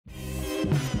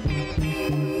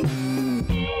I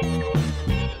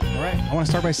want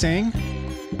to start by saying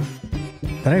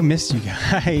that I missed you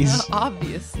guys.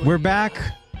 Obviously. We're back,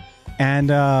 and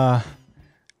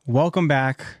welcome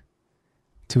back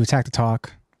to Attack the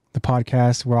Talk, the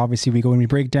podcast where obviously we go and we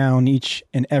break down each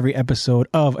and every episode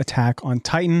of Attack on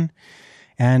Titan.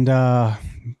 And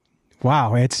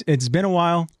wow, it's been a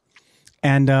while,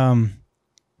 and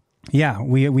yeah,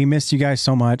 we missed you guys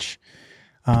so much.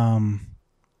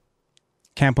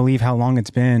 Can't believe how long it's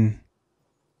been.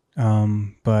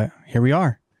 But here we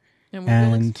are. And we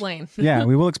will explain. Yeah,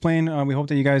 we will explain. We hope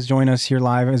that you guys join us here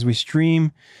live as we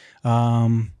stream.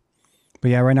 But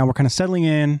yeah, right now we're kind of settling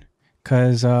in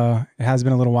because it has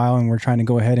been a little while and we're trying to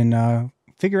go ahead and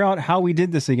figure out how we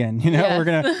did this again. You know, Yes. We're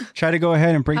going to try to go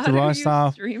ahead and break the rust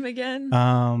off. Stream again.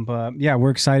 But yeah,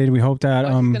 we're excited. We hope that...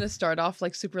 I'm just going to start off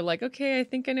like super like, okay, I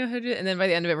think I know how to do it. And then by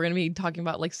the end of it, we're going to be talking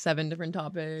about like 7 different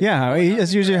topics. yeah,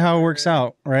 that's usually how it works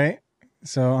out, right?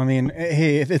 So, I mean,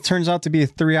 hey, if it turns out to be a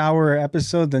 3-hour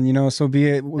episode, then, you know, so be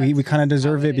it. We kind of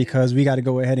deserve it because we got to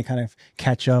go ahead and kind of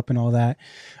catch up and all that.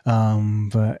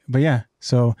 But yeah,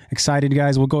 so excited,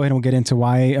 guys. We'll go ahead and we'll get into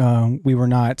why we were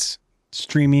not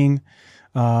streaming.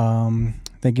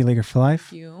 Thank you, Laker for Life.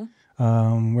 Thank you.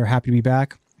 We're happy to be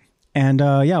back. And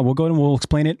yeah, we'll go ahead and we'll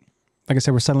explain it. Like I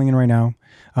said, we're settling in right now.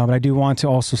 But I do want to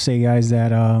also say, guys,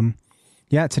 that...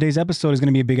 yeah, today's episode is going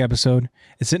to be a big episode.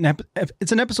 It's an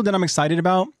episode that I'm excited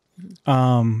about.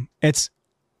 It's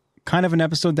kind of an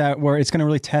episode where it's going to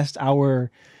really test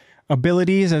our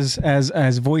abilities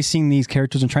as voicing these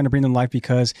characters and trying to bring them to life,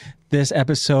 because this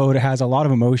episode has a lot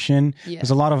of emotion. Yes.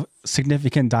 There's a lot of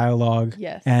significant dialogue.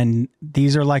 Yes. And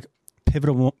these are like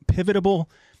pivotal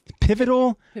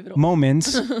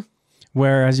moments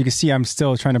where, as you can see, I'm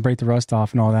still trying to break the rust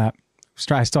off and all that.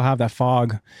 I still have that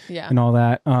fog and all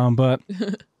that. But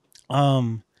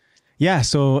yeah,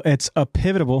 so it's a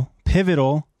pivotal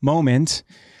moment.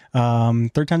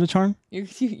 Third time's a charm. You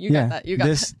got that. You got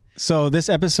that. So this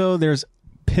episode, there's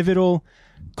pivotal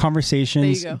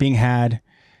conversations being had,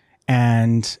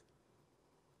 and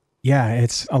yeah,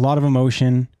 it's a lot of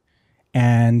emotion,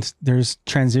 and there's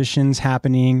transitions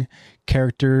happening.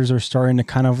 Characters are starting to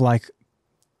kind of like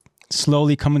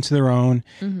slowly come into their own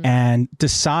and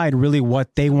decide really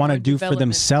what they want to do for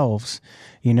themselves,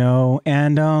 you know,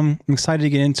 and I'm excited to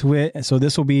get into it. So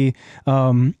this will be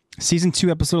season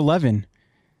 2, episode 11.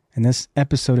 And this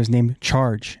episode is named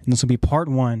Charge. And this will be part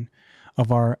 1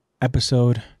 of our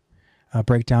episode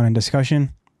breakdown and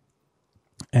discussion.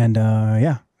 And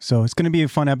yeah, so it's going to be a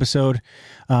fun episode,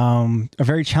 a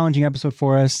very challenging episode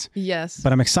for us. Yes.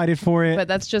 But I'm excited for it. But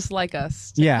that's just like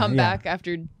us. Come back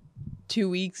after 2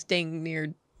 weeks, staying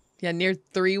near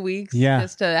 3 weeks,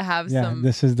 just to have some.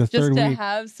 This is the third week. Just to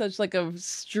have such like a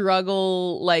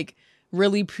struggle, like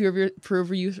really prove.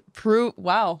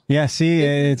 Wow. Yeah. See,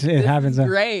 it happens.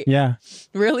 Great. Yeah.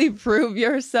 Really prove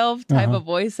yourself type of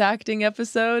voice acting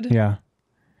episode. Yeah.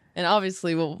 And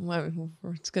obviously,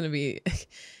 it's going to be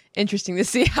interesting to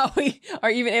see how we are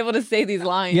even able to say these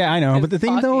lines. Yeah, I know. But the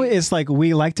thing though is, like,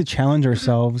 we like to challenge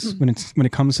ourselves when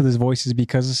it comes to these voices,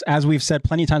 because as we've said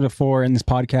plenty of times before in this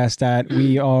podcast, that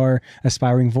we are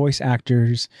aspiring voice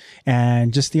actors,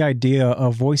 and just the idea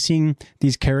of voicing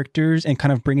these characters and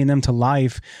kind of bringing them to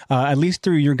life, at least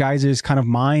through your guys' kind of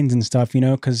minds and stuff, you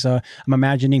know, because I'm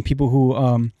imagining people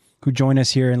who join us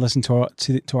here and listen to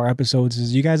our episodes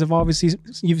is you guys have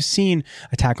you've seen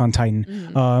Attack on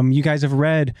Titan. You guys have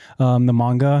read the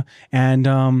manga,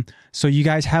 and so you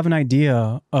guys have an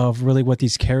idea of really what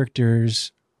these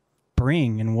characters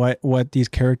bring and what these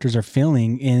characters are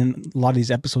feeling in a lot of these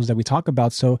episodes that we talk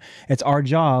about. So it's our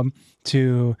job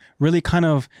to really kind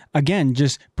of, again,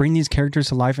 just bring these characters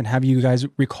to life and have you guys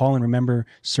recall and remember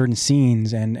certain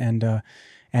scenes, and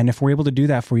if we're able to do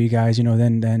that for you guys, you know,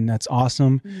 then that's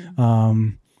awesome.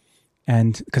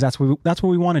 And because that's what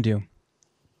we want to do.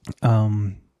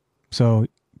 So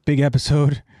big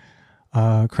episode,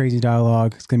 crazy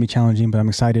dialogue. It's going to be challenging, but I'm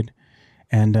excited.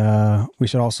 And we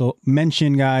should also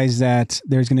mention, guys, that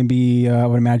there's going to be, I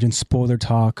would imagine, spoiler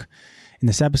talk in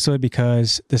this episode,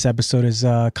 because this episode is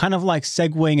kind of like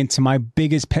segueing into my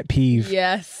biggest pet peeve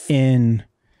in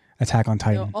Attack on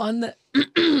Titan.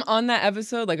 On that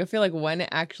episode, like, I feel like when it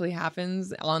actually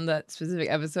happens on that specific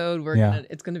episode,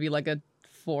 it's gonna be like a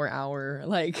 4-hour,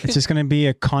 like, it's just gonna be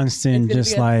a constant,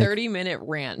 just like 30-minute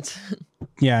rant.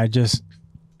 Yeah, just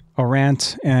a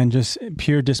rant and just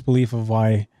pure disbelief of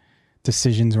why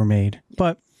decisions were made.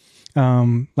 But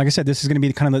like I said, this is gonna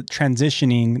be kind of the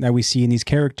transitioning that we see in these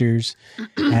characters,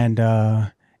 and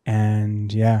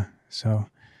yeah, so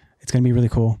it's gonna be really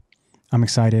cool. I'm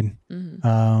excited.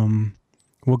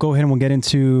 We'll go ahead and we'll get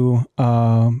into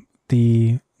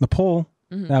the poll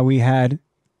that we had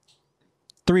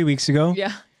 3 weeks ago.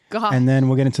 Yeah. God. And then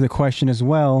we'll get into the question as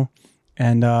well.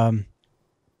 And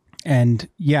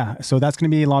yeah, so that's going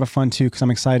to be a lot of fun too, because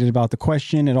I'm excited about the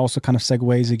question. It also kind of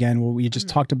segues again what we just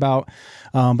talked about,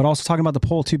 but also talking about the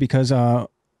poll too, because I'm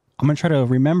going to try to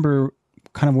remember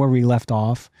kind of where we left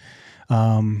off.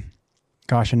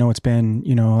 Gosh, I know it's been,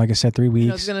 like I said, 3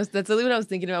 weeks. That's literally what I was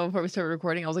thinking about before we started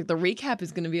recording. I was like, the recap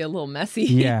is going to be a little messy.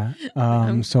 Yeah.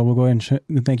 So we'll go ahead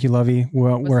and thank you, Lovey.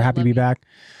 We're happy to be back.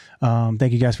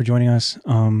 Thank you guys for joining us.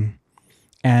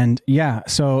 And yeah,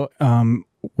 so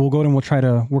we'll go and we'll try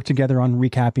to work together on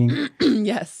recapping.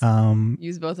 Yes.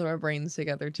 Use both of our brains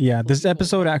together. Yeah. This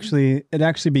episode actually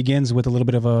begins with a little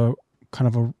bit of a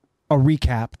kind of a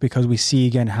recap, because we see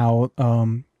again how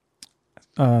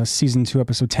season 2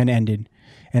 episode 10 ended.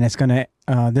 And it's going to,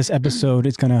 this episode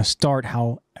is going to start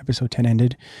how episode 10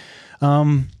 ended.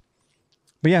 But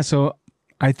yeah, so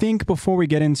I think before we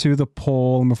get into the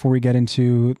poll and before we get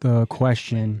into the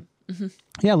question,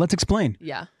 yeah, let's explain.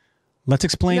 Yeah. Let's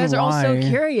explain why. You guys are all so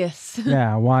curious.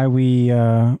 Yeah, why we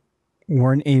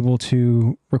weren't able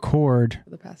to record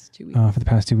for the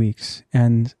past 2 weeks.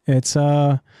 And it's,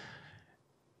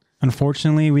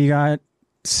 unfortunately, we got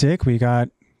sick. We got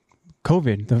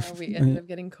COVID. We ended up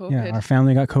getting COVID. Yeah, our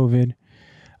family got COVID.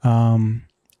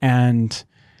 And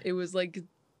it was like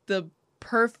the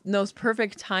most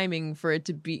perfect timing for it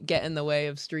to get in the way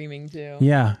of streaming too.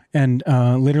 Yeah. And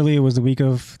literally it was the week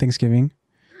of Thanksgiving.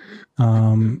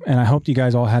 And I hope you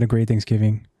guys all had a great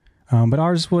Thanksgiving. But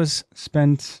ours was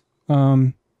spent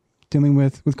dealing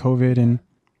with COVID. And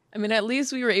I mean, at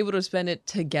least we were able to spend it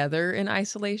together in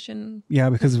isolation.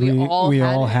 Yeah, because we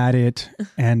all had it.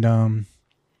 And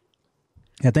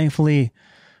yeah, thankfully,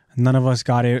 none of us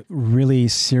got it really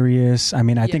serious. I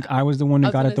mean, I think I was the one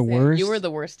who got it the worst. You were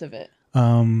the worst of it.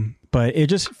 But it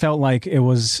just felt like it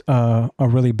was a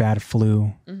really bad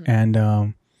flu.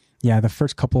 And yeah, the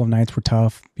first couple of nights were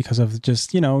tough because of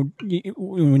just,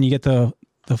 when you get the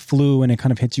flu and it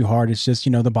kind of hits you hard, it's just,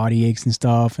 the body aches and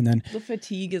stuff. And then the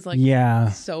fatigue is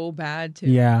so bad too.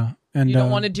 Yeah. And you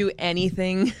don't want to do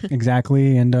anything.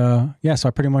 Exactly. And yeah, so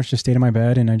I pretty much just stayed in my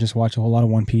bed and I just watched a whole lot of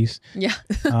One Piece. Yeah.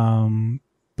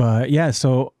 But yeah,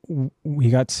 so we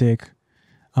got sick.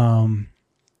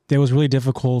 It was really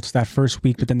difficult that first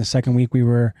week, but then the second week we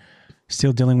were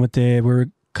still dealing with it.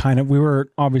 We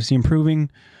were obviously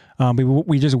improving.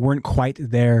 We just weren't quite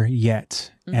there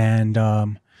yet.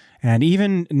 And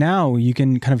even now you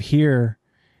can kind of hear,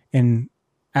 and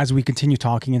as we continue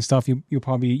talking and stuff, you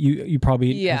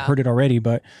probably have heard it already,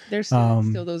 but there's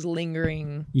still those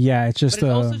lingering. Yeah. It's just, but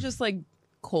it's also just like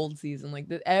cold season. Like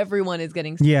everyone is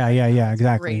getting sick. Yeah.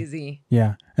 Exactly. Crazy.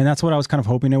 Yeah. And that's what I was kind of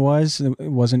hoping it was. It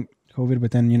wasn't COVID,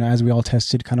 but then, as we all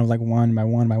tested kind of like one by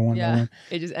one.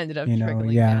 It just ended up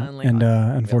trickling down. Like, and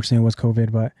unfortunately it was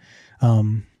COVID, but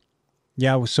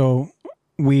yeah, so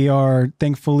we are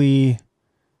thankfully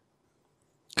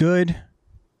good.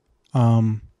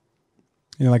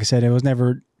 Like I said, it was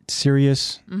never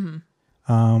serious.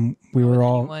 We were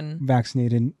all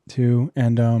vaccinated too.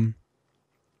 And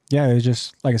yeah, it was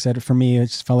just, like I said, for me, it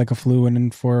just felt like a flu. And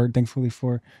then thankfully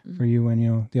for you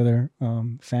and, the other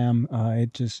fam,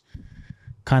 it just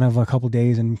kind of a couple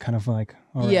days and kind of like,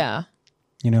 all right, yeah.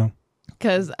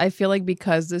 Because I feel like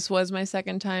because this was my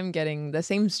second time getting the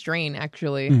same strain,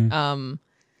 actually,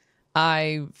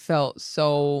 I felt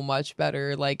so much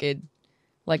better. Like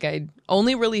I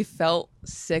only really felt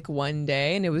sick one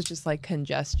day, and it was just like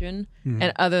congestion.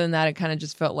 And other than that, it kind of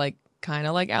just felt like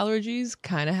allergies,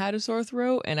 kind of had a sore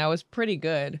throat, and I was pretty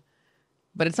good.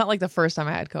 But it's not like the first time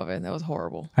I had COVID. That was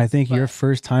horrible. I think your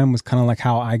first time was kind of like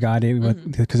how I got it,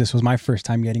 because this was my first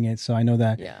time getting it. So I know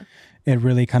that it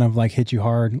really kind of like hit you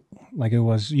hard. Like it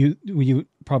was, you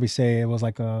probably say it was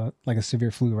like a severe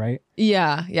flu, right?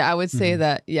 Yeah. I would say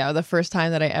that. Yeah, the first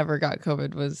time that I ever got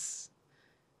COVID was,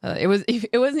 it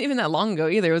wasn't even that long ago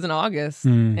either. It was in August,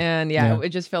 and it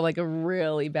just felt like a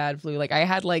really bad flu. Like I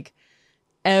had like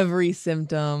every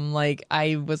symptom. Like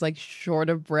I was like short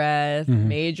of breath,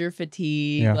 major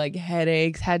fatigue, like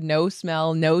headaches, had no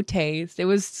smell, no taste. It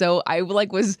was I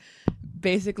was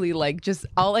basically like just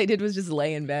all I did was just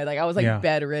lay in bed. Like I was like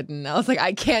bedridden. I was like,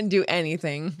 I can't do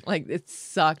anything. Like it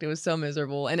sucked. It was so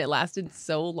miserable, and it lasted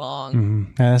so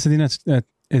long. That's the thing that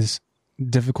is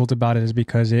difficult about it, is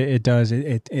because it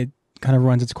kind of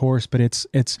runs its course, but it's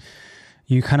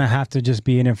you kind of have to just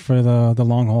be in it for the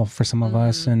long haul for some of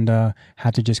us, and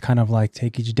have to just kind of like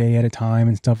take each day at a time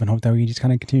and stuff, and hope that we just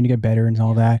kind of continue to get better and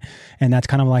all that. And that's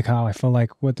kind of like how I feel like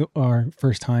with our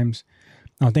first times.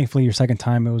 Thankfully, your second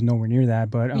time, it was nowhere near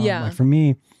that. But like for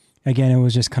me, again, it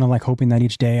was just kind of like hoping that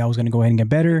each day I was going to go ahead and get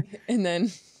better. And then,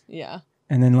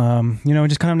 And then,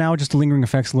 just kind of now just the lingering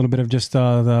effects, a little bit of just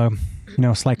the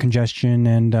slight congestion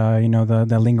and,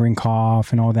 the lingering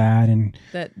cough and all that. And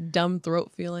that dumb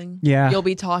throat feeling. Yeah. You'll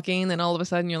be talking, then all of a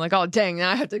sudden you're like, oh, dang,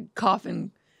 now I have to cough.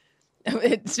 And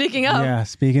speaking of. Yeah,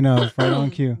 speaking of, right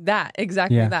on cue. That,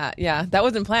 exactly that. Yeah, that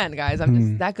wasn't planned, guys.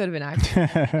 That could have been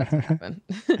accident.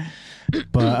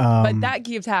 But that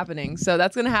keeps happening. So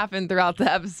that's going to happen throughout the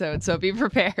episode. So be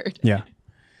prepared. Yeah.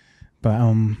 But,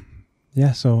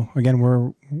 yeah, so again,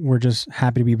 we're just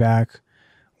happy to be back.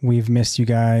 We've missed you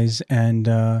guys, and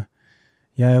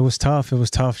it was tough. It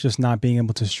was tough just not being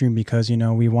able to stream because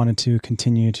we wanted to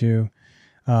continue to,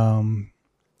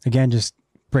 again, just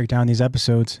break down these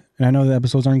episodes. And I know the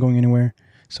episodes aren't going anywhere,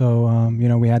 so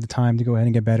we had the time to go ahead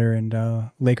and get better. And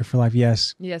Laker for life,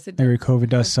 yes, it does. COVID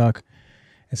does suck.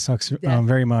 It sucks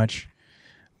very much,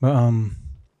 but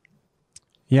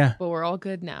yeah. But we're all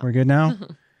good now. We're good now,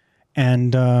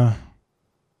 and.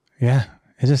 Yeah,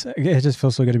 it just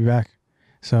feels so good to be back.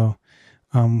 So,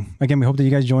 again, we hope that you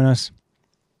guys join us.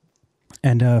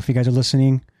 And if you guys are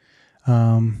listening,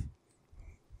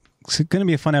 it's going to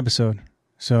be a fun episode.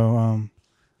 So,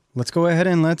 let's go ahead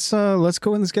and let's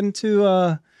get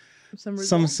into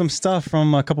some stuff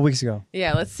from a couple weeks ago.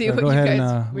 Yeah, let's see what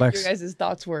your guys'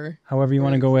 thoughts were. However you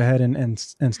want to go ahead and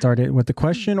start it with the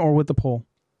question or with the poll.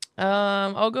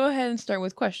 I'll go ahead and start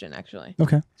with question, actually.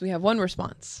 Okay. So we have one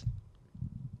response.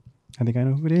 I think I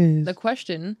know who it is. The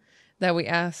question that we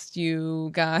asked you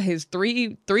guys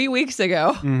three weeks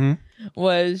ago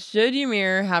was, should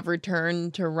Ymir have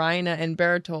returned to Rhaina and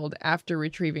Bertold after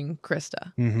retrieving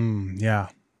Krista? Mm-hmm. Yeah.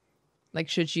 Like,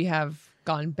 should she have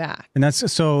gone back? And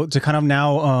that's so to kind of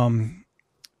now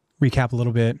recap a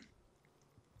little bit.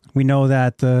 We know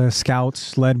that the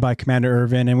scouts led by Commander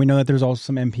Ervin, and we know that there's also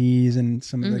some MPs and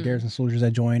some of the garrison soldiers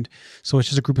that joined. So it's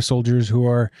just a group of soldiers who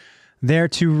are there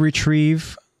to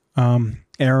retrieve Eren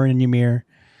and Ymir.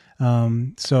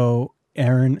 So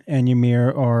Eren and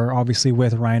Ymir are obviously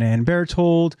with Rhaina and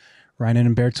Bertold. Rhaina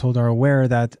and Bertold are aware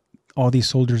that all these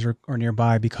soldiers are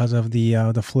nearby because of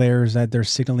the flares that they're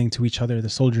signaling to each other. The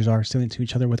soldiers are signaling to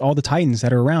each other with all the Titans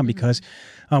that are around because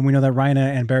we know that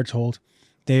Rhaina and Bertold,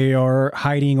 they are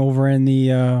hiding over in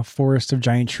the forest of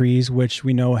giant trees, which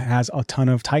we know has a ton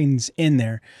of Titans in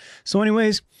there. So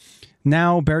anyways,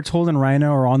 now Bertold and Rhaina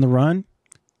are on the run.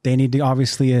 They need to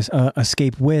obviously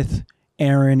escape with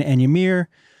Eren and Ymir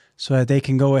so that they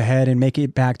can go ahead and make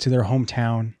it back to their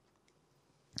hometown.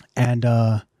 And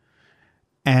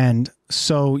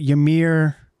so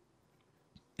Ymir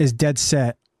is dead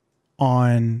set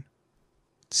on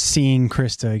seeing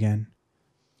Krista again.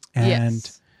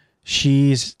 And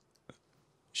she's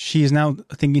now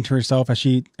thinking to herself as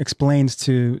she explains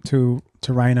to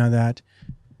Rhaina that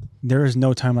there is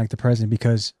no time like the present,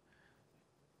 because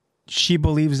she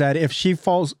believes that if she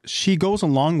goes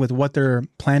along with what their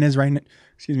plan is right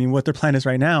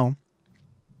now,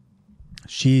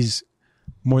 she's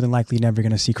more than likely never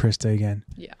going to see Krista again.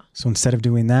 Yeah. So instead of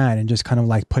doing that and just kind of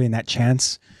like putting that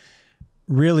chance,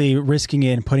 really risking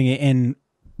it and putting it in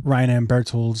Rhaina and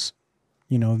Bertold's,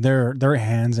 their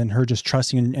hands, and her just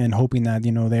trusting and hoping that,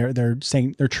 they're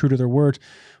saying they're true to their word,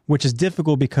 which is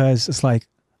difficult because it's like,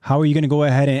 how are you going to go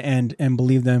ahead and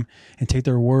believe them and take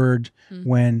their word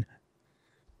when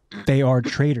they are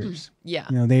traitors? Yeah.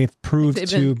 They've proved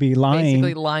to be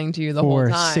basically lying to you the whole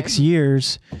time. 6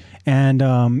 years. And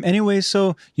anyway,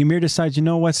 so Ymir decides, you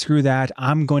know what, screw that.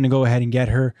 I'm going to go ahead and get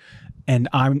her. And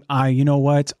you know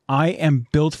what? I am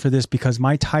built for this because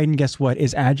my Titan, guess what,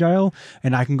 is agile,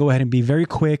 and I can go ahead and be very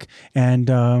quick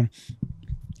and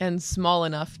small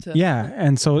enough to. Yeah.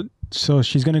 And so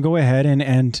she's going to go ahead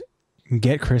and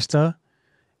get Krista,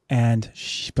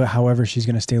 but however, she's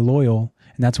going to stay loyal.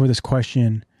 And that's where this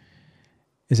question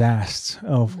is asked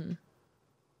of,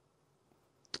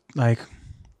 like,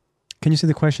 can you say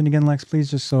the question again, Lex, please?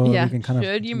 Just so we can kind of.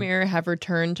 Should Ymir have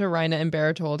returned to Rhaina and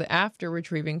Bertold after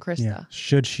retrieving Krista? Yeah.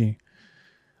 Should she?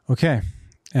 Okay.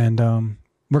 And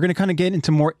we're going to kind of get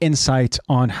into more insight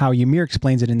on how Ymir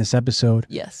explains it in this episode.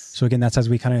 Yes. So again, that's as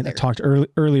we kind of talked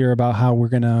earlier about how we're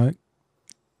going to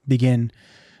begin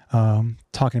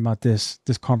talking about this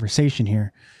conversation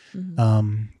here.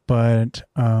 But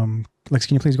Lex,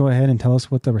 can you please go ahead and tell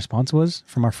us what the response was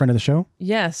from our friend of the show?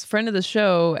 Yes, friend of the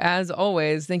show, as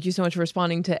always. Thank you so much for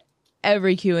responding to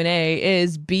every Q&A.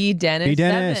 Is B Dennis. B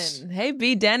Dennis. 7. Hey,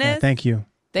 B Dennis. Yeah, thank you.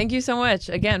 Thank you so much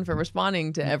again for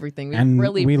responding to everything. We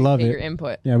really appreciate your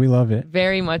input. Yeah, we love it.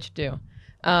 Very much do.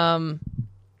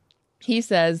 He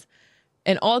says,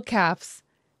 in all caps,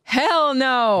 hell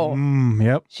no.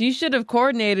 Yep. She should have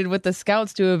coordinated with the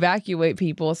scouts to evacuate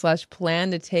people /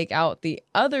 plan to take out the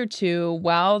other two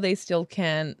while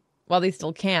while they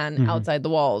still can outside the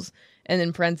walls. And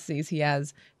in parentheses, he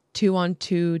has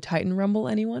 2-on-2 Titan Rumble.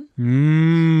 Anyone?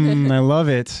 I love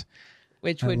it.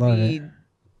 Which would be,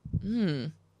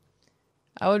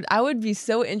 I would be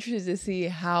so interested to see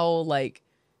how like,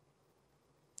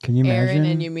 can you imagine?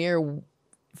 Eren and Ymir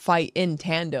fight in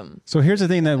tandem. So here's the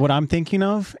thing that what I'm thinking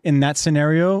of in that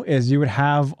scenario is you would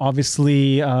have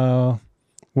obviously,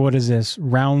 what is this,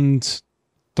 round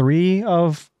 3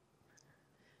 of,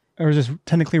 or is this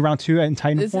technically round 2 in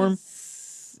Titan form?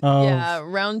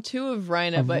 Round 2 of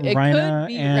Reiner, but it could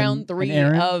be round 3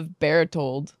 of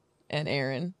Bertold and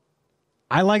Eren.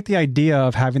 I like the idea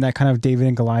of having that kind of David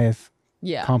and Goliath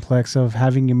complex of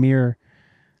having Ymir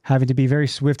having to be very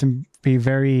swift and be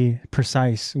very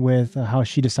precise with how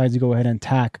she decides to go ahead and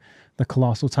attack the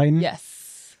Colossal Titan.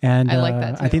 Yes. And I like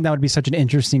that too. I think that would be such an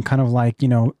interesting kind of like, you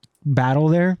know, battle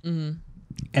there.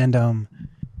 And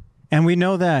we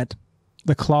know that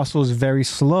the Colossal is very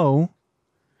slow,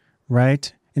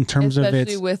 right? In terms of its...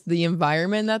 Especially with the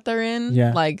environment that they're in.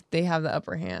 Yeah. Like, they have the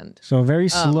upper hand. So very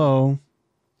slow.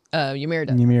 Ymir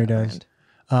does. Ymir does.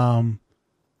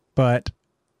 But,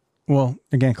 well,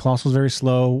 again, Colossal is very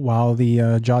slow while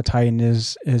the Jaw Titan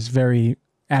is very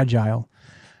agile.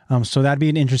 So that'd be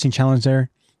an interesting challenge there,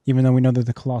 even though we know that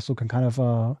the Colossal can kind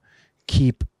of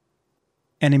keep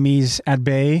enemies at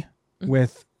bay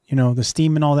with, you know, the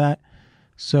steam and all that.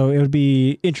 So it would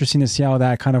be interesting to see how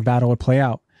that kind of battle would play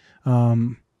out.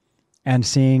 And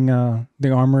seeing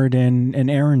the Armored and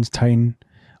Eren's Titan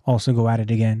also go at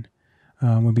it again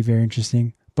would be very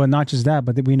interesting. But not just that,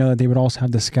 but we know that they would also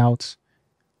have the scouts,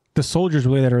 the soldiers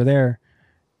really that are there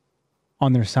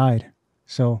on their side.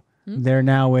 So there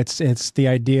now it's the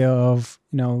idea of,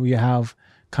 you know, you have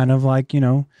kind of like,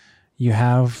 you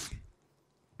have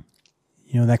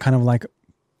that kind of like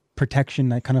protection,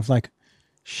 that kind of like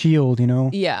shield,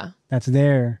 that's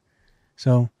there.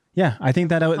 So yeah, I think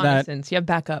that you have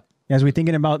backup. As we're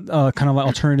thinking about kind of like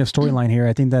alternative storyline here,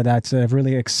 I think that's a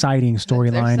really exciting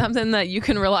storyline. Something that you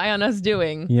can rely on us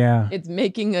doing. Yeah, it's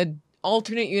making an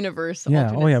alternate universe. We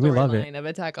love it. Of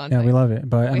Attack on Titan. We love it.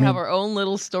 But we have our own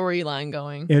little storyline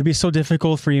going. It would be so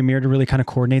difficult for Ymir to really kind of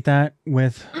coordinate that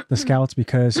with the scouts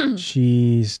because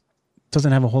she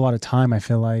doesn't have a whole lot of time. I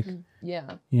feel like.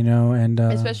 Yeah. And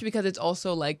especially because it's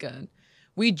also like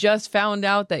we just found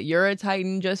out that you're a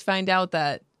Titan. Just find out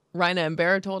that Reiner and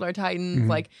Bertold are Titans.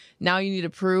 Like, now you need to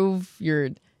prove your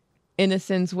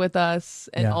innocence with us,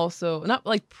 and also not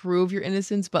like prove your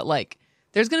innocence, but like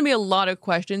there's going to be a lot of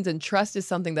questions, and trust is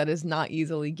something that is not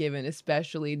easily given,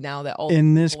 especially now that all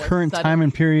in this current time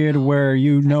and period where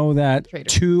you know that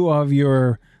two of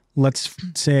your, let's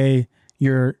say,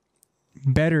 your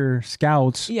better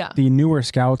scouts, the newer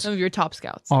scouts, some of your top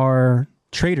scouts are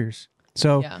traitors.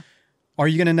 So are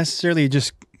you going to necessarily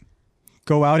just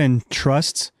go out and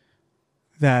trust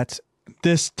that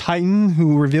this Titan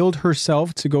who revealed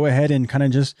herself to go ahead and kind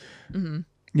of just,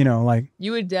 like...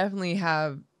 You would definitely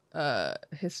have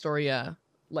Historia,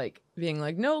 like, being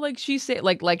like, no, like, she saved...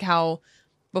 Like how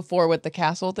before with the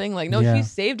castle thing, like, no, she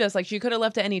saved us. Like, she could have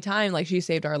left at any time. Like, she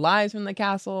saved our lives from the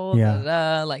castle.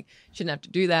 Like, she didn't have to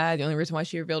do that. The only reason why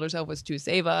she revealed herself was to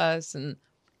save us. And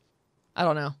I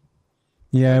don't know.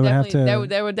 Yeah, it would have to...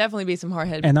 There would definitely be some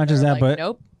hard-headed... And not just that, like, but...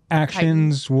 Nope.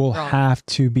 Actions will have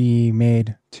to be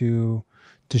made to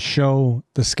show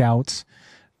the scouts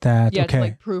that to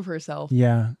like prove herself.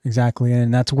 Yeah, exactly,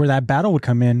 and that's where that battle would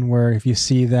come in. Where if you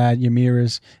see that Ymir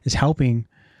is helping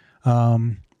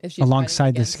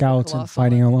alongside the scouts and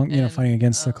fighting fighting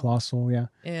against the Colossal,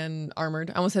 and Armored.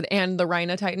 I almost said and the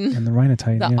Reiner Titan. And the Reiner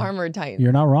Titan, the Armored Titan.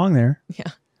 You're not wrong there. Yeah.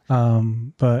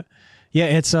 But yeah,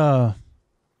 it's I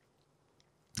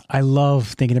love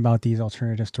thinking about these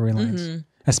alternative storylines.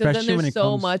 Especially then when there's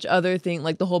so much other thing,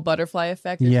 like the whole butterfly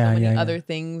effect. There's so many other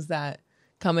things that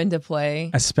come into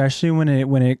play. Especially when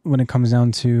it comes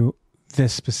down to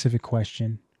this specific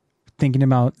question, thinking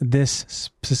about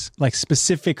this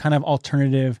specific kind of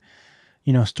alternative,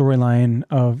 storyline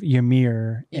of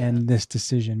Ymir and this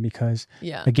decision. Because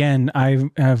again, I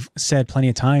have said plenty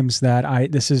of times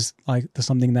that this is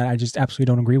something that I just absolutely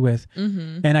don't agree with,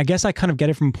 and I guess I kind of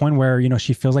get it from a point where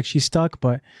she feels like she's stuck,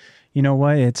 but you know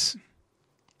what,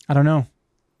 I don't know.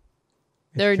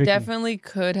 There definitely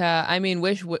could have, I mean,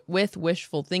 with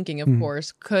wishful thinking, of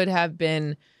course, could have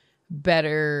been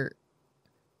better.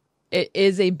 It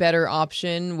is a better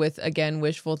option with, again,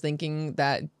 wishful thinking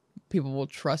that people will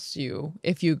trust you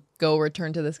if you go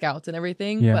return to the scouts and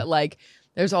everything. But like,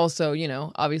 there's also,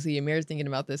 obviously Ymir's thinking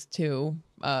about this too,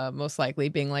 most likely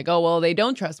being like, oh, well, they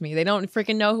don't trust me. They don't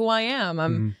freaking know who I am.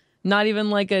 I'm not even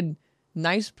like a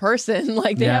nice person.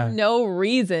 Like they have no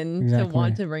reason to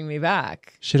want to bring me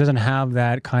back. She doesn't have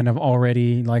that kind of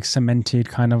already like cemented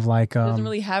kind of like doesn't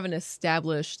really have an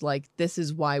established like this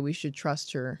is why we should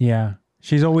trust her. Yeah.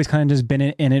 She's always kind of just been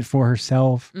in it for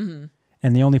herself. Mm-hmm.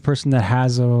 And the only person that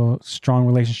has a strong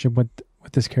relationship with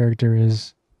this character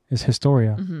is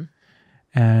Historia. Mm-hmm.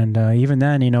 And even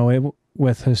then, you know,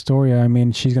 with Historia, I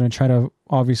mean, she's going to try to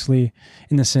obviously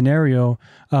in the scenario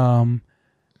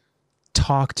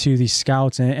talk to these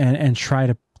scouts and try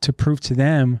to prove to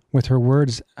them with her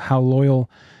words how loyal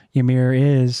Ymir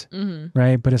is, mm-hmm.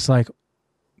 right? But it's like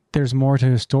there's more to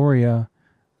Historia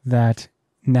that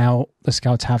now the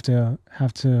scouts have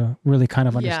to really kind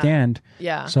of understand.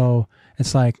 Yeah. So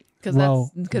it's like,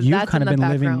 well, you've kind of been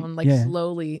living, like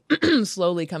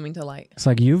slowly coming to light. It's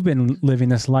like you've been living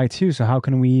this lie too. So how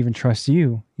can we even trust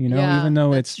you? You know, even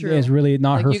though it's really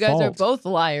not like her fault. You guys are both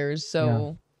liars,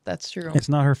 so that's true. It's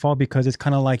not her fault because it's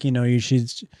kind of like, you know,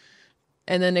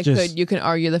 and then you can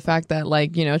argue the fact that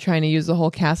like, you know, trying to use the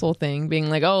whole castle thing, being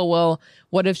like, oh, well,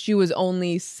 what if she was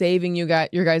only saving your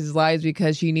guys' lives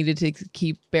because she needed to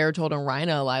keep Bertold and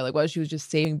Rhaena alive? Like, what if she was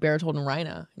just saving Bertold and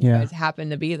Rhaena? You guys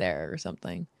happened to be there or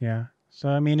something. Yeah. So,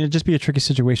 I mean, it'd just be a tricky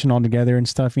situation altogether and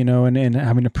stuff, you know, and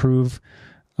having to prove.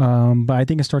 But I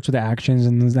think it starts with the actions,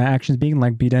 and the actions being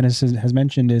like B. Dennis has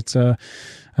mentioned, it's a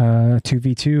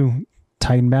 2v2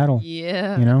 Titan battle.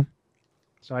 Yeah. You know?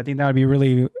 So I think that would be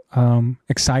really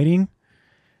exciting,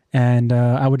 and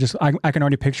I can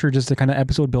already picture just the kind of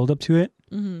episode build up to it,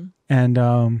 mm-hmm.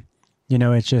 and you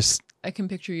know, it's just I can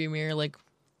picture Ymir like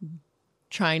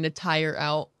trying to tire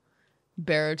out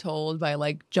Bertold by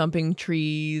like jumping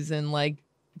trees and like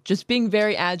just being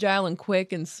very agile and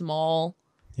quick and small.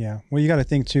 Yeah, well, you got to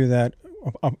think too that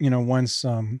you know, once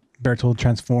Bertold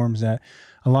transforms, that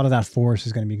a lot of that force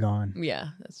is going to be gone. Yeah,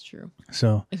 that's true.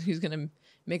 So he's going to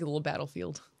make a little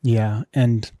battlefield. Yeah,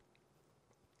 and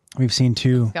we've seen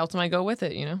too. Scouts might go with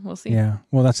it, you know. We'll see. Yeah,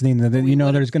 well, that's the thing. That you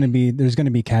know, there's going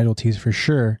to be casualties for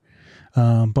sure,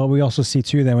 but we also see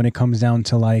too that when it comes down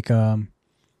to like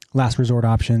last resort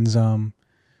options,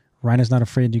 Rhaena's not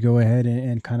afraid to go ahead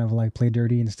and kind of like play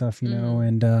dirty and stuff, you know,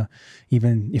 and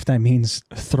even if that means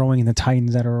throwing the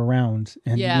Titans that are around,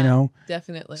 and you know,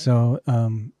 definitely. So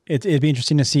it'd be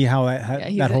interesting to see how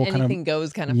that whole kind of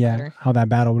goes kind of fighter. How that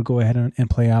battle would go ahead and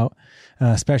play out,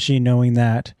 especially knowing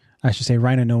that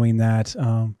Rhaena knowing that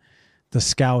the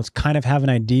scouts kind of have an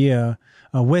idea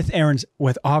with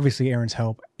obviously Aaron's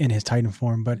help in his Titan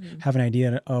form, but have an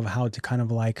idea of how to kind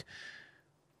of like,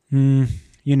 you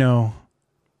know,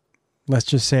 let's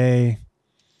just say,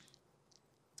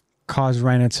 cause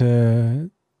Rhaena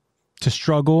to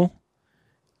struggle,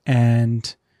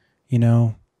 and you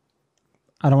know,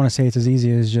 I don't want to say it's as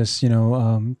easy as just, you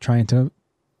know, trying to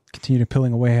continue to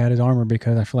peeling away at his armor,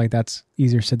 because I feel like that's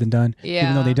easier said than done. Yeah.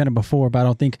 Even though they've done it before, but I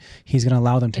don't think he's going to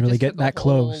allow them to really get that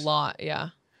close. A lot, yeah.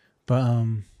 But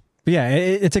yeah,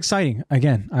 it's exciting.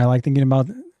 Again, I like thinking about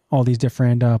all these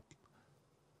different,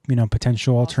 you know,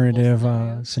 potential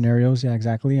alternative scenarios. Yeah,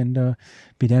 exactly. And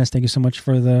B. Dennis, thank you so much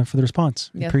for the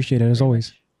response. Yes, appreciate it as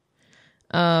always.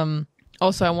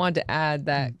 Also, I wanted to add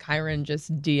that Kyron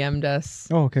just DM'd us.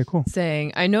 Oh, okay, cool.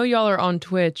 Saying, I know y'all are on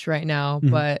Twitch right now,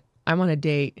 but I'm on a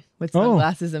date with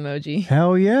sunglasses emoji.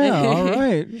 Hell yeah. All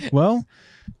right. Well,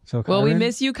 so Kyron, we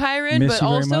miss you, Kyron, but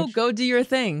also go do your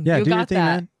thing. Yeah, you do got your thing,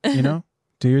 that. man. You know,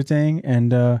 do your thing.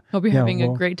 And hope you're having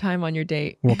a great time on your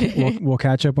date. We'll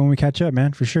catch up when we catch up,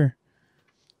 man, for sure.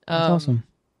 That's awesome.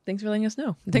 Thanks for letting us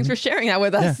know. Thanks for sharing that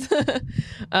with us.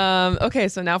 Yeah. Okay,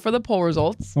 so now for the poll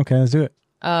results. Okay, let's do it.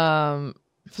 So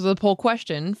the poll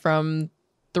question from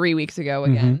 3 weeks ago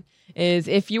again is,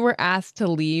 if you were asked to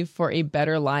leave for a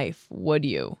better life, would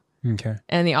you? Okay.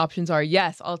 And the options are,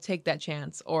 yes, I'll take that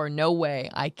chance, or no way,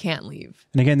 I can't leave.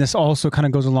 And again, this also kind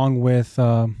of goes along with,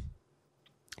 well,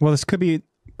 this could be a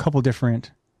couple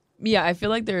different. Yeah, I feel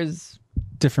like there's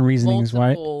different reasonings,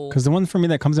 right? Because the one for me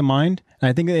that comes to mind, and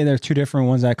I think there's two different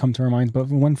ones that come to our minds, but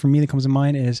one for me that comes to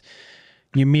mind is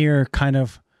Ymir kind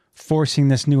of forcing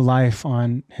this new life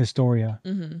on Historia,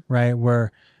 right?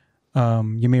 Where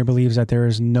Ymir believes that there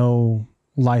is no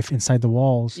life inside the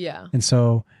walls. Yeah. And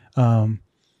so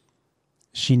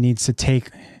she needs to take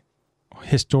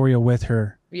Historia with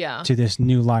her to this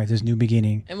new life, this new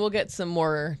beginning. And we'll get some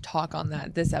more talk on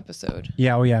that this episode.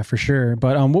 Yeah, oh yeah, for sure.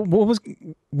 But what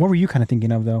were you kind of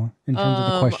thinking of though in terms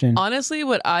of the question? Honestly,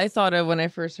 what I thought of when I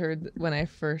first read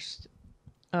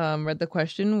the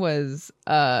question was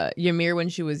Ymir when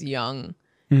she was young,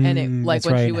 and when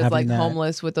she was like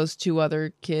homeless with those two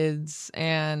other kids,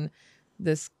 and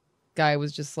this guy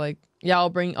was just like, yeah,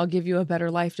 I'll give you a better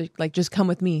life. Like, just come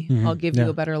with me. I'll give you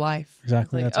a better life.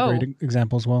 Exactly. Like, that's a great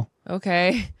example as well.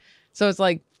 Okay. So it's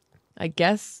like, I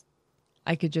guess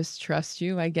I could just trust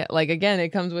you. I get, like, again, it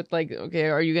comes with like, okay,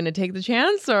 are you going to take the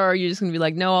chance, or are you just going to be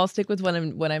like, no, I'll stick with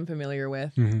what I'm familiar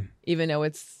with, even though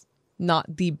it's not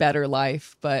the better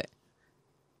life, but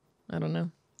I don't know.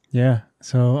 Yeah.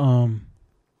 So,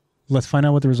 let's find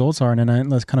out what the results are, and then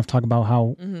let's kind of talk about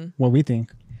how, what we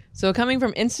think. So coming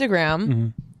from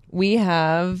Instagram, we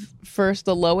have first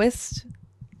the lowest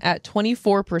at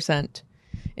 24%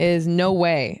 is no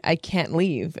way, I can't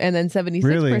leave. And then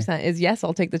 76% is yes,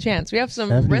 I'll take the chance. We have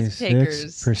some risk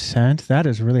takers. 76%? That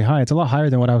is really high. It's a lot higher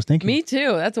than what I was thinking. Me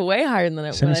too. That's way higher than what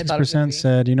I thought it would be. 76%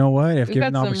 said, you know what, if We've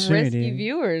given the got opportunity, some risky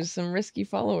viewers, some risky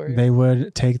followers. They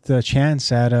would take the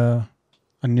chance at a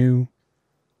new,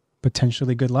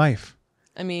 potentially good life.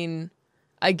 I mean,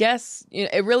 I guess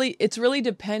it's really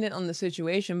dependent on the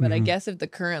situation, but I guess if the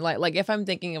current like if I'm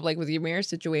thinking of like with Ymir's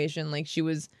situation, like she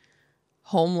was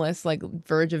homeless, like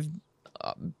verge of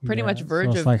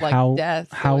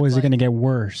death. How is it going to get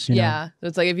worse? You know? So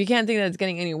it's like, if you can't think that it's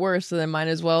getting any worse, so then might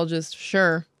as well just,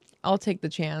 sure, I'll take the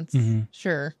chance.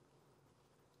 Sure.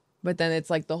 But then it's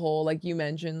like the whole, like you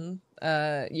mentioned,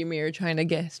 Ymir trying to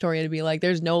get Historia to be like,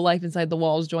 there's no life inside the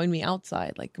walls. Join me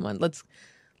outside. Like, come on,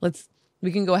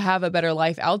 we can go have a better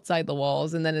life outside the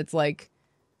walls. And then it's like,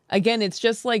 again, it's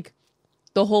just like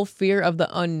the whole fear of the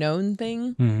unknown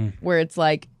thing, where it's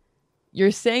like,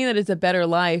 you're saying that it's a better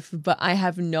life, but I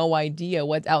have no idea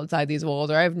what's outside these walls,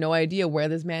 or I have no idea where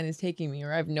this man is taking me,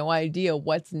 or I have no idea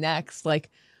what's next. Like,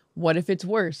 what if it's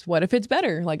worse? What if it's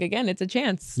better? Like, again, it's a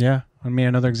chance. Yeah. I mean,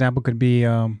 another example could be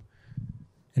in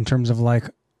terms of like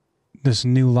this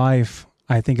new life.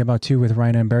 I think about too with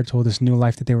Raina and Bertolt, this new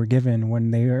life that they were given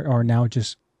when they are now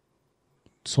just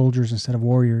soldiers instead of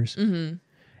warriors. And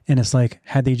it's like,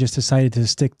 had they just decided to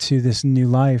stick to this new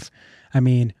life, I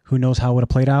mean, who knows how it would have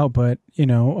played out, but you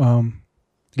know,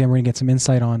 again, we're gonna get some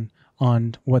insight on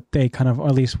what they kind of, or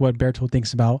at least what Bertolt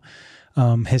thinks about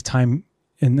his time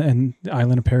in the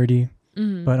Island of Parody.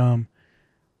 But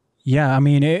yeah, I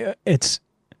mean,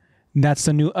 that's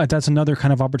another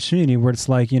kind of opportunity where it's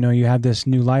like, you know, you have this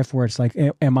new life where it's like,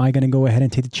 am I going to go ahead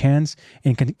and take the chance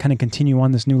and kind of continue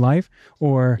on this new life,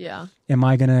 or am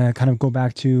I going to kind of go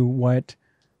back to what,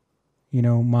 you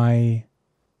know, my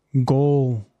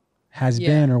goal has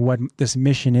been, or what this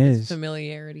mission is?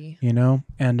 Familiarity, you know?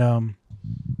 And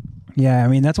yeah, I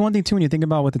mean, that's one thing too when you think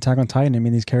about with Attack on Titan. I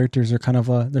mean, these characters are kind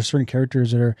of there's certain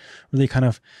characters that are really kind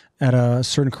of at a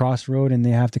certain crossroad, and they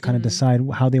have to kind of decide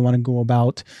how they want to go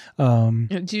about.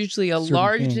 It's usually a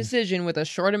large decision with a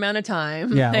short amount of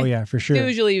time. Yeah, oh yeah, for sure. It's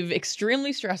usually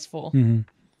extremely stressful.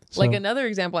 Like another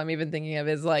example I'm even thinking of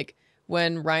is like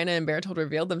when Raina and Bertolt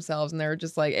revealed themselves, and they were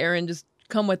just like, Eren, just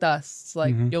come with us. It's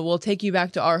like, we'll take you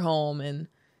back to our home, and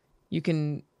you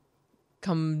can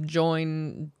come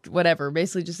join whatever.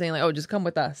 Basically just saying like, oh, just come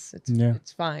with us.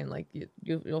 It's fine. Like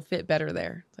you'll fit better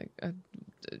there. It's like,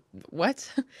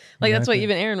 what? Like, that's why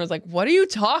even Eren was like, what are you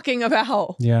talking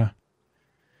about? Yeah,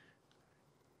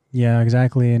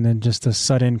 exactly. And then just a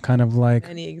sudden kind of like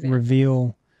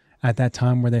reveal at that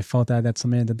time where they felt that that's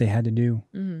something that they had to do,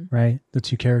 right? The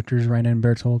two characters, Raina and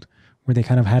Bertolt, where they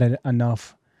kind of had it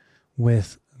enough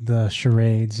with the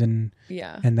charades and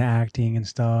the acting and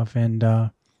stuff.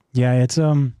 And yeah, it's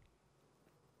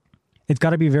got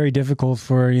to be very difficult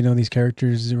for, you know, these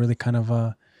characters to really kind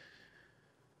of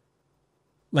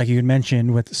like you had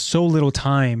mentioned, with so little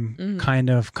time, kind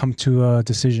of come to a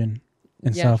decision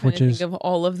and stuff, which is think of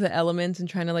all of the elements and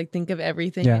trying to like think of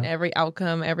everything and every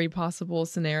outcome, every possible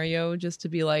scenario, just to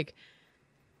be like,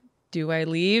 do I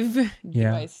leave? Do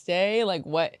I stay? Like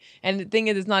what? And the thing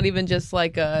is, it's not even just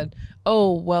like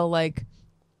like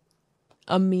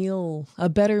a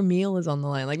better meal is on the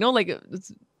line. Like, no, like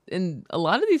it's, in a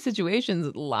lot of these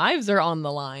situations, lives are on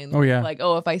the line. Oh, yeah. Like,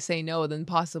 oh, if I say no, then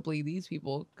possibly these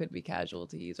people could be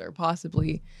casualties, or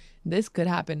possibly this could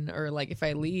happen. Or like if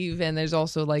I leave, and there's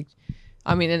also like,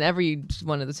 I mean, in every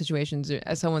one of the situations,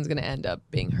 someone's going to end up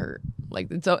being hurt. Like,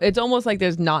 it's almost like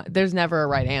there's never a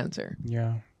right answer.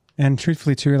 Yeah. And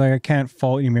truthfully too, like I can't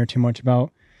fault Ymir too much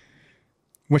about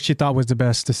what she thought was the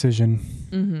best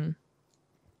decision.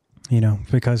 You know,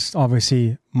 because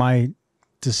obviously my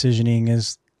decisioning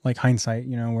is like hindsight,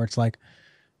 you know, where it's like,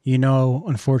 you know,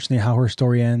 unfortunately how her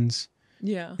story ends.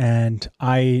 Yeah. And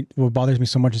what bothers me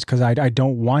so much is because I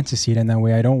don't want to see it in that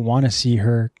way. I don't want to see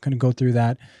her kind of go through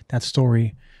that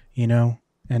story, you know,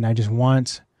 and I just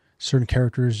want certain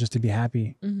characters just to be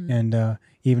happy. And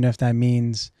even if that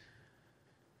means,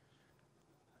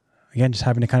 again, just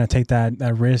having to kind of take that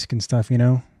risk and stuff, you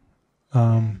know.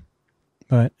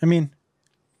 But I mean,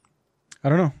 I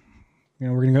don't know. You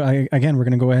know, we're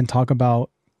gonna go ahead and talk about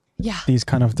these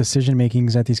kind of decision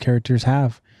makings that these characters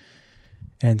have,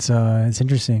 and it's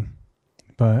interesting.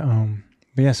 But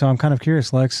yeah, so I'm kind of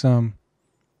curious, Lex.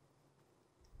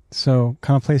 So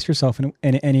kind of place yourself in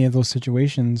any of those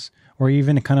situations, or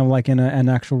even kind of like in an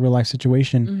actual real life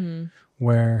situation,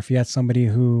 where if you had somebody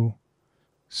who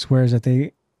swears that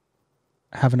they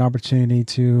have an opportunity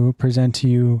to present to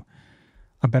you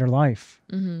a better life,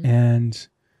 and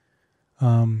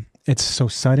it's so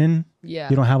sudden,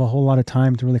 you don't have a whole lot of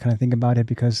time to really kind of think about it,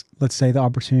 because let's say the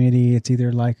opportunity, it's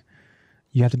either like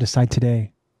you have to decide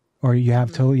today, or you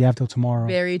have till tomorrow,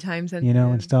 very time sensitive, you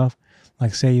know, and stuff.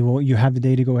 Like say, you have the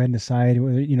day to go ahead and decide,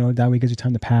 you know, that way gives you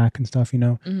time to pack and stuff, you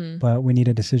know, but we need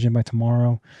a decision by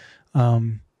tomorrow.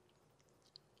 What's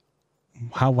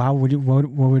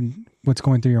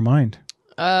going through your mind?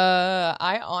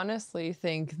 I honestly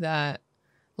think that,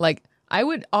 like, I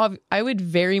would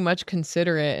very much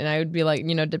consider it, and I would be like,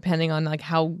 you know, depending on like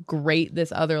how great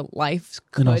this other life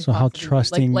could, and also how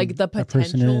trusting like the potential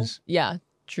person is. Yeah,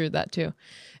 true, that too.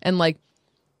 And like,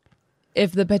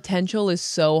 if the potential is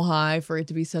so high for it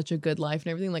to be such a good life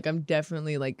and everything, like I'm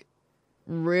definitely like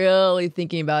really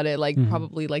thinking about it, like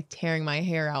probably like tearing my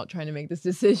hair out trying to make this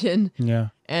decision. Yeah.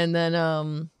 And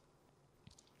then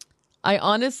I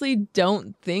honestly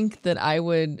don't think that I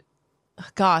would,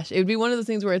 gosh, it would be one of those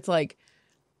things where it's like,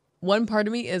 one part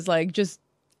of me is like, just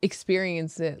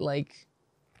experience it. Like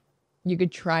you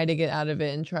could try to get out of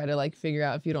it and try to like figure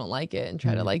out if you don't like it and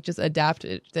try to like just adapt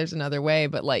it. There's another way.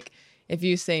 But like, if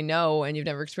you say no and you've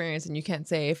never experienced, and you can't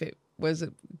say if it was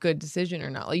a good decision or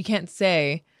not. Like you can't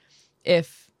say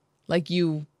if like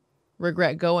you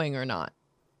regret going or not.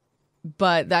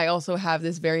 But I also have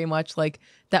this very much like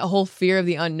that whole fear of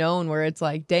the unknown, where it's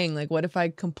like, dang, like what if I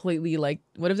completely like,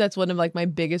 what if that's one of like my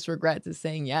biggest regrets is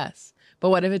saying yes? But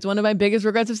what if it's one of my biggest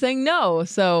regrets of saying no?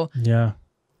 So yeah,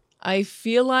 I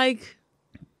feel like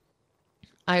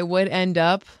I would end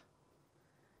up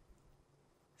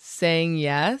saying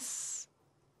yes,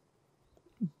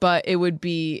 but it would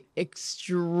be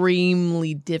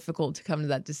extremely difficult to come to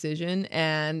that decision.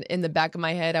 And in the back of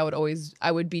my head, I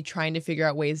would be trying to figure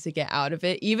out ways to get out of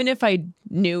it. Even if I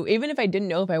didn't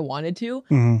know if I wanted to,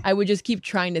 I would just keep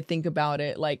trying to think about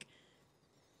it. Like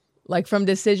from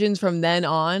decisions from then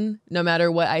on, no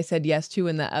matter what I said yes to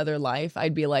in the other life,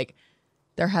 I'd be like,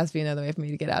 there has to be another way for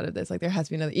me to get out of this. Like there has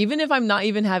to be another, even if I'm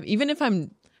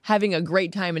having a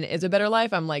great time and it is a better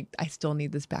life, I'm like, I still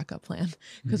need this backup plan,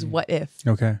 because what if?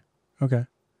 Okay.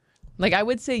 Like I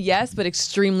would say yes, but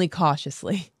extremely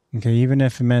cautiously. Okay, even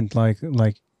if it meant like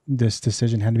this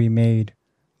decision had to be made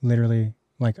literally,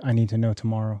 like I need to know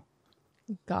tomorrow.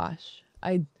 Gosh,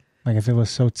 like if it was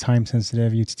so time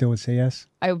sensitive, you still would say yes?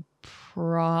 I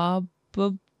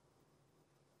probably.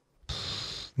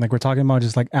 Like we're talking about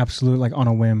just like absolute, like on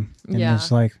a whim. And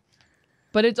it's like.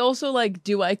 But it's also like,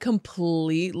 do I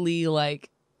completely like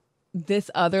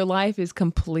this other life is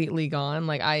completely gone?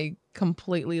 Like I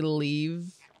completely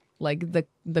leave like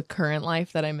the current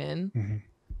life that I'm in.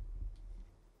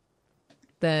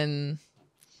 Then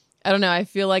I don't know. I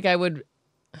feel like I would.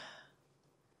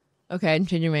 Okay, I'm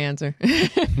changing my answer.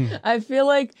 I feel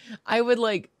like I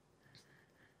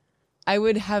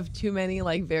would have too many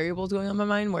like variables going on in my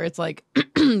mind, where it's like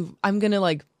I'm gonna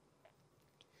like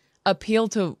appeal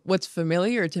to what's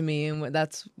familiar to me, and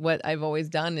that's what I've always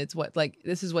done. It's what like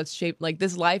this is what's shaped, like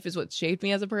this life is what shaped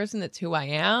me as a person. It's who I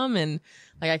am, and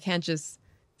like I can't just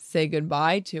say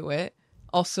goodbye to it.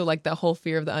 Also, like the whole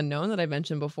fear of the unknown that I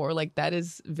mentioned before, like that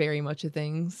is very much a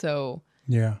thing. So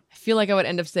yeah, I feel like I would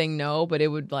end up saying no, but it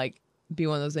would like be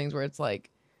one of those things where it's like,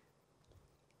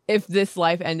 if this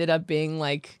life ended up being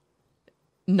like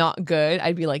not good,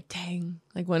 I'd be like, dang,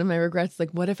 like one of my regrets,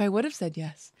 like what if I would have said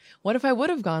yes? What if I would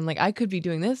have gone, like I could be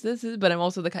doing this is, but I'm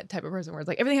also the type of person where it's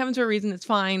like everything happens for a reason, it's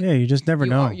fine. Yeah, you just never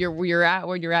know. You're at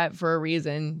where you're at for a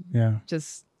reason. Yeah.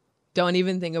 Just don't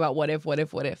even think about what if.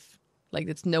 Like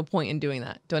it's no point in doing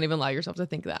that. Don't even allow yourself to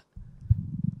think that.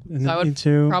 So I would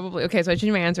probably, okay, so I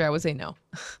changed my answer. I would say no.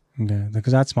 Okay,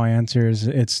 because that's my answer.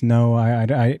 It's no.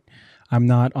 I'm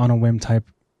not on a whim type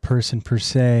person per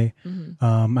se.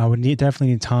 I would definitely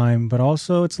need time, but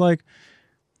also it's like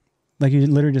you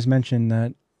literally just mentioned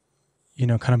that, you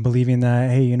know, kind of believing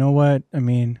that, hey, you know what? I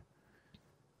mean,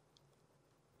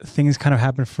 things kind of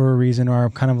happen for a reason, or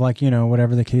kind of like, you know,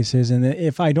 whatever the case is. And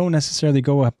if I don't necessarily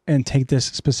go up and take this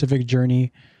specific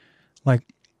journey, like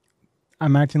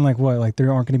I'm acting like what? Like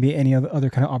there aren't going to be any other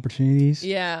kind of opportunities.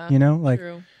 Yeah. You know, like,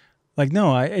 true. Like,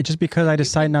 no, just because I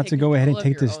decide not to go ahead and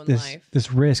take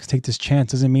this risk, take this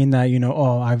chance, doesn't mean that,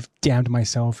 I've damned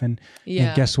myself and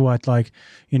guess what? Like,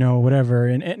 whatever.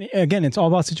 And again, it's all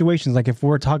about situations. Like if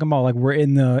we're talking about like we're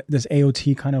in this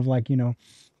AOT kind of like,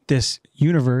 this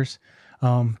universe,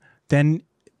 then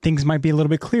things might be a little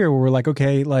bit clearer where we're like,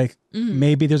 okay, like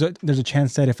maybe there's a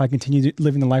chance that if I continue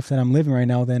living the life that I'm living right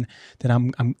now, then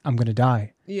I'm going to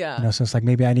die. Yeah. So it's like,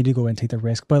 maybe I need to go and take the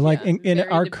risk. But like in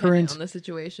our current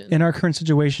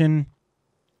situation,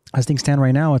 as things stand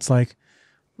right now, it's like,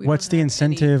 what's the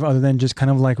incentive other than just kind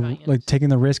of like taking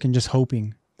the risk and just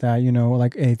hoping that,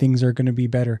 like, hey, things are going to be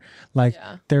better. Like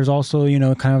there's also,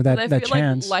 kind of that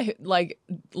chance. Like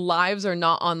lives are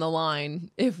not on the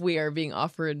line if we are being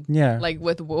offered, like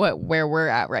with where we're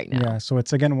at right now. Yeah. So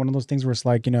it's, again, one of those things where it's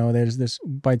like, there's this,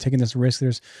 by taking this risk,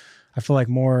 I feel like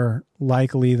more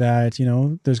likely that,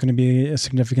 there's going to be a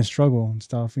significant struggle and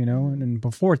stuff, and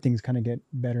before things kind of get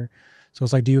better. So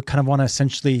it's like, do you kind of want to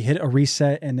essentially hit a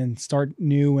reset and then start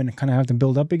new and kind of have to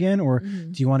build up again? Or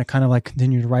do you want to kind of like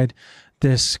continue to ride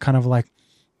this kind of like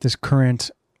this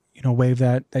current, wave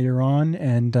that you're on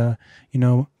and,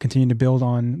 continue to build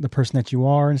on the person that you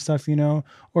are and stuff,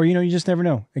 or, you just never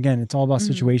know. Again, it's all about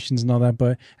situations and all that.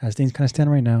 But as things kind of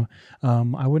stand right now,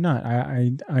 I would not.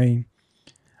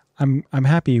 I'm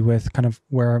happy with kind of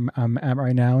where I'm at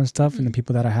right now and stuff and the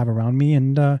people that I have around me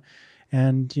and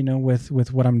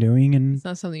with what I'm doing. And it's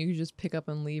not something you can just pick up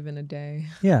and leave in a day.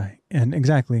 Yeah. And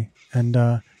exactly. And,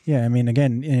 I mean,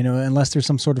 again, unless there's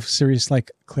some sort of serious like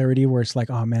clarity where it's like,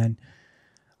 oh man,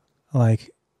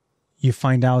 like you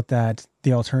find out that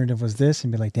the alternative was this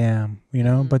and be like, damn,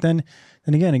 but then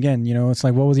again, it's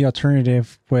like, what was the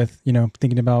alternative with,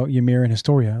 thinking about Ymir and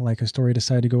Historia? Like Historia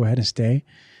decided to go ahead and stay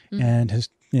and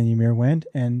Ymir went,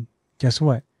 and guess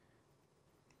what?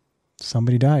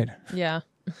 Somebody died. Yeah.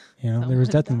 There was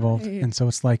death involved. And so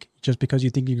it's like, just because you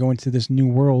think you go into this new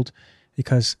world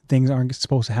because things aren't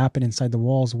supposed to happen inside the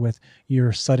walls with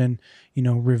your sudden,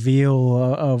 reveal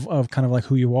of kind of like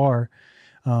who you are,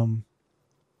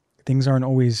 things aren't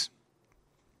always,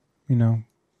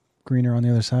 greener on the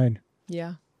other side.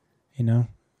 Yeah.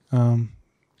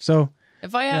 So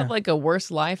if I had like a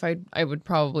worse life, I would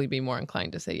probably be more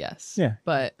inclined to say yes. Yeah.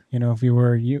 But if you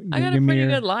were I got a pretty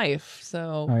good life,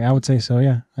 so I would say so.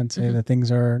 Yeah, I'd say that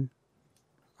things are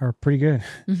pretty good.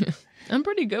 I'm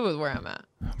pretty good with where I'm at.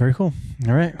 Very cool.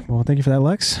 All right. Well, thank you for that,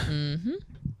 Lex.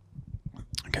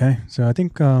 Okay, so I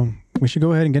think we should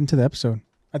go ahead and get into the episode.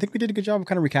 I think we did a good job of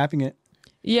kind of recapping it.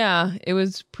 Yeah, it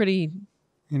was pretty.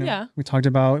 We talked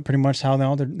about pretty much how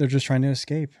now they're just trying to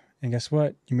escape, and guess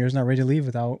what? Ymir's not ready to leave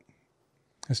without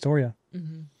Historia.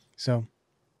 So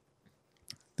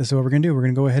this is what we're going to do. We're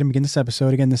going to go ahead and begin this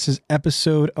episode. Again, this is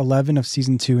episode 11 of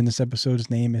season 2, and this episode's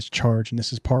name is Charge, and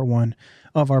this is part 1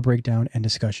 of our breakdown and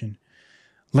discussion.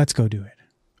 Let's go do it.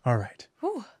 All right.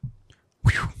 Whew.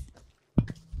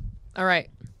 All right.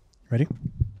 Ready?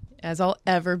 As I'll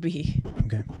ever be.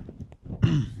 Okay.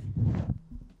 I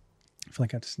feel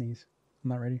like I have to sneeze.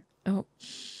 I'm not ready. Oh.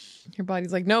 Your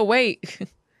body's like, no, wait.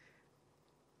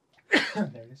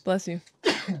 There it is. Bless you.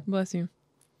 Bless you.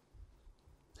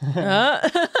 Okay.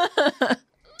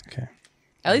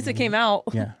 At least it came out.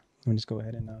 Yeah. Let me just go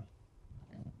ahead and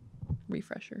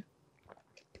refresher.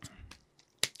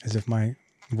 As if my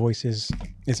voice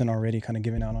isn't already kind of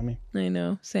giving out on me. I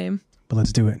know. Same. But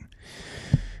let's do it.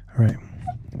 All right.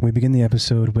 We begin the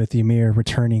episode with Ymir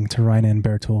returning to Rhaina and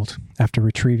Bertolt after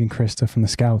retrieving Krista from the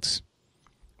scouts.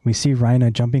 We see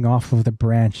Rhaina jumping off of the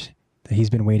branch that he's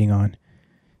been waiting on.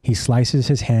 He slices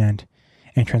his hand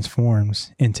and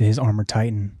transforms into his armored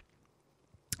titan.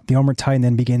 The armored titan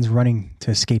then begins running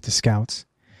to escape the scouts.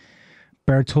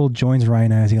 Bertolt joins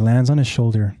Rhaina as he lands on his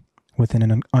shoulder with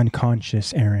an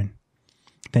unconscious Eren.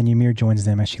 Then Ymir joins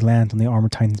them as she lands on the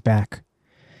armored titan's back.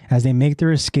 As they make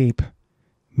their escape,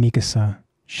 Mikasa,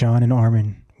 Jean, and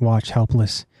Armin watch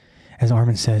helpless as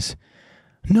Armin says,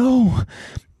 "No,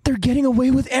 they're getting away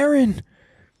with Eren!"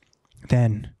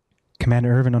 Then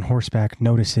Commander Erwin on horseback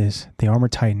notices the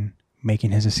armored titan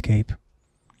making his escape.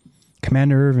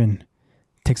 Commander Erwin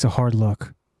takes a hard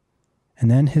look,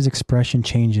 and then his expression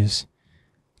changes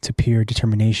to pure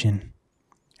determination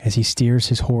as he steers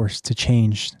his horse to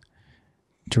change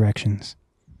directions.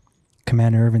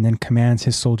 Commander Erwin then commands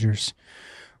his soldiers,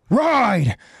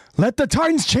 "Ride! Let the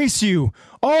Titans chase you!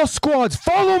 All squads,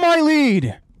 follow my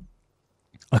lead!"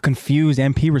 A confused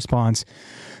MP responds,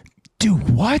 "Do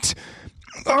what?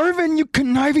 Erwin, you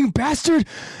conniving bastard!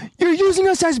 You're using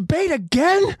us as bait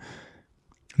again?"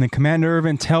 And then Commander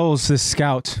Erwin tells this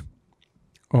scout,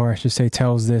 or I should say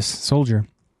tells this soldier,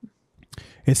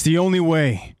 "It's the only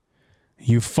way.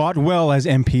 You fought well as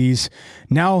MPs.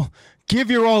 Now Give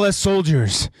your all as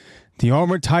soldiers. The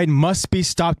armored titan must be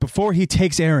stopped before he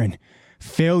takes Eren.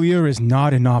 Failure is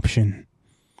not an option.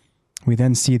 We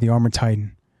then see the armored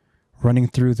titan running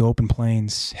through the open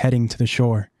plains, heading to the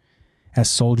shore, as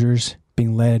soldiers,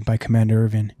 being led by Commander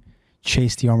Erwin,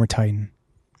 chase the armored titan,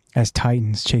 as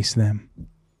titans chase them.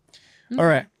 Mm-hmm. All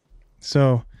right.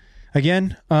 So,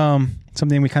 again,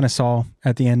 something we kind of saw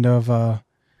at the end of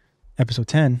episode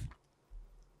 10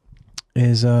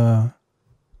 is that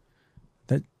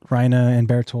Reiner and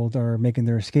Bertolt are making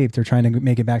their escape. They're trying to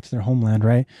make it back to their homeland,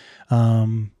 right?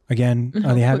 Again,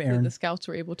 they have Eren. The scouts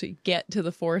were able to get to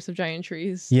the forest of giant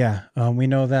trees. Yeah, we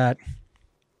know that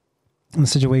in the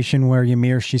situation where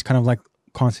Ymir, she's kind of like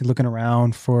constantly looking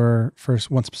around for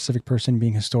one specific person,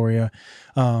 being Historia.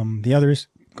 The others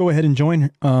go ahead and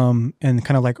join and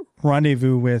kind of like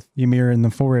rendezvous with Ymir in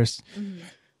the forest. Mm-hmm.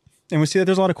 And we see that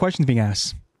there's a lot of questions being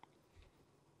asked.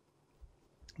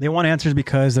 They want answers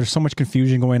because there's so much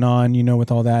confusion going on,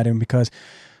 with all that. And because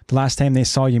the last time they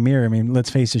saw Ymir, I mean, let's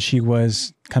face it, she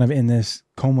was kind of in this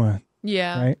coma.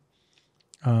 Yeah.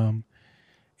 Right?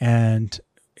 And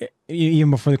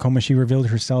even before the coma, she revealed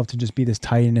herself to just be this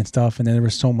titan and stuff. And then there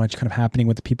was so much kind of happening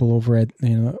with the people over at,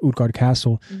 Utgard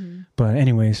Castle. Mm-hmm. But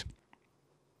anyways,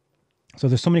 so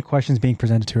there's so many questions being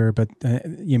presented to her, but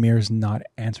Ymir is not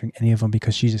answering any of them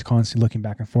because she's just constantly looking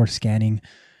back and forth, scanning,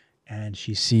 and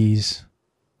she sees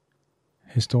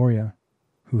Historia,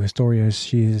 who Historia is.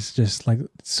 She is just like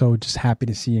so just happy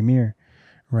to see Ymir,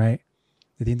 right?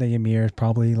 They think that Ymir is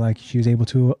probably like she was able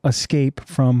to escape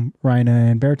from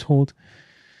Reiner and Bertolt,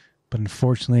 but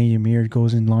unfortunately Ymir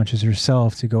goes and launches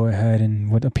herself to go ahead and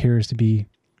what appears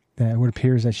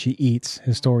that she eats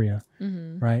Historia,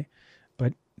 mm-hmm. right?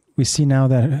 But we see now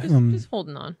that just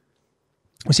holding on.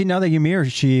 We see now that Ymir,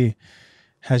 she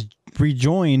has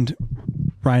rejoined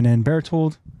Reiner and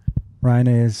Bertolt.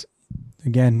 Reiner is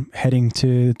again heading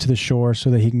to the shore so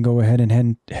that he can go ahead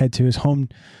and head to his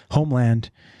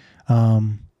homeland.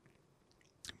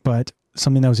 But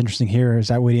something that was interesting here is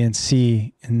that we didn't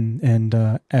see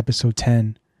in episode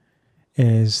 10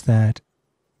 is that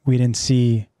we didn't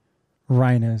see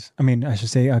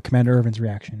Commander Erwin's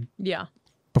reaction. Yeah.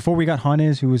 Before we got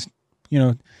Hannes, who was,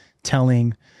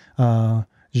 telling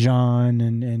Jean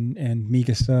and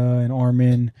Mikasa and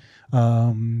Armin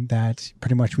that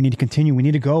pretty much we need to continue. We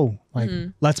need to go. Like,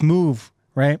 let's move,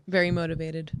 right? Very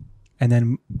motivated. And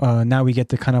then now we get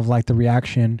the kind of like the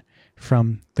reaction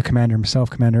from the commander himself,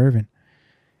 Commander Erwin.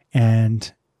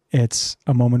 And it's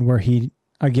a moment where he,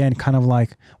 again, kind of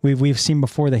like we've seen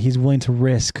before that he's willing to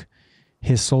risk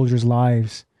his soldiers'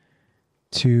 lives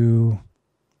to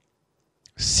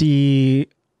see,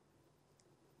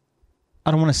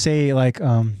 I don't want to say like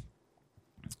to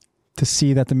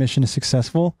see that the mission is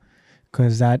successful,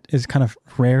 because that is kind of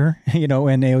rare, in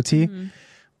AOT. Mm-hmm.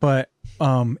 But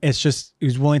it's just he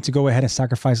was willing to go ahead and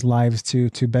sacrifice lives to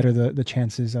better the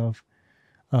chances of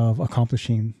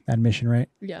accomplishing that mission, right?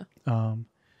 Yeah.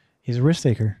 He's a risk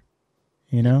taker,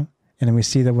 and then we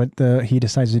see that what he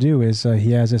decides to do is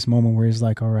he has this moment where he's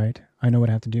like, all right, I know what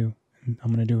I have to do, and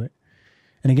I'm going to do it.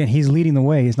 And again, he's leading the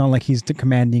way. It's not like he's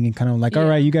commanding and kind of like, all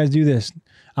right, you guys do this.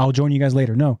 I'll join you guys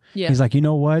later. No. Yeah. He's like, you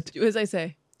know what? Do as I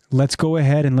say. Let's go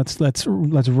ahead and let's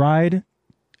ride.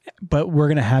 But we're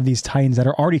going to have these titans that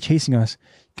are already chasing us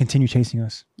continue chasing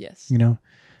us. Yes. And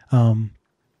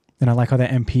I like how that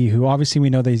MP, who obviously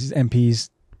we know these MPs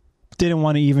didn't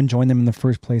want to even join them in the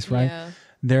first place, right? Yeah.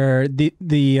 They're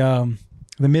the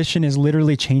mission is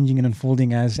literally changing and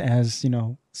unfolding as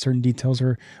certain details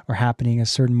are happening, as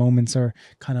certain moments are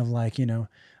kind of like,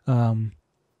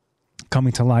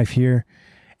 coming to life here.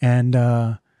 And,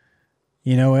 I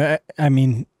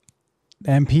mean,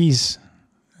 the MPs,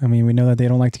 we know that they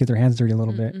don't like to get their hands dirty a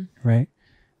little bit, right?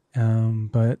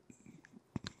 But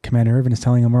Commander Erwin is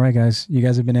telling them, all right, guys, you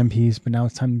guys have been MPs, but now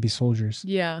it's time to be soldiers.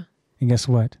 Yeah. And guess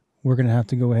what? We're going to have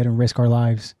to go ahead and risk our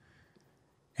lives.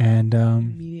 And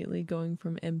immediately going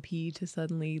from MP to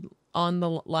suddenly on the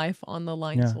line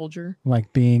soldier,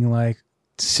 like being like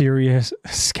serious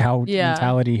scout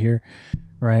mentality here,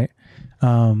 right?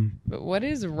 But what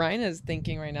is Reiner's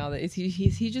thinking right now? That is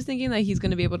he just thinking that he's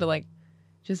going to be able to like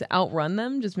just outrun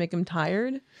them, just make him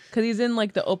tired? Because he's in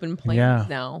like the open plains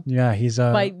now. Yeah, he's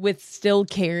with still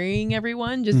carrying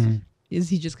everyone. Just is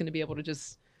he just going to be able to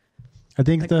just? I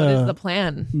think what is the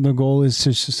plan? The goal is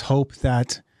to just hope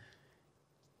that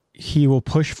he will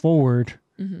push forward,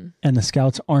 and the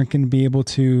scouts aren't going to be able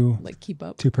to like keep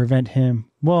up to prevent him.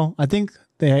 Well, I think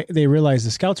they realize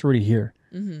the scouts are already here,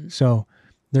 so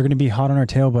they're going to be hot on our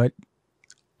tail. But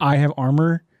I have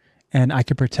armor, and I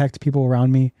can protect people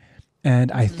around me,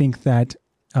 and I think that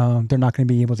they're not going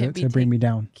to be able to bring me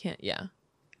down.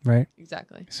 right?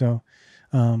 Exactly. So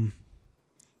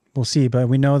we'll see, but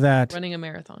we know that running a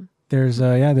marathon. There's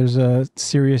a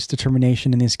serious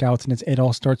determination in these scouts, and it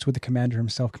all starts with the commander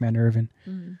himself, Commander Ervin,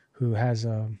 who has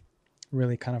a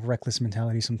really kind of reckless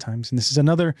mentality sometimes. And this is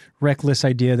another reckless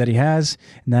idea that he has,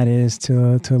 and that is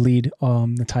to lead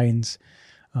the Titans,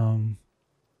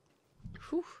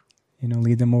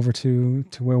 lead them over to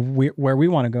where we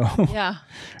want to go. Yeah.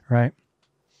 Right.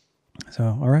 So,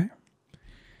 all right.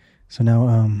 So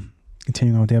now,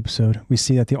 continuing on with the episode, we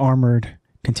see that the armored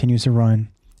continues to run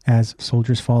as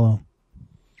soldiers follow.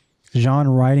 Jean,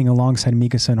 riding alongside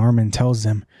Mikasa and Armin, tells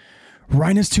them,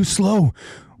 "Rhina's too slow.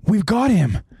 We've got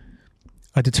him."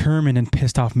 A determined and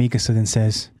pissed off Mikasa then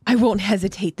says, "I won't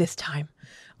hesitate this time.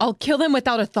 I'll kill them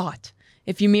without a thought.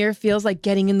 If Ymir feels like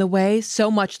getting in the way,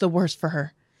 so much the worse for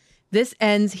her. This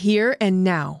ends here and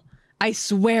now. I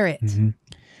swear it." Mm-hmm.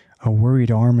 A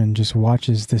worried Armin just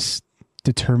watches this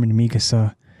determined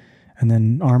Mikasa, and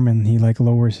then Armin, he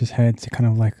lowers his head to kind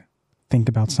of think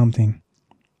about something.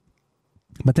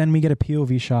 But then we get a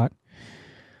POV shot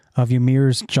of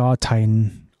Ymir's jaw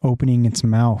titan opening its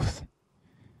mouth.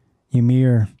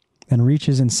 Ymir then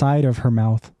reaches inside of her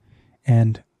mouth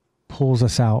and pulls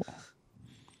us out.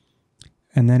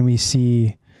 And then we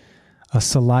see a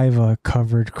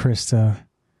saliva-covered Krista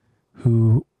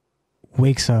who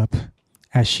wakes up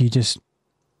as she just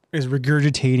is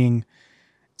regurgitating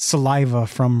saliva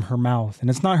from her mouth. And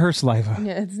it's not her saliva.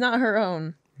 Yeah, it's not her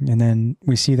own. And then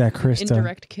we see that Krista...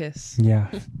 Indirect kiss. Yeah.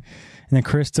 And then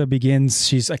Krista begins,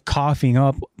 she's coughing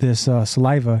up this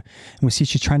saliva. And we see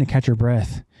she's trying to catch her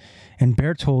breath. And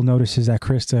Bertold notices that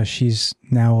Krista, she's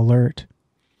now alert.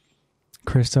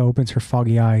 Krista opens her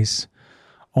foggy eyes,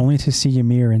 only to see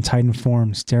Ymir in Titan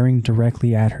form staring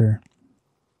directly at her.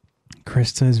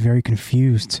 Krista is very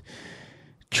confused.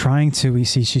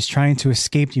 She's trying to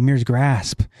escape Ymir's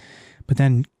grasp. But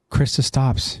then Krista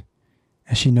stops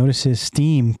as she notices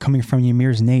steam coming from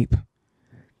Ymir's nape.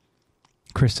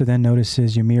 Krista then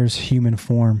notices Ymir's human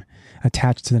form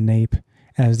attached to the nape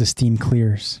as the steam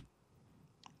clears.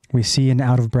 We see an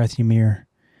out-of-breath Ymir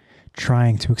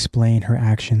trying to explain her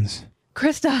actions.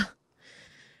 "Krista!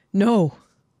 No!"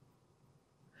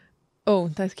 Oh,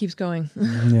 that keeps going.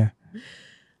 Yeah.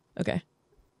 Okay,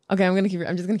 I'm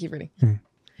just gonna keep reading.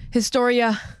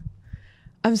 "Historia,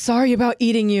 I'm sorry about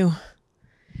eating you.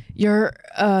 You're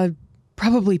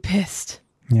probably pissed."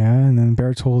 Yeah, and then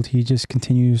Bertold, he just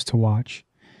continues to watch.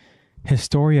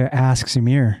 Historia asks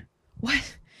Ymir,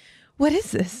 What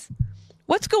is this?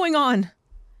 What's going on?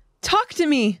 Talk to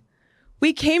me.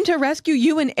 We came to rescue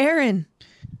you and Eren."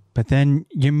 But then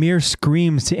Ymir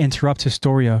screams to interrupt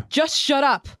Historia. "Just shut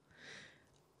up.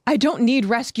 I don't need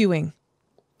rescuing.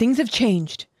 Things have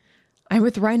changed. I'm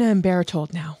with Rhina and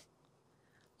Bertold now.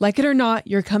 Like it or not,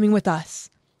 you're coming with us.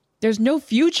 There's no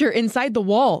future inside the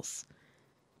walls.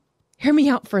 Hear me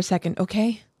out for a second,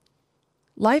 okay?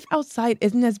 Life outside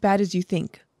isn't as bad as you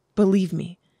think. Believe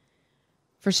me.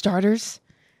 For starters,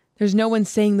 there's no one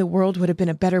saying the world would have been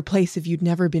a better place if you'd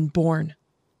never been born."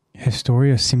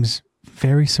 Historia seems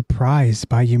very surprised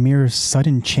by Ymir's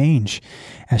sudden change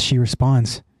as she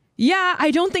responds, "Yeah,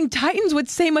 I don't think Titans would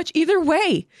say much either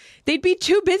way. They'd be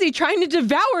too busy trying to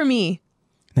devour me."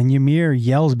 Then Ymir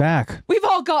yells back, "We've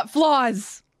all got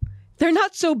flaws. They're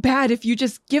not so bad if you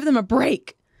just give them a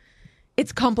break.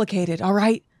 It's complicated, all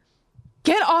right?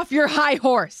 Get off your high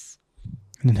horse."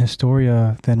 And then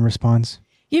Historia then responds,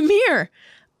 "Ymir,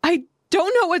 I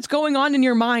don't know what's going on in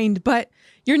your mind, but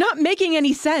you're not making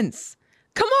any sense.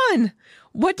 Come on.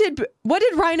 What did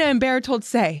Rhina and Bertold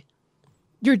say?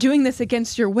 You're doing this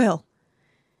against your will.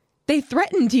 They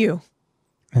threatened you."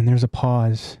 And there's a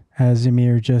pause as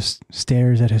Ymir just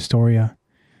stares at Historia.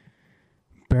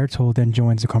 Bertold then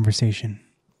joins the conversation.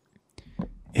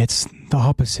 "It's the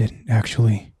opposite,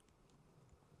 actually."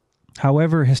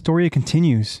 However, Historia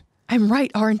continues. "I'm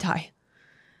right, aren't I?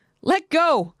 Let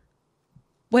go.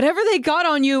 Whatever they got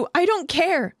on you, I don't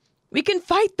care. We can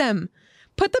fight them.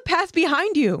 Put the past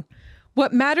behind you.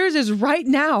 What matters is right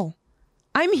now.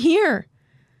 I'm here.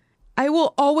 I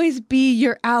will always be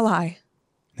your ally."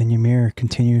 Then Ymir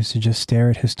continues to just stare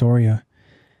at Historia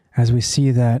as we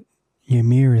see that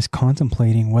Ymir is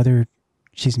contemplating whether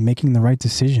she's making the right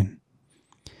decision.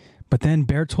 But then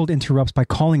Bertold interrupts by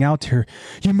calling out to her,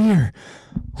 "Ymir,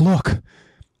 look,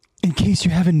 in case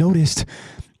you haven't noticed,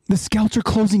 the scouts are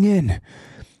closing in.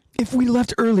 If we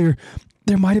left earlier,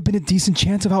 there might have been a decent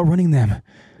chance of outrunning them.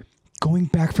 Going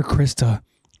back for Krista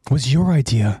was your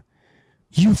idea.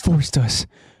 You forced us.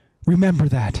 Remember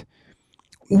that.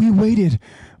 We waited.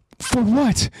 For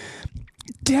what?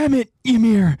 Damn it,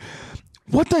 Ymir.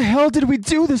 What the hell did we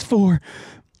do this for?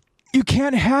 You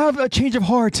can't have a change of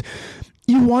heart.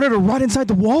 You want her to rot inside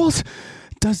the walls?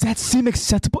 Does that seem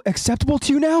acceptable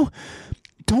to you now?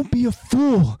 Don't be a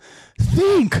fool.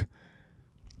 Think.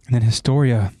 And then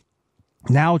Historia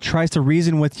now tries to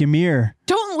reason with Ymir.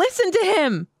 Don't listen to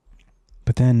him.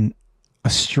 But then a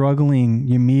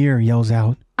struggling Ymir yells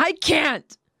out, I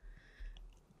can't.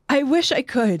 I wish I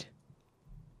could.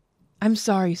 I'm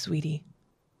sorry, sweetie.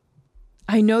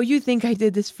 I know you think I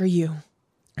did this for you.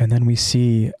 And then we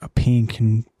see a pink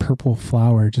and purple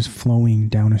flower just flowing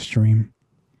down a stream.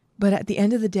 But at the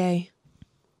end of the day,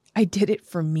 I did it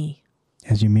for me.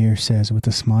 As Ymir says with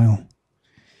a smile.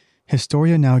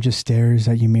 Historia now just stares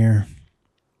at Ymir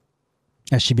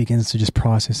as she begins to just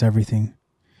process everything.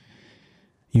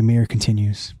 Ymir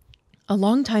continues. A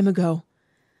long time ago,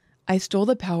 I stole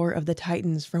the power of the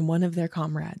Titans from one of their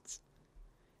comrades.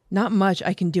 Not much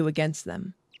I can do against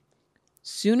them.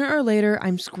 Sooner or later,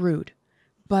 I'm screwed.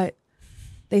 But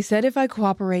they said if I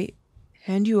cooperate,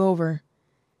 hand you over,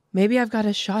 maybe I've got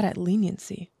a shot at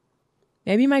leniency.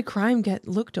 Maybe my crime get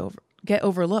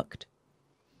overlooked.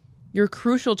 You're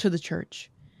crucial to the church.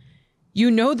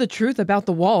 You know the truth about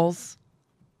the walls.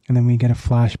 And then we get a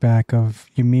flashback of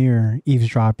Ymir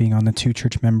eavesdropping on the 2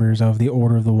 church members of the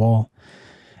Order of the Wall.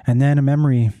 And then a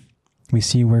memory we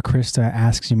see where Krista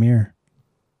asks Ymir.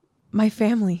 My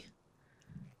family.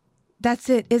 That's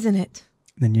it, isn't it?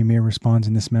 Then Ymir responds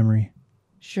in this memory.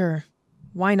 Sure.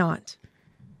 Why not?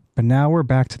 But now we're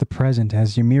back to the present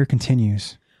as Ymir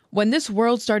continues. When this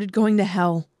world started going to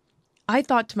hell, I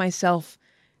thought to myself,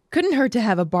 couldn't hurt to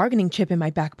have a bargaining chip in my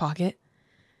back pocket.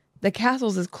 The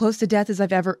castle's as close to death as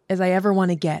I ever want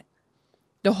to get.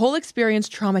 The whole experience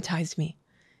traumatized me,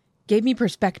 gave me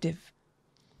perspective.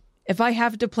 If I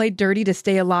have to play dirty to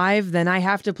stay alive, then I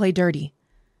have to play dirty.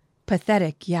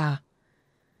 Pathetic, yeah.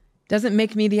 Doesn't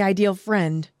make me the ideal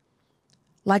friend.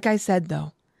 Like I said,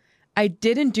 though, I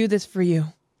didn't do this for you.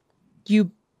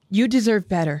 You deserve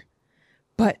better.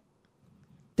 But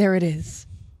there it is.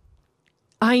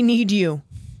 I need you.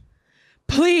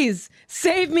 Please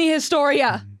save me,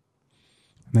 Historia.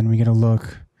 And then we get a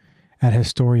look at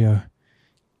Historia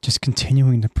just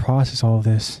continuing to process all of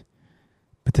this.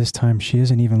 But this time she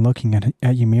isn't even looking at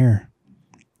Ymir.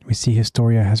 We see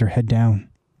Historia has her head down.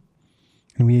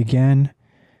 And we again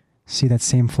see that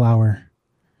same flower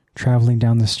traveling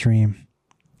down the stream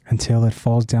until it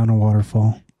falls down a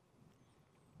waterfall.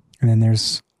 And then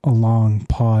there's a long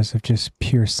pause of just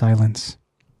pure silence.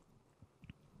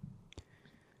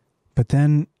 But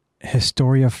then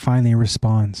Historia finally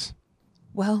responds.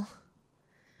 Well,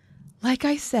 like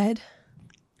I said.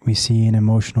 We see an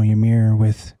emotional Ymir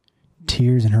with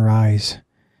tears in her eyes,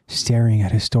 staring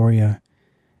at Historia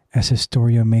as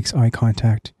Historia makes eye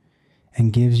contact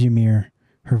and gives Ymir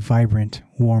her vibrant,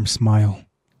 warm smile.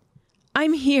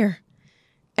 I'm here,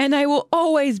 and I will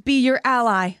always be your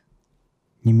ally.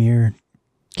 Ymir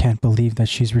can't believe that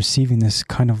she's receiving this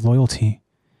kind of loyalty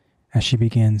as she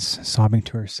begins sobbing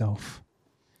to herself.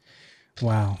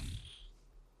 Wow.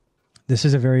 This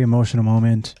is a very emotional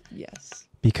moment. Yes.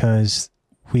 Because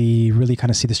we really kind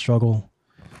of see the struggle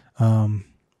in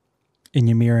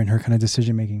Ymir and her kind of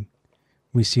decision making.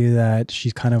 We see that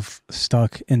she's kind of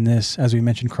stuck in this, as we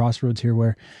mentioned, crossroads here,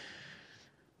 where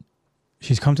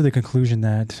she's come to the conclusion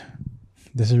that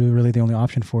this is really the only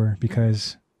option for her,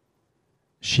 because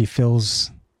she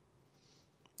feels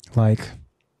like,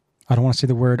 I don't want to say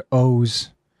the word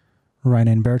owes Reine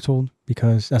and Bertold,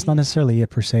 because that's not necessarily it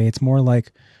per se. It's more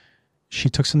like she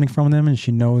took something from them and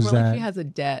she knows more that like she has a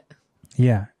debt.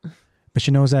 Yeah. But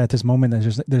she knows that at this moment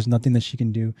that there's nothing that she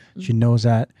can do. Mm-hmm. She knows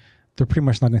that they're pretty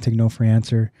much not going to take no for an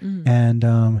answer. Mm-hmm.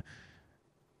 And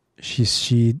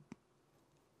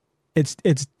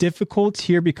it's difficult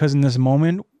here because in this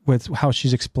moment with how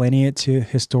she's explaining it to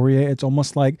Historia, it's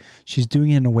almost like she's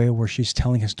doing it in a way where she's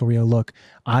telling Historia, look,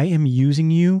 I am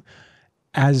using you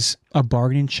as a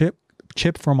bargaining chip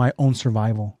for my own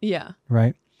survival. Yeah.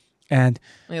 Right? And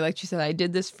like she said, I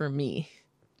did this for me.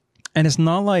 And it's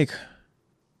not like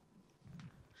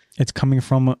it's coming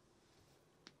from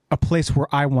a place where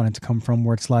I want it to come from,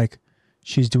 where it's like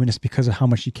she's doing this because of how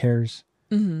much she cares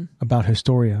about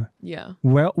Historia. Yeah.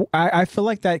 Well, I feel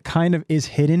like that kind of is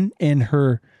hidden in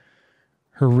her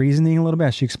reasoning a little bit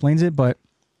as she explains it, but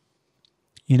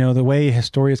you know, the way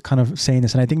Historia is kind of saying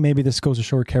this, and I think maybe this goes to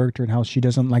show her character and how she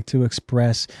doesn't like to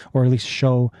express or at least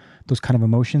show those kind of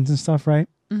emotions and stuff, right?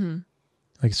 Mm-hmm.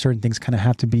 Like certain things kind of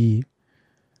have to be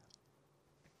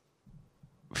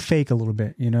fake a little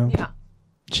bit, you know? Yeah.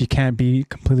 She can't be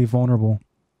completely vulnerable.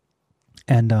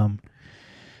 And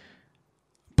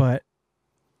but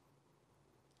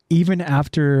even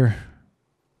after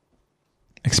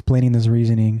explaining this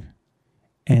reasoning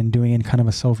and doing it in kind of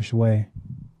a selfish way.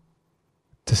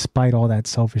 Despite all that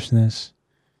selfishness,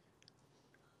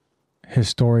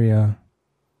 Historia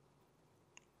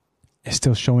is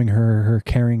still showing her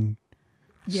caring,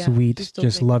 sweet,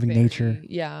 just loving nature.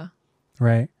 Yeah.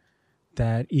 Right?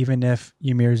 That even if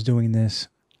Ymir is doing this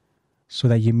so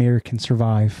that Ymir can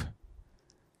survive,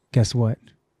 guess what?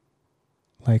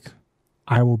 Like,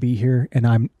 I will be here,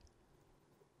 and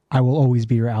I will always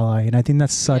be your ally. And I think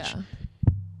that's such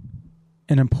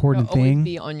an important thing. Always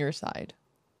be on your side.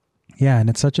 Yeah, and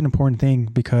it's such an important thing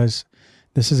because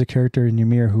this is a character in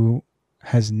Ymir who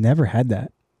has never had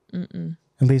that. Mm-mm.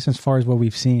 At least as far as what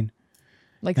we've seen.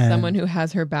 Like someone who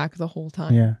has her back the whole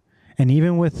time. Yeah. And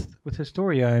even with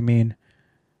Historia, I mean,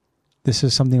 this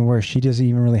is something where she doesn't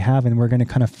even really have, and we're going to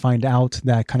kind of find out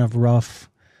that kind of rough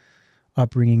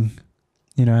upbringing,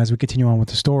 you know, as we continue on with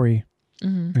the story.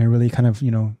 Mm-hmm. And really kind of, you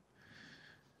know,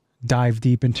 dive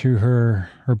deep into her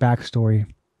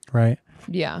backstory, right?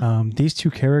 Yeah. These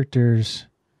two characters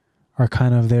are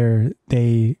kind of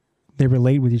they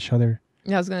relate with each other.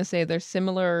 Yeah, I was gonna say they're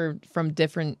similar from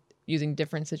using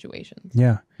different situations.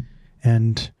 Yeah.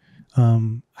 And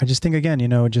I just think, again, you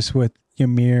know, just with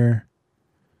Ymir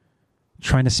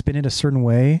trying to spin it a certain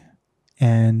way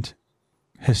and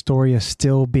Historia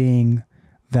still being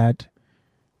that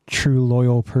true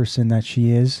loyal person that she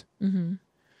is, mm-hmm.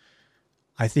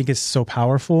 I think it's so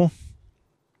powerful.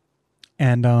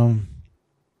 And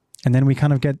then we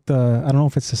kind of get I don't know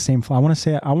if it's the same flower. I want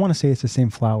to say it's the same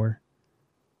flower.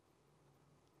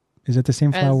 Is it the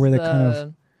same flower where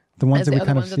the ones that we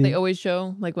kind of see? That they always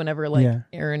show, like whenever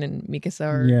Eren and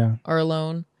Mikasa are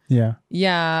alone. Yeah.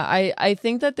 Yeah, I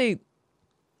think that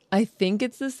I think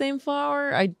it's the same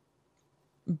flower.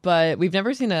 But we've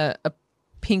never seen a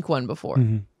pink one before.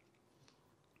 Mm-hmm.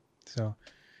 So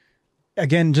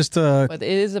again, but it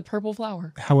is a purple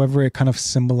flower. However, it kind of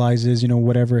symbolizes, you know,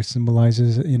 whatever it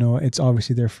symbolizes, you know, it's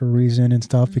obviously there for a reason and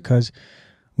stuff, mm-hmm. because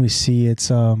we see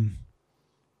it's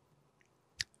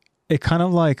it kind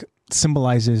of like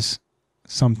symbolizes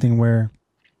something where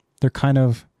they're kind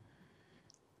of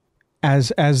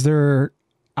as they're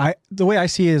the way I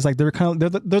see it is like they're kind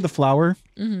of they're the flower,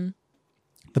 mm-hmm.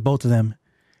 the both of them,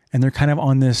 and they're kind of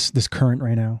on this current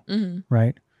right now, mm-hmm.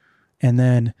 right? And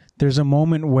then there's a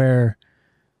moment where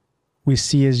we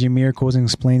see as Ymir goes and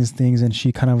explains things, and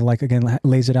she kind of like, again,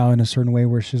 lays it out in a certain way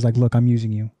where she's like, look, I'm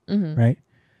using you. Mm-hmm. Right.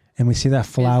 And we see that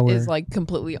flower is like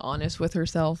completely honest with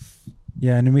herself.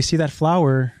 Yeah. And then we see that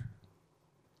flower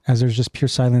as there's just pure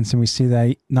silence. And we see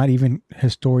that not even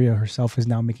Historia herself is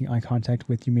now making eye contact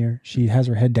with Ymir. She has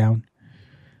her head down,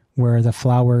 where the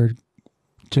flower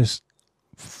just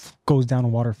goes down a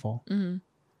waterfall. Mm-hmm.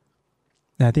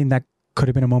 And I think that could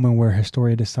have been a moment where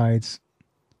Historia decides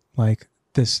like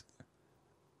this,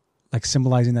 like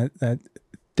symbolizing that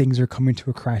things are coming to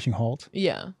a crashing halt.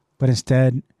 Yeah. But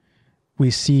instead we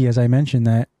see, as I mentioned,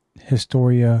 that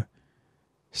Historia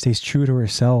stays true to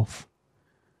herself.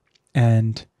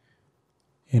 And,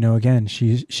 you know, again,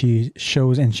 she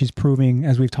shows, and she's proving,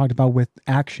 as we've talked about with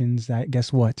actions, that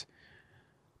guess what?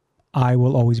 I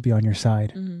will always be on your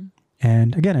side. Mm-hmm.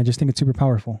 And again, I just think it's super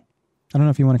powerful. I don't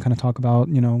know if you want to kind of talk about,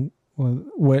 you know,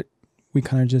 what we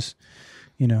kind of just,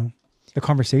 you know, the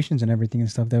conversations and everything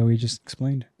and stuff that we just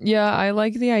explained. Yeah, I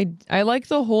like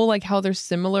the whole, like, how they're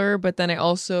similar, but then I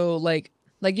also like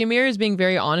Ymir is being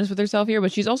very honest with herself here,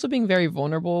 but she's also being very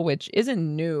vulnerable, which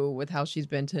isn't new with how she's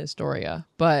been to Historia.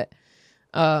 But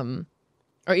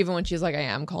or even when she's like, I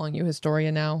am calling you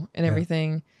Historia now and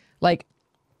everything. Like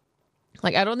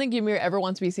I don't think Ymir ever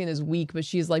wants to be seen as weak, but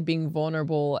she's like being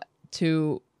vulnerable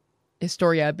to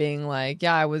Historia, being like,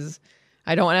 yeah,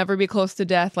 I don't want to ever be close to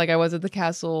death like I was at the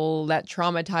castle. That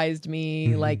traumatized me.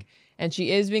 Mm-hmm. Like, and she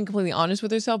is being completely honest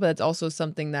with herself, but that's also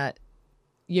something that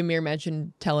Ymir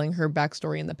mentioned, telling her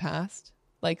backstory in the past,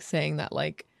 like saying that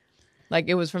like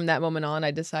it was from that moment on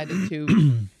I decided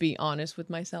to be honest with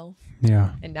myself.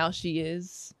 Yeah. And now she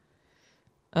is.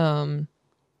 And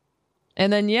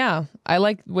then, yeah, I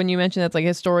like when you mentioned that, like,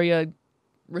 Historia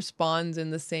responds in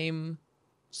the same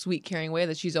sweet, caring way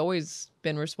that she's always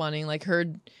been responding. Like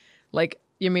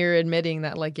Ymir admitting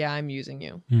that, like, yeah, I'm using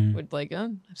you. Mm. With like,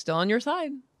 I'm still on your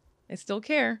side. I still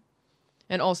care.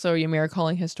 And also Ymir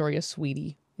calling Historia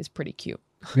sweetie is pretty cute.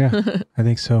 Yeah, I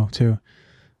think so too.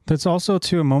 That's also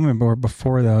to a moment where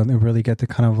before they really get the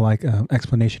kind of like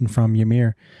explanation from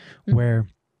Ymir, mm-hmm. where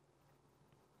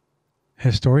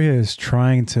Historia is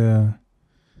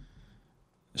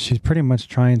she's pretty much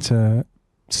trying to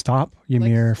stop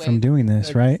Ymir from doing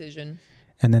this, right? Decision.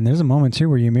 And then there's a moment too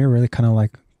where Ymir really kind of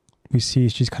like, we see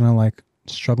she's kind of like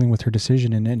struggling with her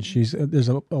decision, and then there's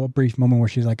a brief moment where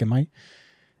she's like, am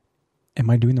am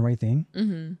I doing the right thing?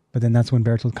 Mm-hmm. But then that's when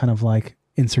Bertold kind of like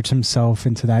inserts himself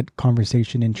into that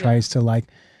conversation and tries to like,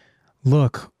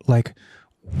 look, like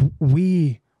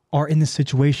we are in this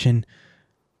situation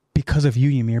because of you,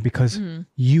 Ymir, because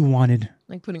you wanted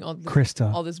like putting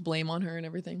Krista, all this blame on her and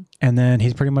everything. And then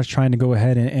he's pretty much trying to go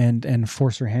ahead and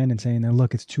force her hand and saying that,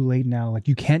 look, it's too late now. Like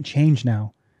you can't change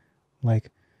now.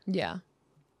 Like, yeah,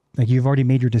 like you've already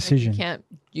made your decision. Like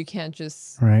you can't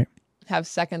just have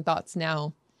second thoughts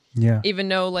now. Yeah. Even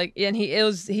though like, and he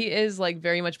is like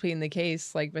very much pleading the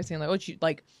case, like by saying like, oh,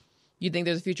 you think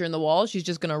there's a future in the wall? She's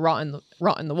just gonna rot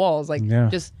in the walls. Like,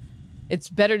 just it's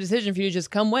better decision for you to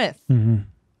just come with. Mm-hmm.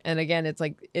 And again, it's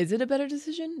like, is it a better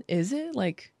decision? Is it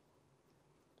like?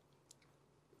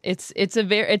 It's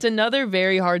another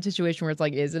very hard situation where it's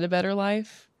like, is it a better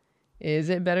life? Is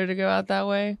it better to go out that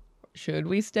way? Should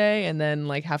we stay and then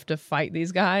like have to fight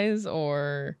these guys,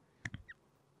 or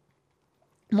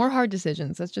more hard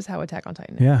decisions? That's just how Attack on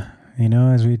Titan is. Yeah, you know,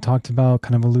 as we talked about,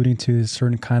 kind of alluding to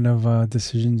certain kind of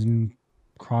decisions and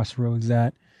crossroads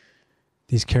that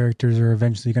these characters are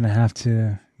eventually going to have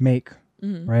to make,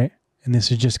 right? And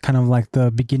this is just kind of like the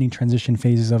beginning transition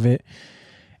phases of it.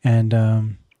 And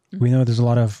we know there's a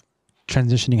lot of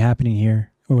transitioning happening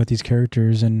here with these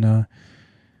characters, and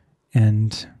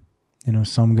you know,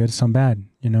 some good, some bad.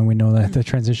 You know, we know that the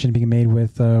transition being made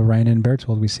with Ryan and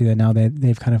Bertold. We see that now that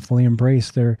they've kind of fully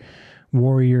embraced their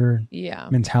warrior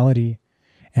mentality.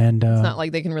 And it's not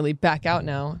like they can really back out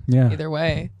now. Either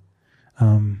way.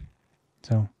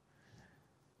 So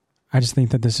I just think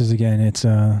that this is, again,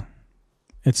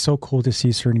 it's so cool to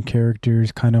see certain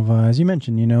characters kind of, as you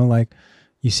mentioned, you know, like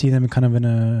you see them kind of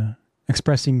in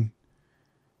expressing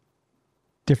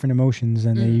different emotions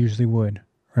than they usually would,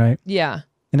 right? Yeah.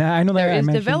 And I know that there is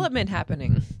development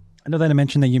happening. I know that I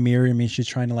mentioned that Ymir, I mean, she's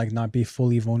trying to like not be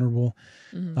fully vulnerable.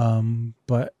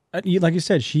 But like you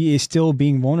said, she is still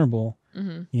being vulnerable,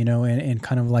 you know, and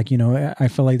kind of like, you know, I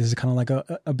feel like this is kind of like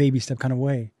a baby step kind of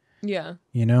way. Yeah.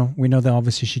 You know, we know that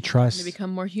obviously she trusts. To become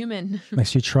more human. Like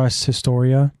she trusts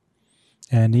Historia.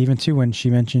 And even too, when she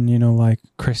mentioned, you know, like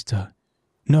Krista,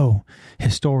 no,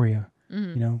 Historia,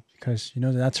 you know, because, you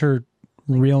know, that's her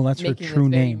real, that's her true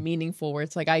name. Very meaningful, where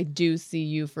it's like, I do see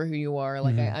you for who you are.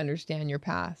 Like I understand your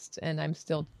past, and I'm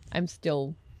still,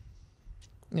 you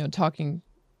know, talking,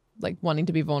 like wanting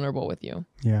to be vulnerable with you.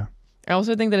 Yeah. I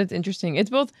also think that it's interesting.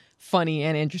 It's both funny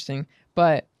and interesting,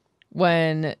 but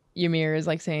when Ymir is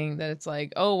like saying that it's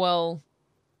like, oh, well,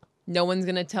 no one's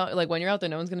going to tell, like when you're out there,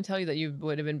 no one's going to tell you that you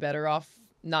would have been better off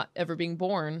not ever being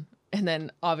born. And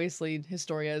then obviously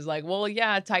Historia is like, well,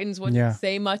 yeah, Titans wouldn't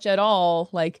say much at all.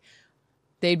 Like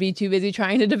they'd be too busy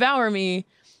trying to devour me.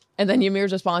 And then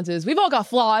Ymir's response is, we've all got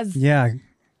flaws. Yeah.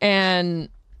 And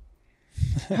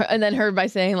then her by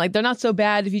saying like, they're not so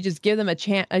bad if you just give them a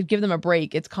chance, give them a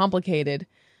break. It's complicated.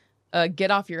 Get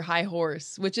off your high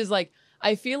horse, which is like,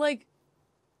 I feel like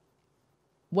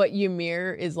what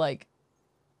Ymir is like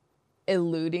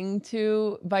alluding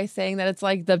to by saying that it's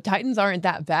like the Titans aren't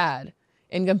that bad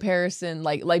in comparison.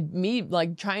 Like me,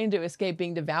 like trying to escape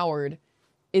being devoured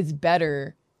is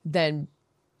better than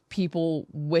people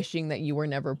wishing that you were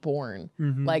never born.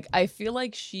 Like, I feel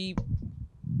like it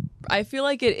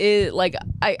is like,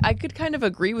 I could kind of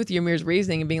agree with Ymir's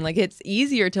reasoning and being like, it's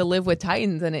easier to live with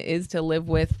Titans than it is to live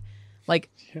with like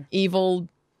evil,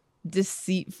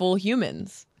 deceitful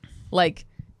humans. Like,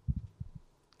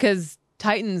 because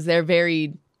Titans, they're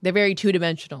very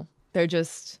two-dimensional. They're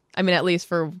just, I mean, at least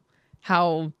for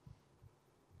how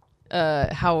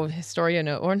Historia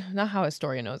know, or not how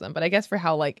Historia knows them, but I guess for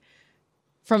how, like,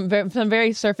 from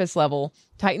very surface level,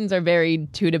 Titans are very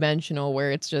two-dimensional,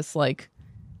 where it's just like,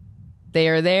 they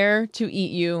are there to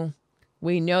eat you.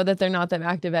 We know that they're not that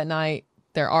active at night.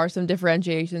 There are some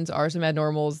differentiations, are some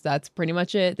abnormals. That's pretty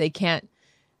much it. They can't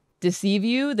deceive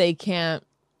you. They can't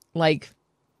like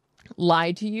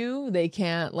lie to you. They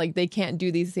can't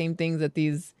do these same things that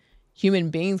these human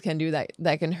beings can do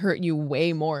that can hurt you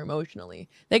way more emotionally.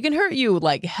 They can hurt you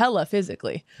like hella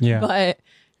physically. Yeah. But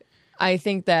I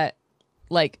think that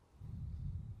like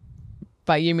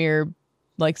by Ymir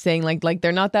like saying like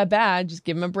they're not that bad, just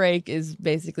give them a break, is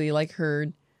basically like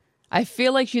her. I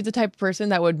feel like she's the type of person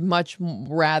that would much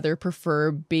rather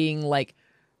prefer being like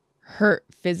hurt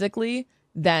physically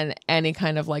than any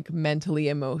kind of like mentally,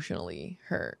 emotionally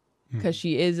hurt, because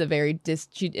she is a very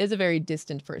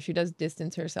distant person. She does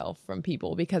distance herself from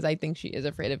people because I think she is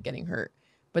afraid of getting hurt.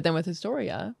 But then with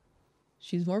Historia,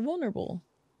 she's more vulnerable,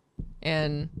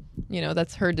 and you know,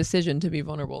 that's her decision to be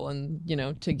vulnerable, and you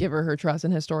know, to give her trust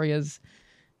in Historia's,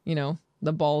 you know,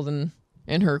 the balls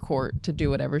in her court to do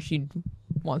whatever she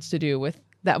wants to do with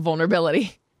that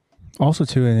vulnerability. Also,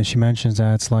 too, and she mentions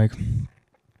that it's like,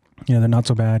 they're not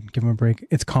so bad. Give them a break.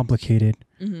 It's complicated.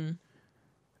 Mm-hmm.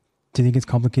 Do you think it's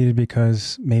complicated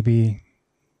because maybe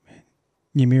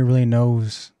Ymir really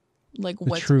knows like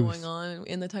what's going on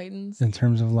in the Titans? In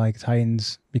terms of like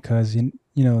Titans, because,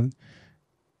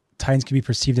 Titans can be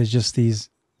perceived as just these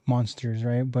monsters,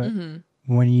 right? But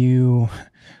when you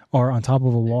are on top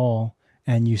of a wall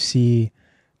and you see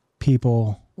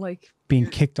people like being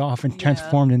kicked off and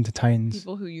transformed into Titans.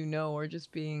 People who are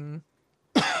just being,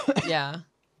 yeah.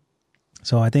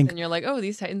 So I think... And you're like, oh,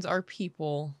 these Titans are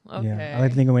people. Okay. Yeah, I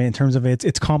like to think of it in terms of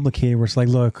it's complicated, where it's like,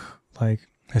 look, like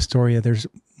Historia, there's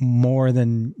more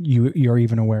than you're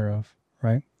even aware of,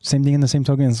 right? Same thing in the same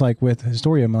token. It's like with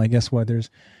Historia, I'm like, guess what?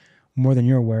 There's more than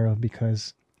you're aware of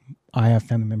because I have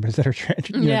family members that are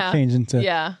changed into...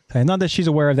 Yeah. Titans. Not that she's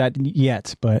aware of that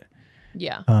yet, but...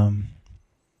 Yeah.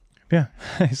 Yeah.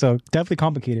 So definitely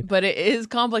complicated. But it is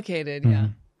complicated, yeah.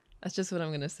 That's just what I'm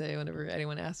going to say whenever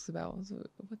anyone asks about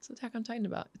what's Attack on Titan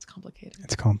about. It's complicated.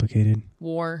 It's complicated.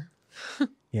 War.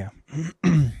 Yeah.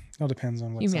 It all depends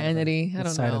on what humanity.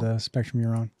 side of the spectrum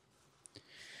you're on.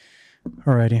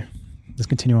 Alrighty. Let's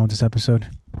continue on with this episode.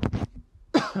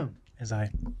 As I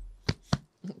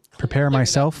prepare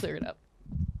myself. Clear it up.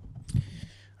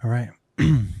 All right.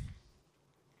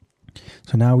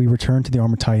 So now we return to the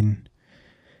Armored Titan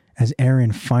as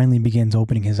Eren finally begins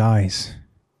opening his eyes.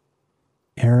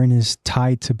 Eren is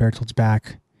tied to Bertholdt's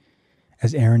back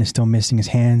as Eren is still missing his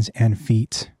hands and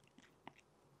feet.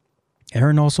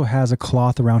 Eren also has a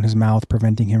cloth around his mouth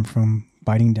preventing him from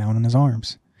biting down on his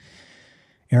arms.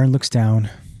 Eren looks down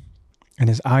and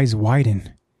his eyes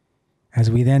widen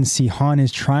as we then see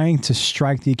Hannes trying to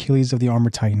strike the Achilles of the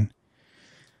Armored Titan.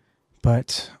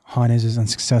 But Hannes is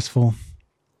unsuccessful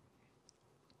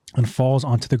and falls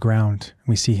onto the ground.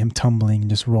 We see him tumbling and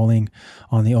just rolling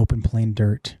on the open plain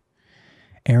dirt.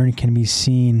 Eren can be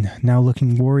seen now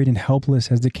looking worried and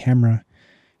helpless as the camera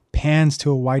pans to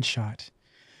a wide shot,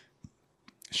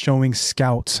 showing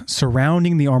scouts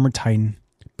surrounding the Armored Titan,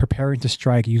 preparing to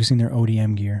strike using their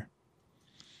ODM gear.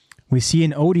 We see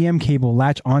an ODM cable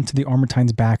latch onto the Armored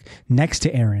Titan's back next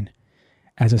to Eren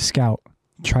as a scout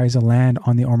tries to land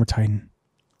on the Armored Titan.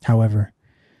 However,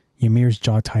 Ymir's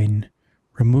Jaw Titan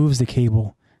removes the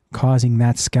cable, causing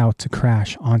that scout to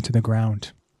crash onto the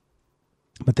ground.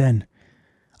 But then,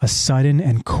 a sudden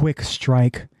and quick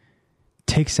strike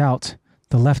takes out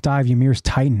the left eye of Ymir's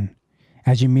Titan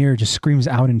as Ymir just screams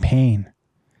out in pain.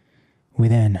 We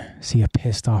then see a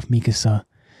pissed off Mikasa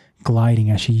gliding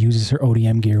as she uses her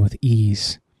ODM gear with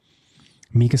ease.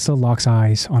 Mikasa locks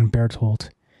eyes on Bertholdt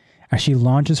as she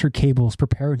launches her cables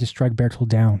preparing to strike Bertholdt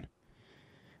down.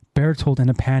 Bertholdt, in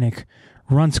a panic,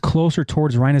 runs closer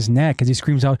towards Reina's neck as he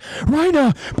screams out,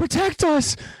 "Reina, protect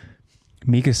us!"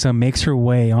 Mikasa makes her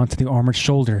way onto the armored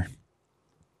shoulder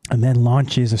and then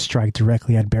launches a strike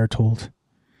directly at Bertholdt.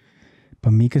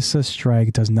 But Mikasa's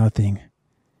strike does nothing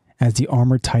as the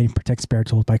Armored Titan protects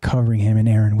Bertholdt by covering him and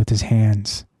Eren with his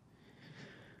hands.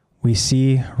 We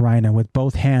see Reina with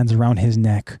both hands around his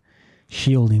neck,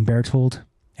 shielding Bertholdt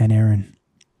and Eren.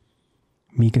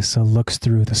 Mikasa looks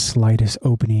through the slightest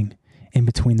opening in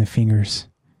between the fingers.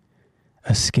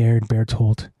 A scared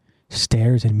Bertholdt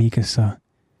stares at Mikasa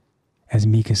as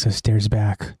Mikasa stares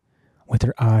back with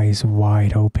her eyes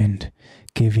wide opened,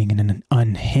 giving an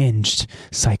unhinged,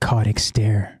 psychotic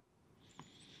stare.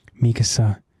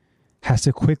 Mikasa has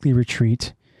to quickly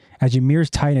retreat as Ymir's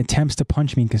Titan attempts to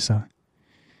punch Mikasa.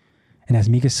 And as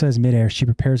Mikasa is midair, she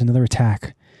prepares another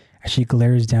attack as she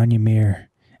glares down Ymir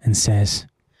and says,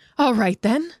 "All right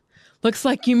then, looks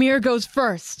like Ymir goes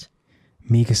first."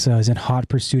 Mikasa is in hot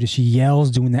pursuit as she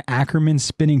yells, doing the Ackerman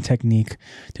spinning technique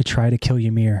to try to kill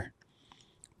Ymir.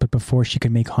 But before she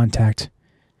can make contact,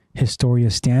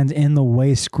 Historia stands in the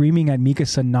way, screaming at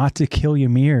Mikasa not to kill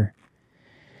Ymir.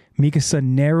 Mikasa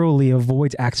narrowly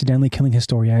avoids accidentally killing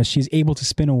Historia as she is able to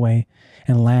spin away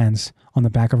and lands on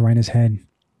the back of Reina's head.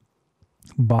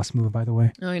 Boss move, by the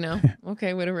way. Oh, I know.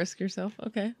 Okay, way to risk yourself.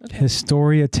 Okay.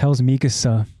 Historia tells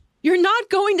Mikasa, "You're not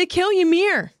going to kill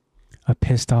Ymir." A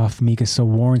pissed off Mikasa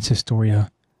warns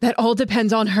Historia, "That all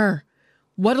depends on her.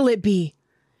 What'll it be?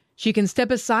 She can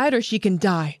step aside or she can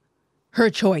die. Her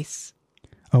choice."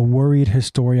 A worried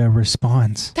Historia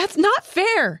responds, "That's not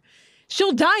fair.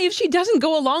 She'll die if she doesn't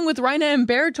go along with Reina and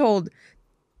Bertholdt."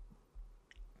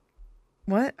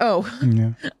 What? Oh,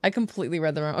 yeah. I completely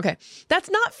read the wrong. Okay. "That's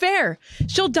not fair.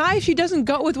 She'll die if she doesn't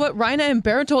go with what Reina and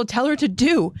Bertholdt tell her to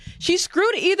do. She's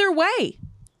screwed either way."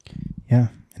 Yeah.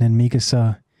 And then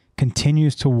Mikasa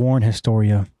continues to warn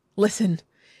Historia,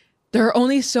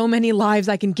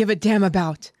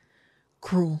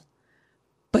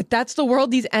 But that's the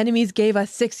world these enemies gave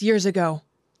us 6 years ago.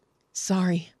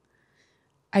 Sorry.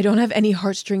 I don't have any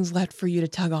heartstrings left for you to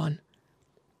tug on.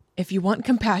 If you want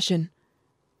compassion,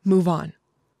 move on.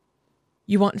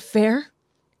 You want fair?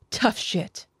 Tough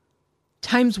shit.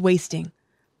 Time's wasting.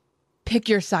 Pick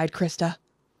your side, Krista.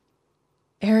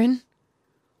 Eren?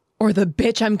 Or the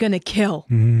bitch I'm gonna kill.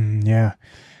 Yeah.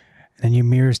 Then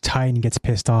Ymir's tight and gets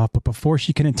pissed off, but before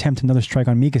she can attempt another strike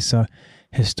on Mikasa,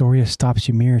 Historia stops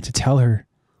Ymir to tell her,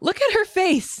 look at her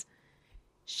face.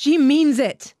 She means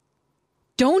it.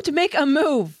 Don't make a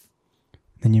move.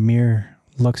 Then Ymir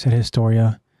looks at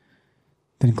Historia,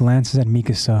 then glances at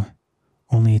Mikasa,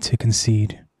 only to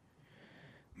concede.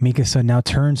 Mikasa now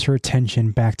turns her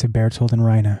attention back to Bertold and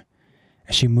Reiner,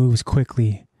 as she moves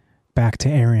quickly back to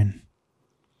Eren.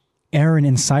 Eren,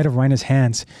 inside of Reiner's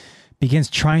hands, begins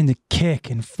trying to kick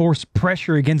and force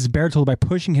pressure against Bertold by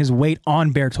pushing his weight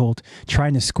on Bertold,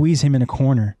 trying to squeeze him in a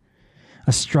corner.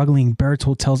 A struggling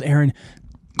Bertold tells Eren,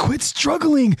 quit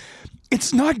struggling!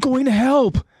 It's not going to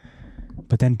help!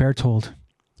 But then Bertold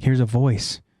hears a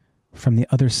voice from the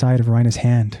other side of Reiner's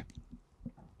hand.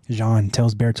 Jean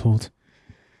tells Bertold,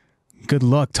 good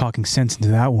luck talking sense into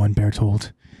that one,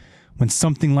 Bertold. When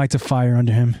something lights a fire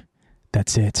under him,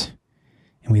 that's it.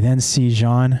 And we then see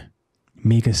Jean,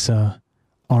 Mikasa,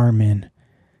 Armin,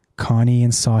 Connie,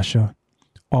 and Sasha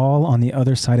all on the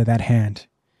other side of that hand.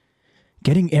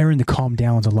 Getting Eren to calm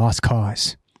down is a lost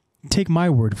cause. Take my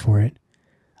word for it.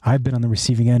 I've been on the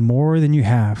receiving end more than you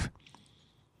have.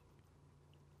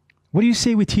 What do you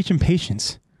say we teach him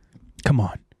patience? Come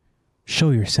on, show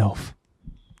yourself.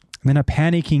 And then a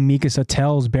panicking Mikasa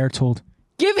tells Bertold,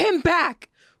 give him back!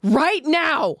 Right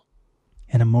now!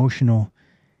 An emotional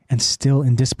and still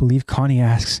in disbelief, Connie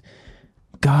asks,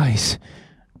 guys,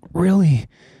 really?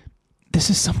 This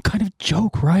is some kind of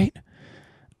joke, right?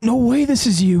 No way this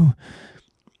is you.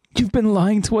 You've been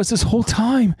lying to us this whole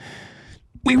time.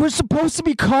 We were supposed to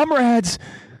be comrades.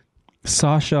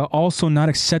 Sasha, also not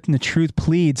accepting the truth,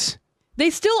 pleads, they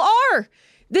still are.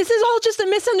 This is all just a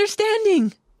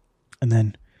misunderstanding. And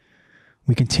then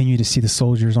we continue to see the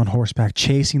soldiers on horseback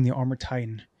chasing the armored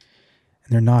titan,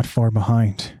 and they're not far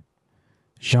behind.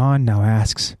 Jean now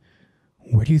asks,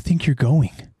 where do you think you're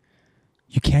going?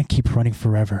 You can't keep running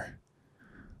forever.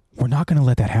 We're not going to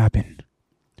let that happen.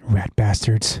 Rat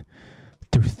bastards.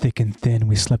 Through thick and thin,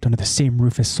 we slept under the same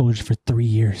roof as soldiers for 3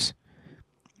 years.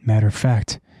 Matter of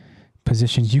fact,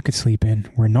 positions you could sleep in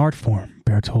were in art form,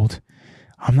 Bertold.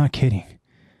 I'm not kidding.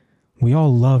 We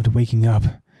all loved waking up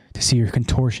to see your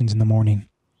contortions in the morning.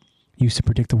 You used to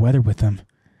predict the weather with them.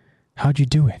 How'd you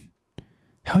do it?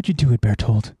 How'd you do it,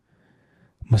 Bertold?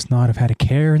 Must not have had a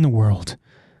care in the world,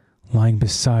 lying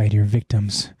beside your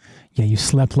victims, yet you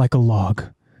slept like a log.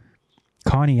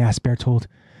 Connie asked Bertold,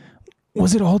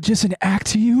 was it all just an act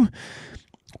to you?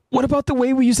 What about the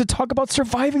way we used to talk about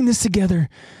surviving this together?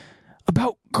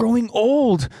 About growing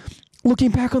old,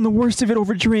 looking back on the worst of it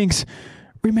over drinks.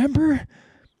 Remember?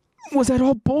 Was that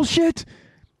all bullshit?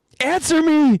 Answer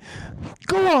me!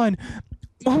 Go on!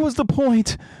 What was the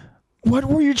point? What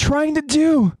were you trying to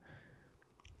do?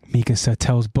 Mikasa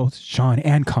tells both Jean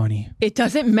and Connie, it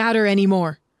doesn't matter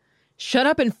anymore. Shut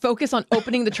up and focus on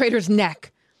opening the traitor's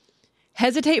neck.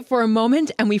 Hesitate for a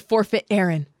moment and we forfeit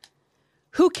Eren.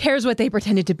 Who cares what they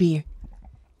pretended to be?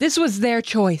 This was their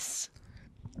choice.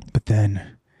 But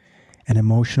then, an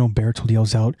emotional Bertold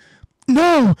yells out,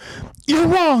 no! You're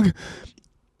wrong!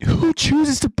 Who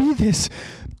chooses to be this?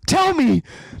 Tell me!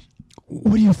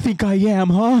 What do you think I am,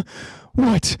 huh?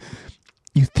 What?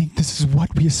 You think this is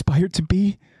what we aspire to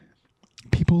be?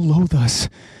 People loathe us.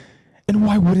 And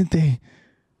why wouldn't they?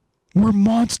 We're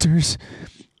monsters.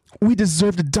 We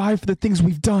deserve to die for the things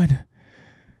we've done.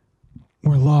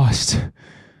 We're lost.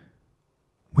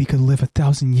 We could live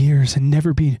 1,000 years and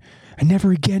never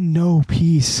again know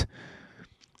peace.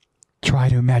 Try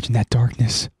to imagine that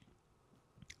darkness.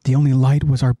 The only light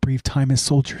was our brief time as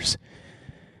soldiers.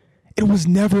 It was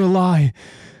never a lie.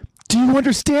 Do you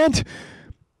understand?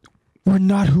 We're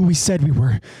not who we said we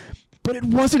were, but it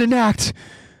wasn't an act.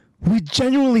 We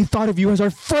genuinely thought of you as our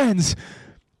friends.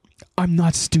 I'm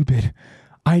not stupid.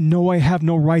 I know I have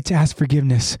no right to ask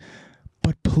forgiveness,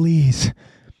 but please,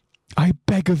 I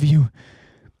beg of you,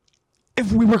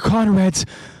 if we were comrades,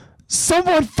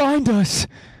 someone find us.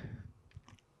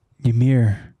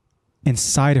 Ymir,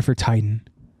 inside of her Titan,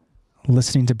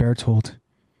 listening to Bertold,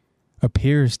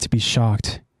 appears to be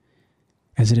shocked,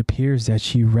 as it appears that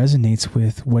she resonates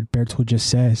with what Bertold just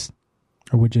says,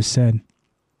 or what just said.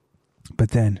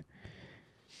 But then,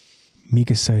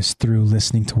 Mikasa is through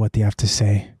listening to what they have to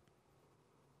say.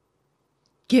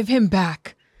 Give him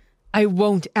back. I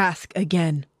won't ask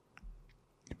again.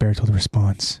 Bertold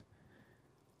responds,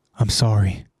 I'm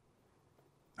sorry.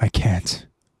 I can't.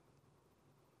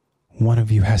 One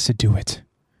of you has to do it.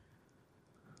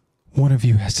 One of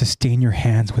you has to stain your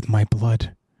hands with my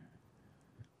blood.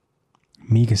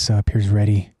 Mikasa appears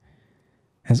ready,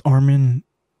 as Armin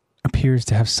appears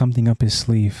to have something up his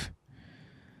sleeve.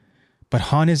 But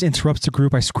Hannes interrupts the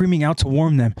group by screaming out to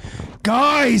warn them.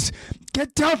 Guys,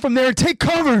 get down from there and take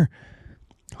cover!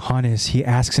 Hannes, he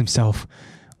asks himself,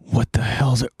 what the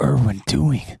hell's Erwin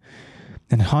doing?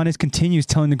 And Hannes continues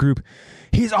telling the group,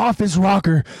 he's off his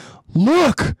rocker.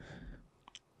 Look!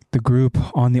 The group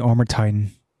on the Armor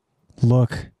Titan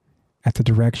look at the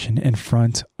direction in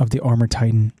front of the Armor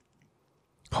Titan.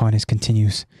 Hannes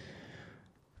continues,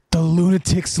 the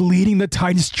lunatic's leading the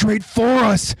Titan straight for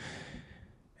us!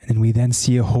 And we then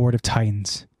see a horde of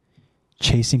Titans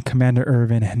chasing Commander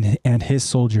Erwin and his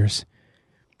soldiers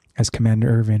as Commander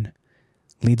Erwin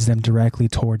leads them directly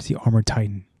towards the Armored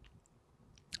Titan.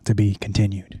 To be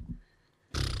continued.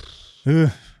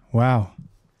 Ugh, wow.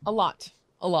 A lot.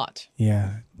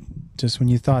 Yeah. Just when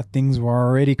you thought things were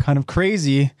already kind of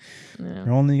crazy,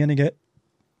 they're only going to get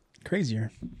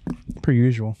crazier. Per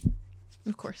usual.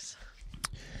 Of course.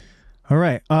 All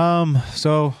right.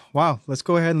 So, wow. Let's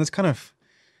go ahead and let's kind of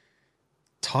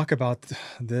talk about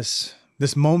this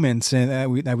moment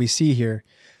that we see here.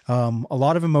 A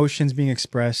lot of emotions being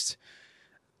expressed.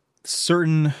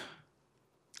 Certain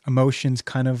emotions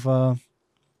kind of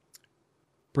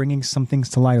bringing some things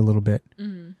to light a little bit.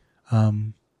 Mm-hmm.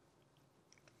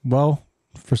 Well,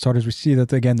 for starters, we see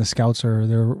that again the scouts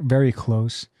they're very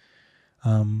close.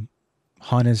 Han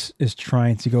is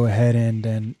trying to go ahead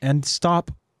and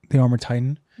stop the Armored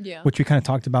Titan, which we kind of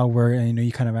talked about. Where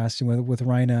you kind of asked him with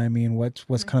Rhaina. I mean,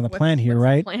 what's kind of the plan here,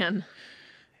 right? The plan?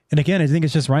 And again, I think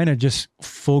it's just Rhaina, just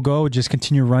full go, just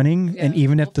continue running, and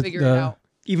even if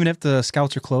even if the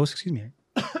scouts are close, excuse me,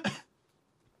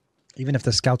 even if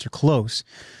the scouts are close,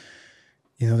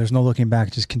 there's no looking back.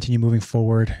 Just continue moving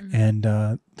forward, mm-hmm. and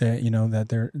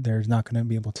that there's not going to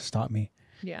be able to stop me.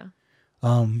 Yeah.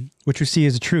 Which we see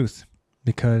is the truth,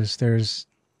 because there's,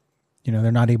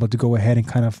 they're not able to go ahead and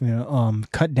kind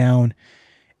of cut down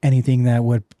anything that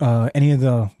would any of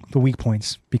the weak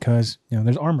points, because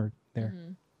there's armor there, mm-hmm.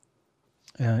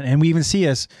 And we even see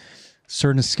as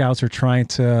certain scouts are trying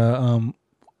to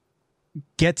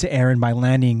get to Eren by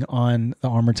landing on the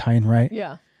Armored Titan, right?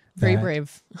 Yeah. Very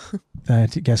brave.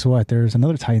 That guess what? There's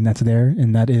another Titan that's there,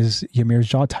 and that is Ymir's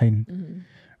Jaw Titan, mm-hmm.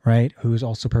 right? Who's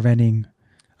also preventing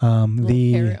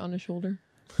the carrot on his shoulder.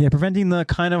 Yeah, preventing the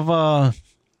kind of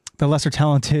the lesser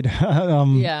talented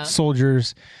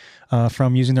soldiers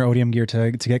from using their odium gear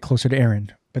to get closer to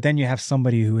Eren. But then you have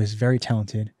somebody who is very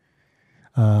talented,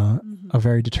 mm-hmm. a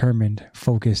very determined,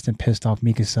 focused, and pissed off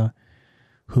Mikasa,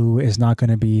 who is not going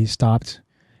to be stopped,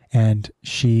 and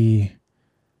she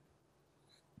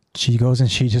goes and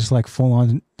she just like full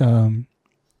on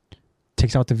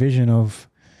takes out the vision of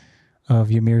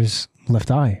Ymir's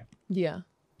left eye. Yeah.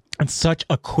 In such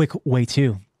a quick way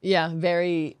too. Yeah,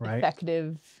 very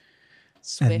effective,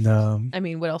 swift. And, I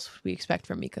mean, what else would we expect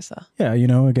from Mikasa? Yeah,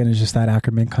 again, it's just that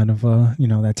Ackerman kind of,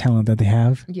 that talent that they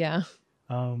have. Yeah.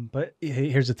 But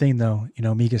here's the thing, though.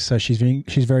 Mikasa,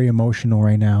 she's very emotional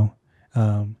right now,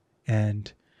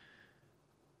 and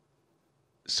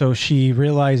so she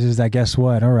realizes that, guess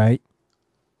what? All right,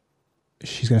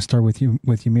 she's gonna start with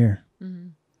Ymir, mm-hmm.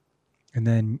 and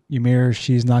then Ymir,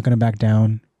 she's not gonna back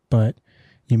down. But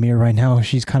Ymir right now,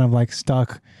 she's kind of like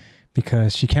stuck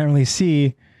because she can't really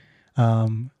see,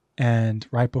 and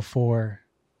right before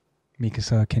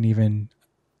Mikasa can even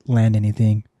land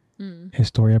anything,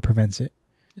 Historia prevents it.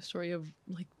 Historia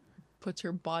puts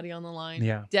her body on the line.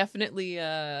 Yeah, definitely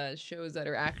shows that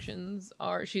her actions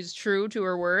she's true to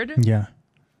her word. Yeah.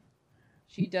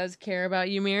 She does care about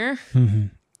Ymir, mm-hmm.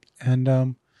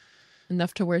 and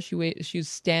enough to where she's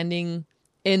standing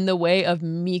in the way of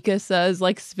Mikasa's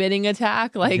spinning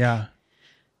attack.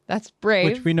 That's brave.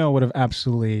 Which we know would have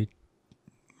absolutely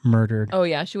murdered. Oh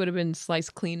yeah, she would have been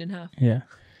sliced clean in half. Yeah,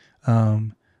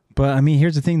 but I mean,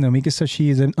 here's the thing though. Mikasa,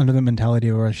 she is under the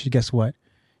mentality, or guess what?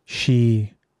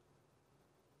 She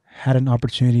had an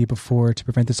opportunity before to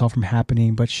prevent this all from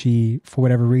happening, but she, for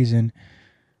whatever reason.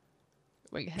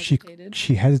 Hesitated.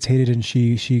 She hesitated, and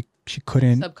she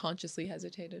couldn't subconsciously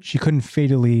hesitated. She couldn't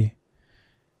fatally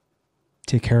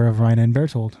take care of Rhaina and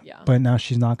Bertold. Yeah. But now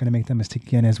she's not going to make that mistake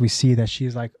again, as we see that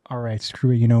she's like, all right,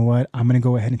 screw it. You know what? I'm going to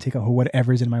go ahead and take out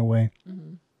whatever's in my way.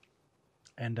 Mm-hmm.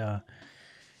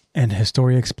 And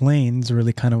Historia explains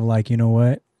really kind of like, you know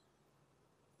what?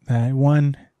 That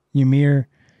one, Ymir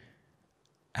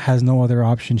has no other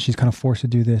option. She's kind of forced to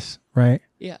do this, right?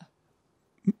 Yeah.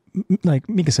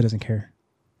 Mikasa doesn't care.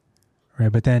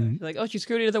 right? But then like, oh, she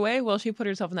screwed it either way. Well, she put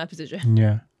herself in that position.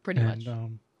 Yeah, pretty much.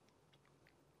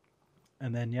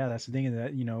 And then that's the thing is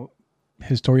that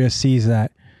Historia sees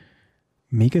that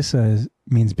Mikasa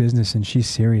means business and she's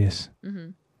serious.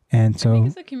 Mm-hmm. And so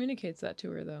Mikasa communicates that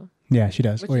to her though. Yeah, she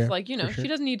does. Which is like, sure. She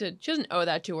doesn't owe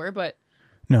that to her, but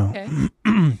no. Okay.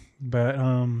 But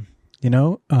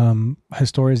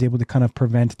Historia is able to kind of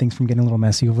prevent things from getting a little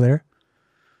messy over there.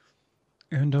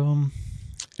 And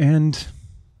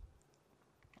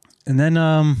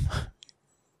then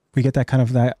we get that kind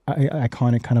of that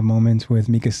iconic kind of moment with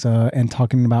Mikasa and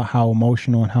talking about how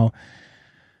emotional and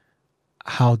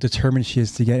how determined she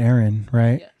is to get Eren,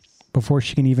 right? Yes. Before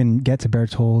she can even get to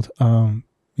Bertold,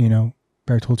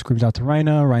 Bertold screams out to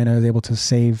Reina. Reina is able to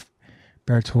save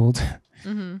Bertold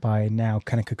by now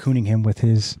kind of cocooning him with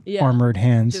his armored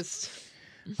hands.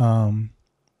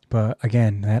 But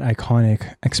again, that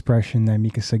iconic expression that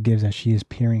Mikasa gives as she is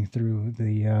peering through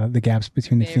the gaps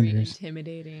between the fingers.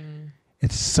 Intimidating.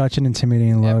 It's such an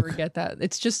intimidating look. Never get that.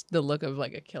 It's just the look of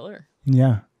like a killer.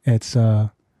 Yeah, it's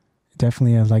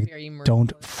definitely a like,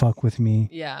 don't fuck with me.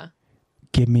 Yeah.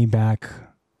 Give me back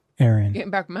Eren.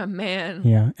 Get back my man.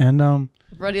 Yeah, and I've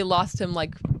already lost him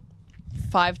like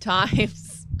 5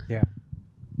 times. Yeah,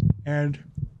 and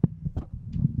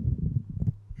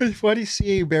it's funny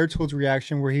seeing Bertold's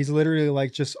reaction where he's literally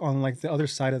like just on like the other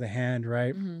side of the hand,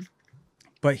 right? Mm-hmm.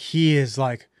 But he is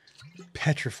like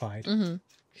petrified. Mm-hmm.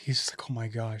 He's like, oh my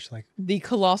gosh, like the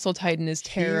colossal titan is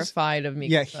terrified of Mikasa.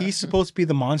 Yeah, he's supposed to be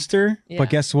the monster, but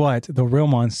guess what? The real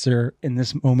monster in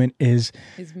this moment is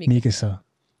Mikasa,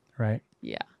 right?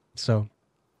 Yeah. So,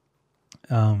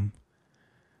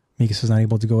 Mikasa's not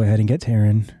able to go ahead and get to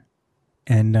Eren,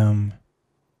 and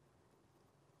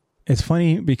it's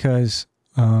funny because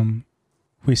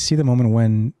we see the moment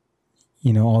when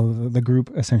all the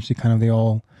group essentially kind of they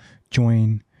all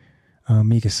join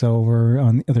Mikasa over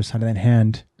on the other side of that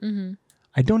hand. Mm-hmm.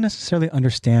 I don't necessarily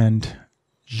understand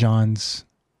Jean's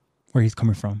where he's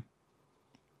coming from,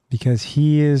 because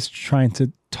he is trying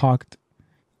to talk.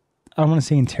 I don't want to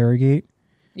say interrogate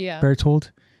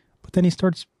Bertold, but then he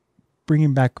starts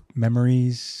bringing back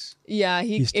memories. Yeah,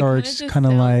 he starts kind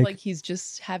of like he's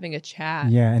just having a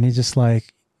chat. Yeah, and he's just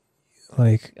like,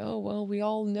 oh well, we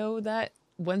all know that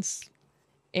once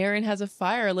Eren has a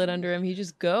fire lit under him, he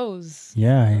just goes.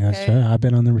 Yeah, that's right. I've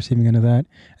been on the receiving end of that.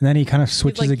 And then he kind of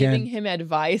switches again. Giving him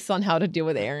advice on how to deal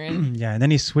with Eren. Yeah, and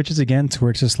then he switches again to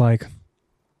where it's just like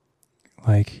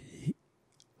I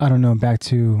don't know, back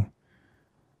to,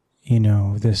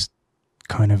 this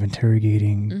kind of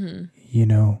interrogating,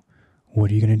 what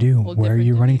are you going to do? Where are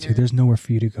you running to? There's nowhere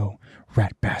for you to go,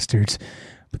 rat bastards.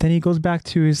 But then he goes back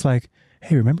to his like,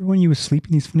 hey, remember when you were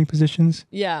sleeping in these funny positions?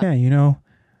 Yeah. Yeah,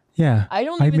 yeah. I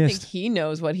don't even think he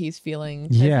knows what he's feeling.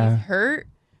 Yeah. He's hurt,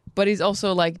 but he's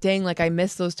also like, dang, like I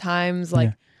miss those times.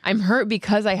 Like I'm hurt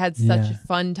because I had such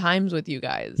fun times with you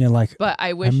guys. Yeah, like, but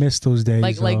I wish I miss those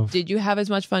days. Like, did you have as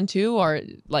much fun too? Or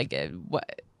like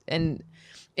what? And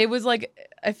it was like,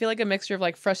 I feel like a mixture of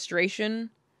like frustration,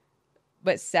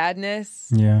 but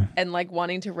sadness. Yeah. And like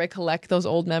wanting to recollect those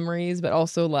old memories, but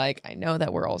also like, I know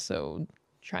that we're also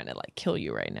trying to like kill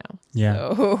you right now. Yeah.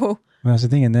 So. Well, that's the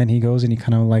thing. And then he goes and he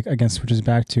kind of like again switches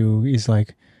back to, he's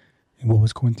like, what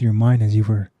was going through your mind as you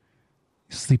were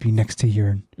sleeping next to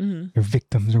your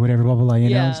victims or whatever, blah, blah, blah, you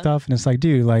know, and stuff. And it's like,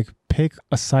 dude, like pick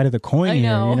a side of the coin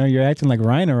here. You know, you're acting like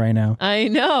Reina right now. I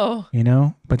know. You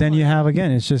know, but then you have,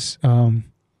 again, it's just, poor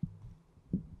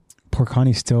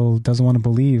Connie still doesn't want to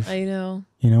believe. I know.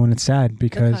 You know, and it's sad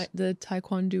because. The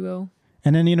Taekwon duo.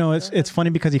 And then, you know, it's funny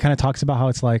because he kind of talks about how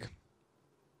it's like,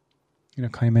 you know,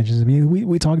 Connie mentions,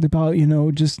 we talked about, you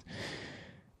know, just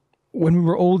when we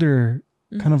were older,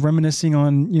 kind of reminiscing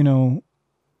on, you know,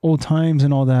 old times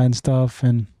and all that and stuff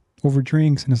and over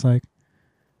drinks. And it's like,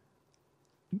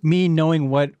 me knowing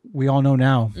what we all know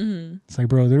now, it's like,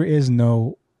 bro, there is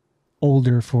no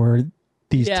older for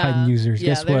these Titan users.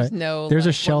 Guess what? There's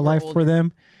a shell life for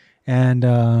them. And,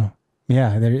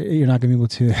 you're not gonna be able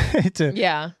to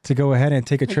go ahead and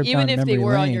take a trip even down if they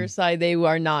were lane. On your side, they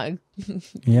are not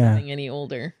getting any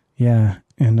older. Yeah,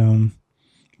 and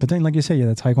but then like you said,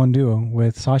 the Taekwon duo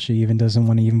with Sasha even doesn't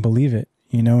want to even believe it,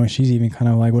 you know, and she's even kind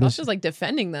of like, what Sasha's like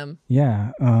defending them.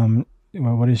 Yeah. Well,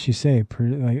 what does she say?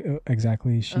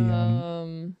 Exactly. She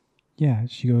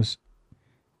she goes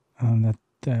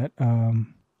that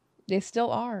they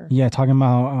still are. Yeah, talking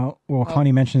about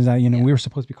Connie mentions that, you know, we were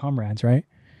supposed to be comrades, right?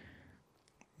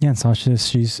 Yeah, and Sasha,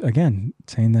 she's again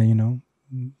saying that, you know,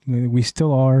 we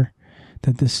still are,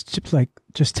 that this, like,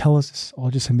 just tell us it's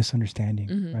all just a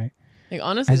misunderstanding, right? Like,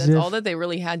 honestly, that's all that they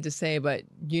really had to say. But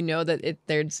you know that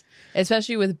there's,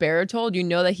 especially with Bertold, you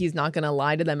know that he's not going to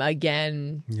lie to them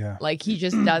again. Yeah. Like, he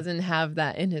just doesn't have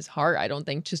that in his heart, I don't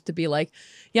think, just to be like,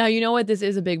 yeah, you know what? This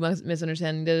is a big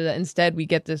misunderstanding. Instead, we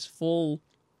get this full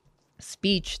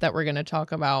speech that we're going to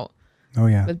talk about. Oh,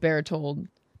 yeah. With Bertold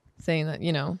saying that,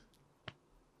 you know,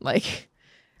 like,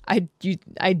 I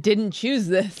didn't choose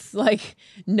this. Like,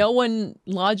 no one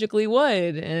logically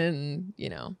would. And, you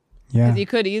know. Yeah. Because he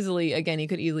could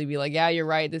easily be like, yeah, you're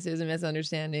right. This is a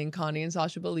misunderstanding. Connie and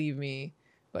Sasha believe me.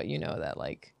 But you know that,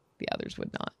 like, the others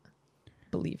would not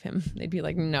believe him. They'd be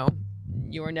like, no,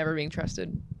 you are never being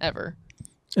trusted, ever.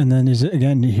 And then,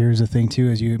 here's the thing, too,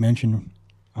 as you mentioned,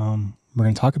 we're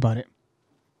going to talk about it.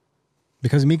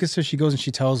 Because Mikasa, she goes and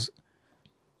she tells,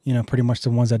 you know, pretty much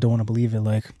the ones that don't want to believe it,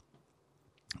 like,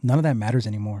 none of that matters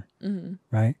anymore. Mm-hmm.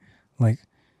 Right? Like,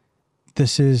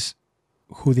 this is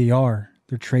who they are.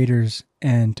 They're traitors,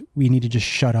 and we need to just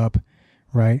shut up,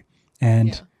 right?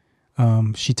 And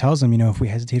she tells them, you know, if we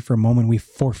hesitate for a moment, we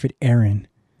forfeit Eren.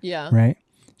 Yeah. Right?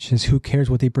 She says, who cares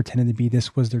what they pretended to be?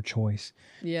 This was their choice.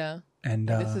 Yeah. And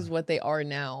this is what they are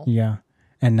now. Yeah.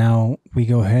 And now we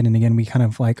go ahead, and again, we kind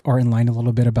of like are in line a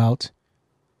little bit about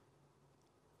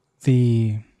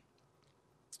the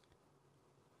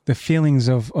feelings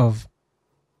of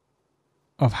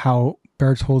how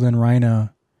Bertold and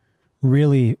Reiner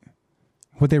really,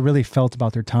 what they really felt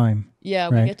about their time. Yeah,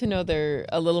 right? We get to know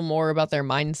a little more about their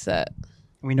mindset.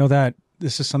 We know that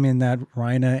this is something that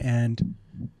Reiner,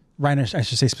 I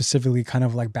should say specifically, kind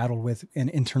of like battled with and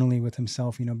internally with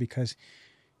himself, you know, because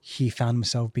he found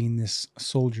himself being this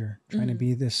soldier, trying to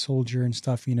be this soldier and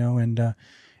stuff, you know,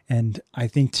 and I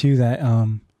think too that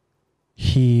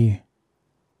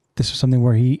this was something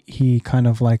where he kind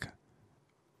of like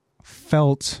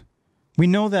felt. We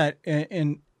know that,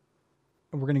 and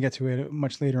we're gonna get to it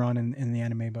much later on in the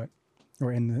anime,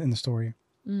 or in the story.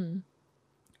 Mm.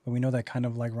 But we know that kind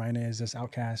of like Reiner is this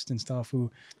outcast and stuff who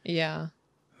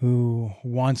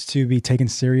wants to be taken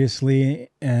seriously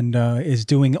and is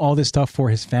doing all this stuff for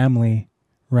his family,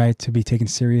 right? To be taken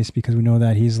serious, because we know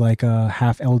that he's like a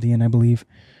half Eldian, I believe.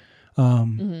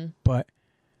 But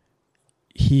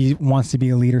he wants to be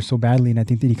a leader so badly, and I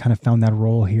think that he kind of found that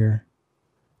role here.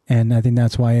 And I think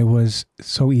that's why it was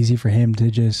so easy for him to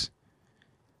just,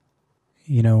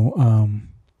 you know,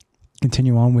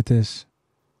 continue on with this.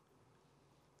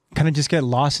 Kind of just get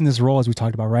lost in this role, as we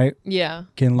talked about, right? Yeah.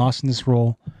 Getting lost in this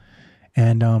role,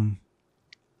 and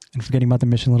forgetting about the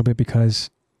mission a little bit, because,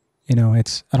 you know, I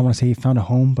don't want to say he found a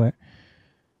home, but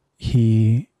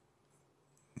he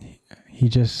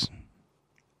just,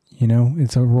 you know,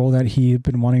 it's a role that he had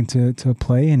been wanting to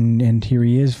play, and here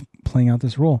he is playing out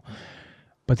this role.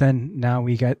 But then now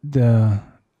we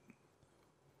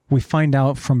find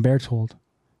out from Bertold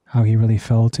how he really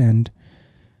felt, and,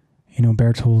 you know,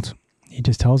 Bertold, he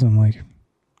just tells him like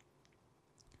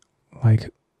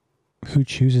who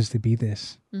chooses to be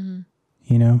this, you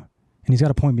know? And he's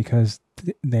got a point, because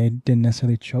they didn't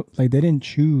necessarily they didn't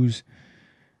choose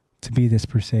to be this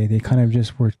per se. They kind of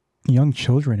just were young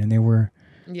children, and they were.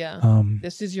 Yeah.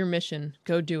 This is your mission.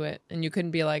 Go do it. And you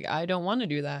couldn't be like, I don't want to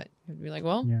do that. You'd be like,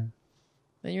 well,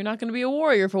 then you're not going to be a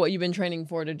warrior for what you've been training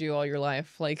for to do all your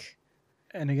life. Like,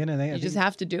 and again, you just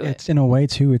have to do it. It's in a way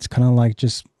too. It's kind of like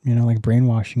just, you know, like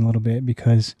brainwashing a little bit,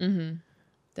 because,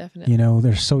 definitely, you know,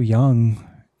 they're so young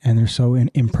and they're so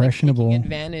impressionable. Like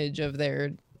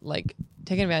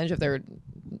taking advantage of their,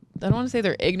 I don't want to say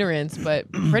their ignorance,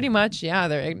 but pretty much, yeah,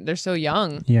 they're so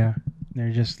young. Yeah.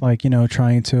 They're just like, you know,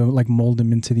 trying to like mold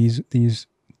them into these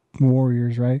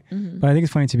warriors, right? But I think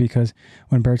it's funny too, because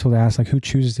when Bertold asked like who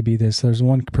chooses to be this, there's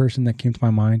one person that came to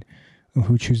my mind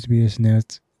who chooses to be this, and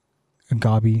it's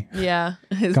Gabi. Yeah,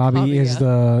 Gabi is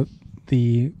the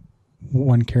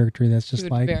one character that's just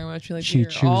like very much like, she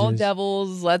chooses. All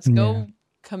devils, let's go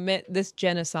commit this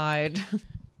genocide.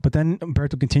 But then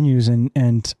Bertold continues,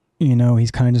 and you know,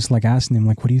 he's kind of just like asking him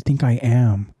like, what do you think I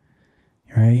am?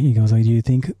 Right? He goes like, do you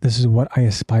think this is what I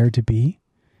aspire to be?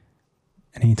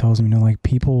 And he tells him, you know, like,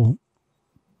 people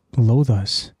loathe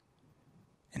us.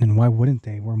 And then why wouldn't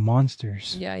they? We're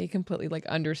monsters. Yeah, he completely like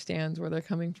understands where they're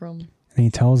coming from. And he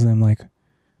tells them like,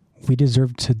 we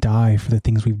deserve to die for the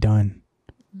things we've done.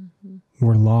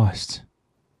 We're lost.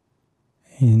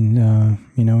 And,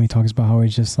 you know, he talks about how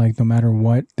it's just like, no matter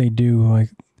what they do, like,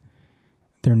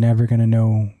 they're never going to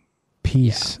know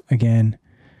peace again.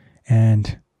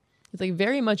 And it's like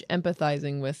very much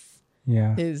empathizing with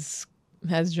his,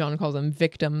 as John calls them,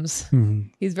 victims.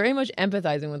 He's very much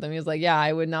empathizing with them. He's like, yeah,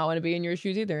 I would not want to be in your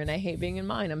shoes either, and I hate being in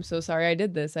mine. I'm so sorry I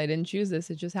did this. I didn't choose this.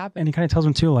 It just happened. And he kind of tells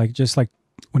them too, like, just like,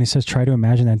 when he says try to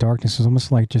imagine that darkness, it's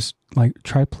almost like just like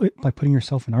putting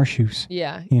yourself in our shoes.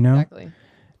 Yeah, you know, exactly.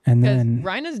 And then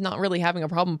Rhina's not really having a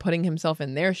problem putting himself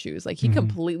in their shoes. Like he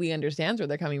completely understands where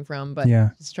they're coming from, but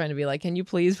he's trying to be like, can you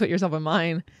please put yourself in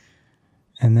mine?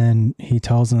 And then he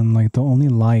tells them like the only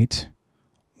light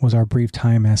was our brief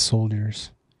time as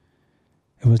soldiers.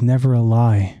 It was never a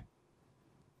lie.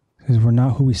 Because we're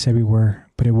not who we said we were,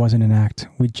 but it wasn't an act.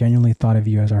 We genuinely thought of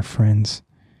you as our friends.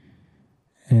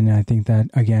 And I think that,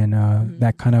 again,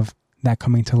 that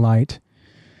coming to light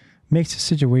makes the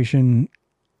situation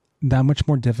that much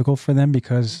more difficult for them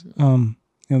because,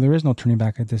 there is no turning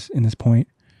back in this point.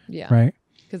 Yeah. Right?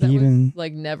 Because that was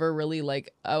like never really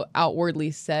like outwardly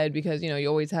said because, you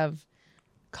always have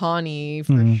Connie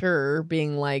for sure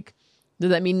being like,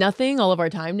 does that mean nothing? All of our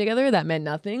time together, that meant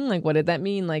nothing? Like, what did that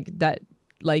mean? Like that,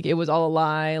 like it was all a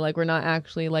lie. Like we're not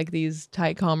actually like these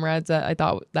tight comrades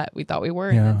that we thought we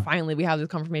were. Yeah. And then finally we have this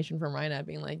confirmation from Rhina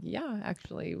being like, yeah,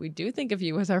 actually we do think of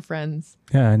you as our friends.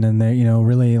 Yeah. And then they,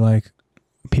 really like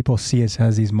people see us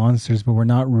as these monsters, but we're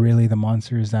not really the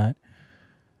monsters that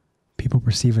people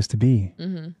perceive us to be.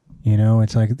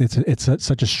 It's like, it's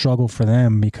such a struggle for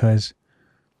them because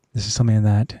this is something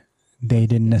that they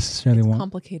didn't necessarily want.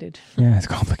 Complicated. Yeah, it's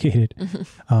complicated.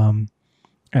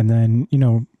 And then,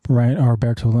 right, our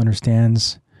Bertold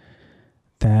understands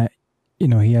that,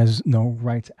 he has no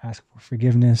right to ask for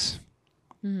forgiveness.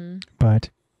 But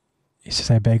he says,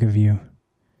 I beg of you,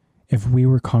 if we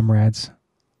were comrades,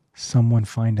 someone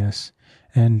find us.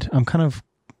 And I'm kind of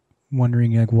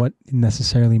wondering, like, what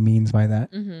necessarily means by that.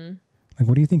 Like,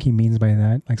 what do you think he means by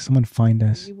that? Like, someone find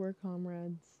us. We were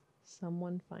comrades,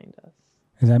 someone find us.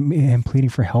 Is that him pleading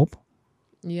for help?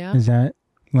 Yeah. Is that,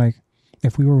 like,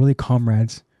 if we were really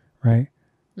comrades, right?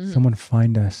 Someone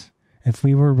find us. If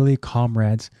we were really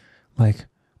comrades, like,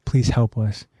 please help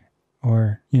us.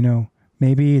 Or,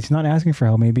 maybe it's not asking for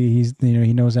help. Maybe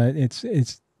he knows that it's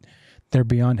they're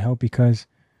beyond help because,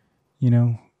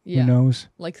 who knows?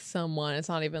 Like someone. It's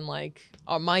not even like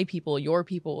my people, your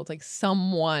people. It's like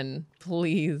someone,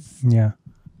 please. Yeah.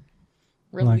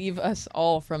 Relieve us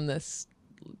all from this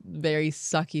very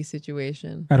sucky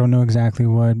situation. I don't know exactly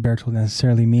what Bertold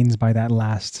necessarily means by that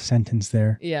last sentence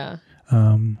there. Yeah.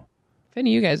 If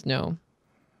any of you guys know,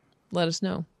 let us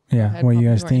know. Yeah, what you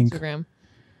guys think. Instagram.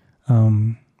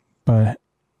 But,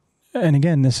 and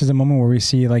again, this is a moment where we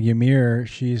see like Ymir,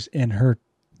 she's in her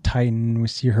Titan. We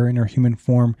see her in her human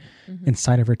form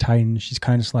inside of her Titan. She's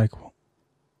kind of just like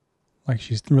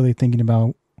she's really thinking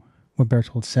about what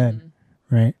Bertold said,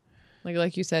 right?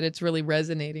 Like you said, it's really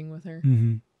resonating with her.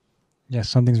 Yeah,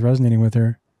 something's resonating with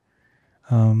her.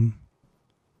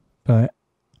 But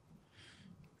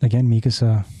again,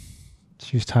 Mikasa,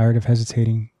 she's tired of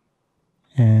hesitating.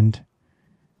 And,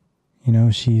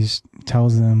 she's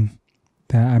tells them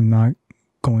that I'm not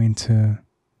going to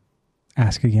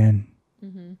ask again.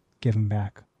 Give him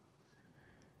back.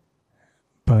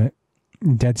 But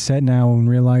dead set now and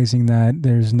realizing that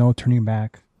there's no turning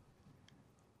back,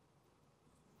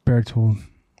 Bertold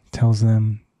tells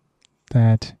them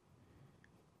that,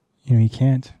 he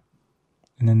can't.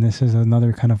 And then this is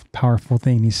another kind of powerful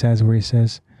thing he says, one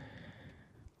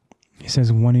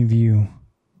of you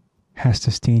has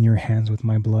to stain your hands with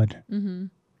my blood.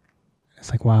 It's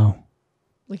like, wow.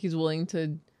 Like he's willing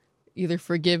to either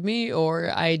forgive me or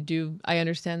I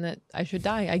understand that I should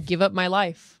die. I give up my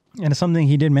life. And it's something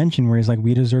he did mention where he's like,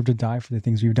 we deserve to die for the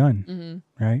things we've done.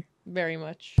 Right? Very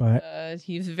much. But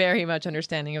he's very much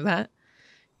understanding of that.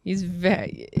 He's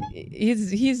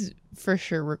for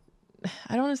sure,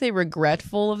 I don't want to say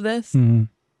regretful of this.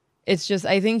 It's just,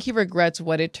 I think he regrets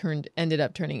what it ended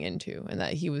up turning into. And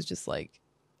that he was just like,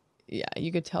 yeah,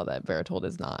 you could tell that Bertold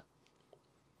is not.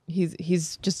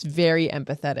 He's just very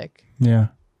empathetic. Yeah.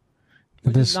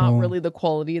 Which is not really the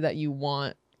quality that you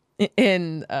want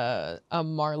in a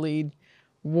Marlead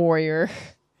warrior.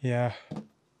 Yeah.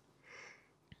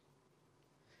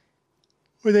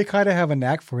 Well, they kind of have a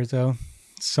knack for it, though.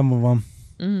 Some of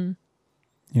them.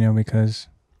 Because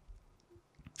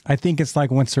I think it's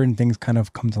like when certain things kind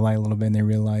of come to light a little bit and they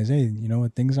realize, hey,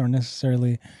 what, things aren't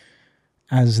necessarily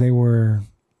as they were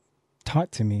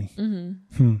taught to me.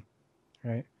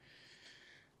 Right.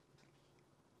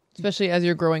 Especially as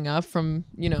you're growing up from,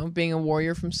 being a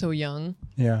warrior from so young.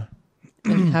 Yeah.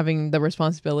 And having the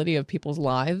responsibility of people's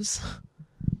lives.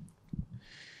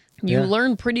 You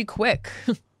learn pretty quick.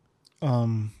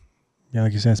 Yeah,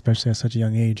 like you said, especially at such a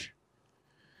young age.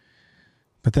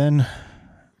 But then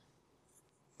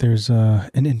there's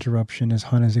an interruption as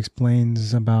Hannes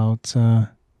explains about that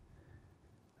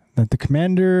the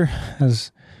commander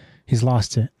he's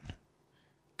lost it.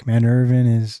 Commander Erwin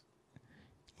is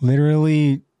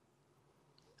literally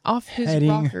off his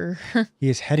rocker. He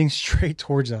is heading straight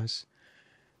towards us.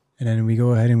 And then we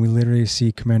go ahead and we literally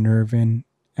see Commander Ervin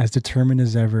as determined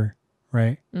as ever,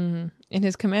 right? Mm-hmm. In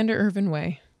his Commander Ervin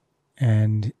way.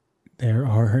 And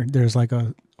there's like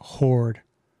a horde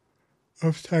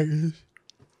of Titans.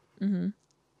 Mm-hmm.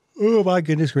 Oh my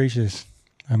goodness gracious.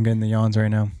 I'm getting the yawns right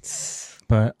now.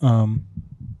 But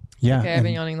yeah. Okay, I've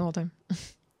been yawning the whole time.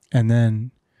 And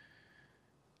then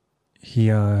he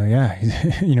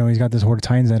he's got this horde of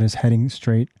Titans that is heading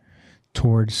straight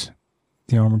towards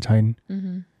the Armored Titan.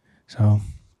 Mm-hmm. So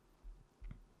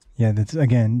yeah, that's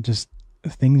again just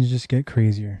things just get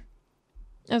crazier.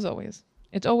 As always.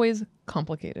 It's always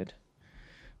complicated.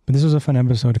 But this was a fun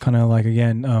episode to kind of like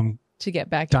again to get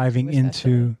back diving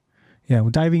into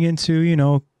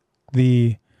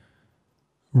the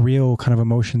real kind of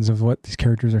emotions of what these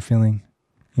characters are feeling.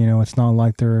 It's not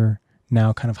like they're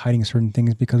now kind of hiding certain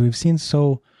things, because we've seen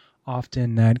so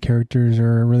often that characters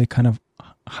are really kind of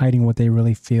hiding what they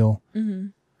really feel. Mm-hmm.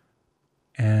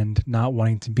 And not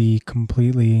wanting to be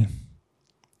completely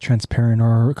transparent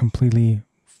or completely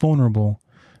vulnerable.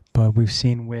 But we've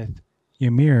seen with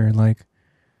Ymir, like,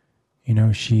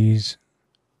 she's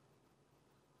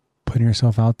putting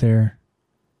herself out there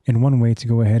in one way to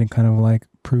go ahead and kind of like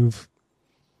prove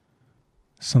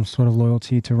some sort of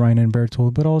loyalty to Reiner and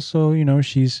Bertold, but also,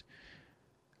 she's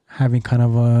having kind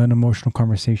of an emotional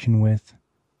conversation with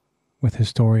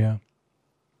Historia.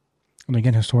 And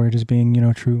again, Historia just being,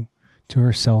 true to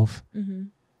herself, mm-hmm.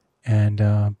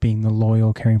 and being the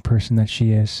loyal, caring person that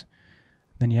she is.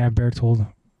 Then you have Bertold,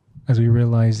 as we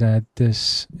realize that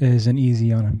this isn't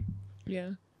easy on him.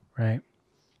 Yeah. Right?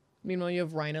 Meanwhile, you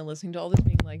have Reiner listening to all this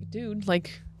being like, dude,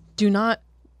 like, do not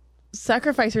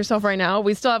sacrifice yourself right now.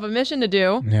 We still have a mission to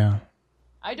do. Yeah.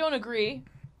 I don't agree.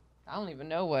 I don't even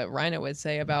know what Reiner would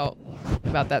say about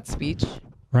that speech.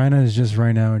 Reiner is just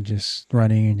right now just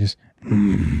running and just...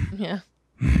 Yeah.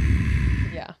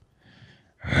 Yeah.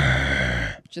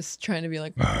 Just trying to be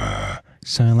like...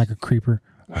 Sound like a creeper.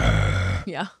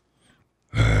 Yeah.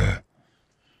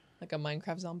 Like a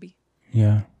Minecraft zombie.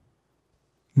 Yeah.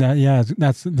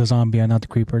 That's the zombie and not the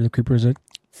creeper. The creeper is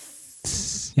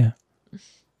yeah.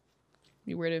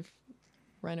 Be weird if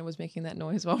Reiner was making that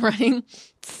noise while running.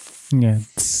 Yeah.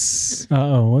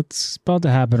 What's about to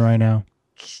happen right now?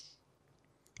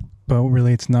 But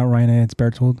really, it's not Reiner, it's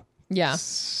Bertold. Yeah.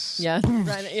 Yeah.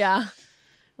 Reiner, yeah.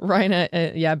 Reiner,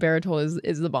 Bertold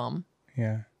is the bomb.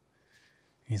 Yeah.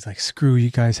 He's like, screw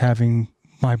you guys having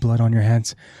my blood on your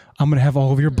hands. I'm going to have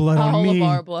all of your blood on me. All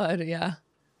of our blood, yeah.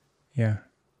 Yeah.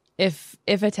 If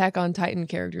Attack on Titan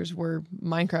characters were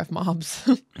Minecraft mobs.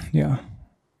 Yeah.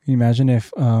 Can you imagine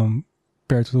if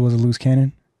Bertold was a loose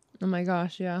cannon? Oh my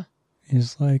gosh, yeah.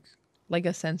 He's like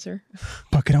a sensor.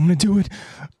 Bucket, I'm going to do it.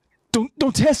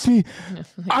 Don't test me.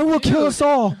 I will kill us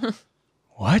all.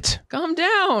 What? Calm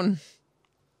down.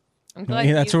 I'm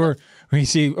glad that's where you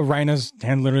see Reiner's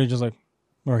hand literally just like,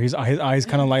 or his eyes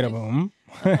kind of light up.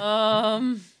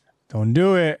 Don't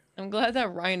do it. I'm glad that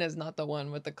Reiner's not the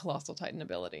one with the Colossal Titan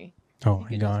ability. Oh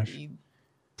my gosh.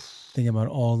 Think about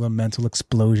all the mental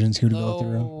explosions he would go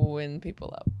through. Blowing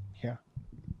people up. Yeah.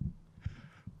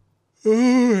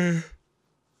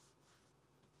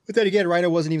 But then again, Reiner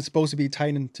wasn't even supposed to be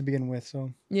Titan to begin with,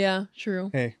 so. Yeah,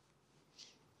 true. Hey.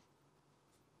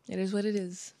 It is what it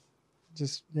is.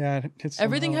 Just, yeah.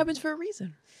 Everything happens for a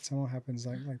reason. Somehow happens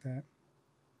like that.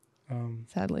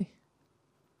 Sadly.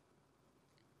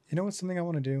 You know what's something I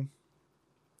want to do?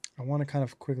 I want to kind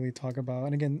of quickly talk about,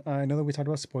 and again, I know that we talked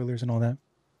about spoilers and all that,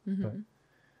 mm-hmm. but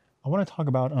I want to talk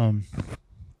about I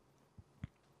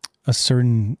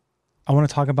want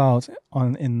to talk about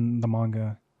in the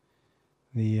manga,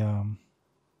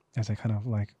 as I kind of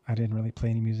like, I didn't really play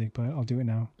any music, but I'll do it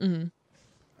now. Mm-hmm.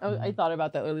 I thought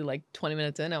about that literally like 20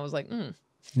 minutes in. I was like,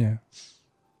 Yeah.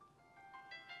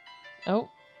 Oh.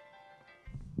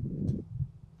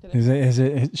 Is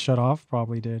it shut off?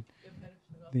 Probably did.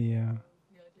 Yeah,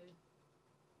 it did.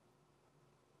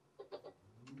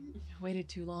 Waited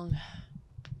too long.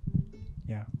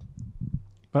 Yeah.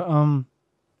 But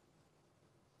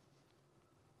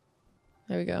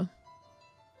there we go.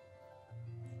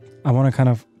 I want to kind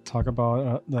of talk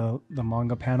about the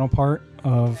manga panel part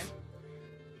of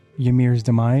Ymir's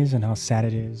demise and how sad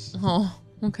it is. Oh,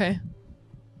 okay.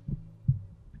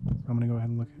 I'm gonna go ahead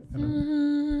and look at it.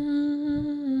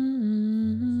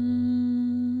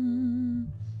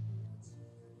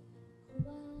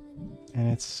 And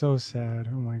it's so sad.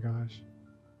 Oh my gosh.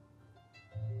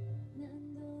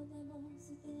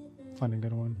 Find a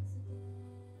good one.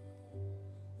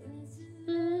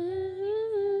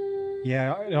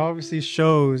 Yeah, it obviously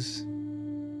shows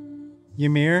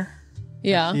Ymir.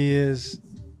 Yeah. He is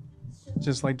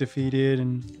just like defeated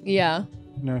and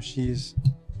she's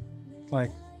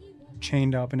like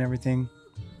chained up and everything.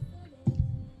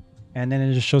 And then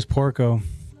it just shows Porco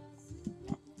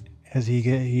as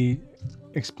he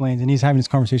explains, and he's having this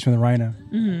conversation with Rhina,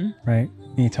 right?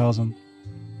 And he tells him,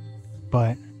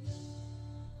 but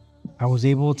I was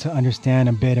able to understand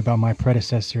a bit about my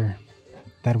predecessor,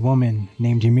 that woman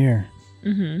named Ymir.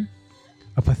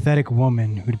 A pathetic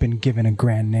woman who'd been given a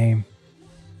grand name.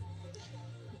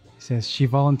 He says, she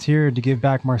volunteered to give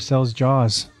back Marcel's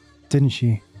jaws, didn't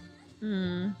she?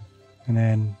 And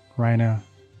then Rhina,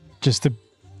 just to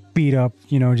beat up,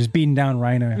 just beating down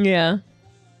Rhina. Yeah.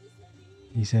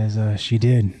 He says, she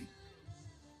did.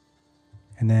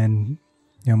 And then,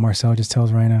 Marcel just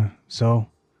tells Rhina, so,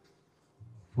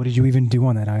 what did you even do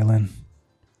on that island?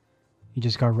 You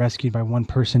just got rescued by one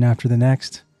person after the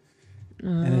next.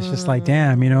 And it's just like,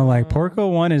 damn, like Porco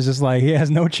one is just like, he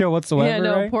has no chill whatsoever. Yeah,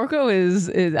 no, right? Porco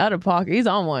is out of pocket. He's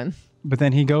on one. But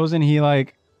then he goes and he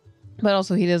like. But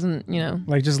also he doesn't,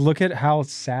 Like, just look at how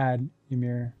sad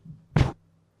Ymir.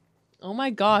 Oh my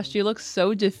gosh, she looks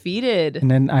so defeated. And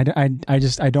then I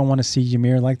don't want to see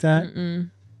Ymir like that.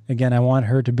 Again, I want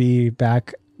her to be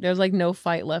back. There's like no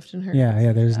fight left in her.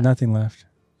 Yeah, there's nothing left,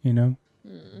 And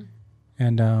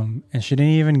she didn't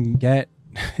even get.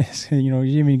 You didn't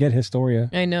even get Historia.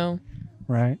 I know.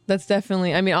 Right? That's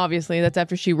definitely, obviously, that's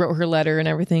after she wrote her letter and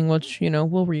everything, which,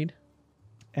 we'll read.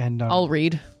 And I'll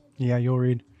read. Yeah, you'll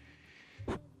read.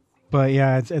 But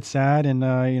yeah, it's sad.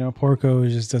 And, Porco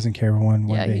just doesn't care one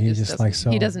bit. He's just like,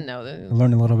 so. He doesn't know that. I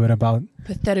learned a little bit about.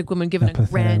 Pathetic woman given a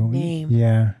grand name.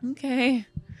 Yeah. Okay,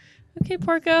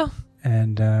 Porco.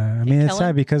 And, it's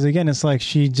sad because, again, it's like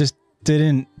she just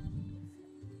didn't.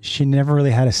 She never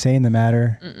really had a say in the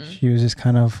matter. She was just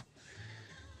kind of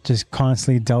just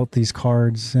constantly dealt these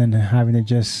cards and having to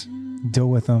just deal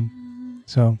with them.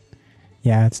 So,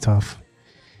 yeah, it's tough.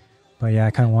 But yeah, I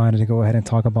kind of wanted to go ahead and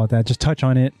talk about that. Just touch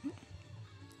on it.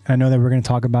 I know that we're going to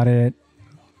talk about it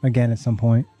again at some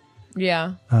point.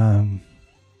 Yeah.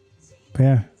 But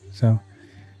yeah, so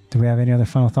do we have any other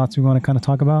final thoughts we want to kind of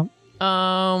talk about?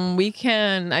 We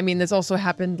can. This also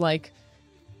happened like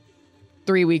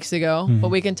 3 weeks ago, but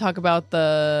we can talk about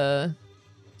that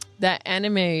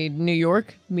anime New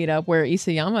York meetup where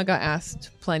Isayama got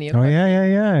asked plenty of questions.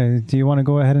 Yeah. Do you want to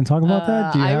go ahead and talk about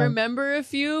that? I remember a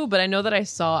few, but I know that I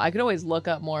could always look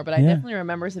up more, but I definitely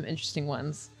remember some interesting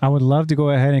ones. I would love to go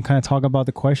ahead and kind of talk about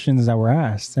the questions that were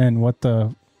asked and what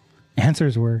the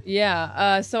answers were.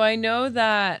 Yeah. So I know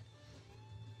that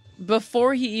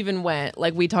before he even went,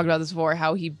 like we talked about this before,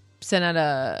 how he sent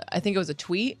out I think it was a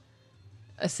tweet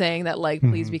saying that, like,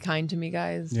 please be kind to me,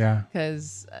 guys. Yeah.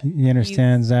 Because he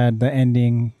understands that the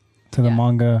ending to the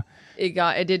manga.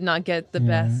 It did not get the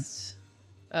best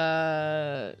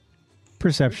perception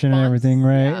response. And everything,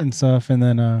 right? Yeah. And stuff. And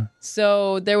then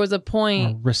so there was a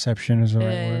point. Reception is the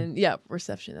right word. Yeah,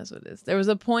 reception, that's what it is. There was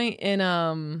a point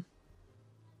in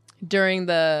during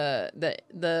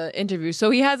the interview. So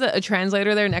he has a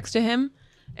translator there next to him.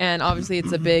 And obviously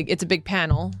it's a big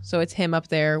panel. So it's him up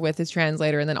there with his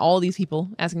translator and then all these people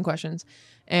asking questions.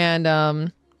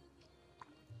 And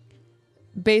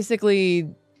basically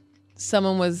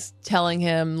someone was telling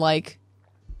him like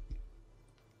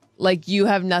you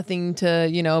have nothing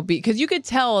to, be, because you could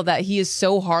tell that he is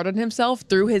so hard on himself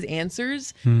through his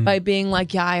answers by being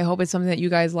like, yeah, I hope it's something that you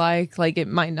guys like it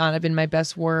might not have been my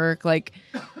best work. Like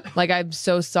I'm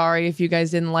so sorry if you guys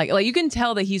didn't like you can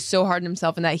tell that he's so hard on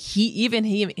himself and that he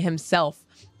himself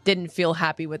didn't feel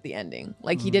happy with the ending.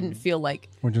 Like he didn't feel like,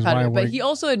 which is why but he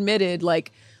also admitted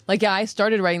like, yeah, I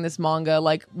started writing this manga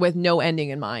like with no ending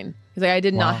in mind. He's like, I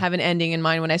did not have an ending in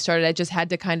mind when I started. I just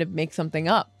had to kind of make something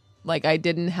up. Like I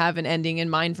didn't have an ending in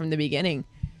mind from the beginning.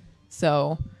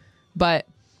 So, but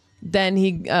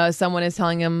then someone is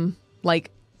telling him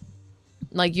like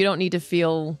you don't need to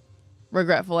feel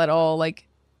regretful at all. Like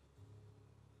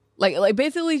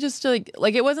basically just to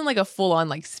like it wasn't like a full on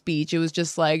like speech. It was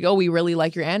just like, oh, we really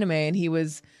like your anime. And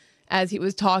as he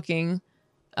was talking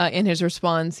in his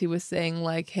response, he was saying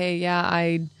like, hey, yeah,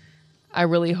 I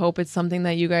really hope it's something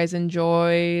that you guys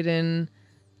enjoyed and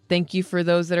thank you for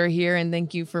those that are here and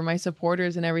thank you for my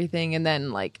supporters and everything. And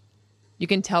then like you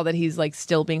can tell that he's like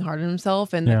still being hard on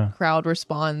himself and the crowd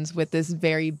responds with this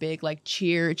very big like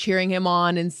cheering him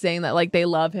on and saying that like they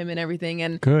love him and everything.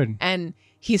 And good. And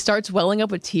he starts welling up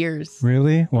with tears.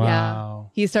 Really? Wow. Yeah.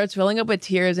 He starts welling up with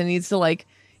tears and he's like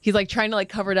trying to like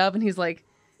cover it up and he's like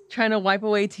trying to wipe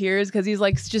away tears because he's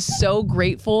like just so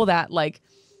grateful that like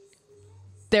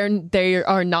they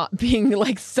are not being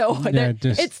like so. It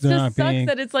just sucks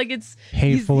that it's like he's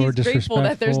hateful or grateful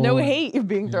that there's no hate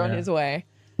being thrown his way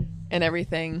and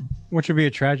everything. Which would be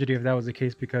a tragedy if that was the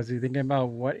case, because you're thinking about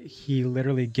what he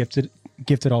literally gifted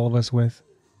all of us with.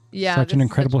 Yeah, such an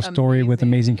incredible story with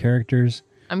amazing characters.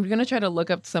 I'm gonna try to look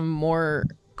up some more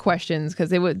questions because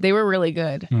they were really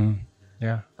good.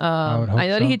 Yeah, I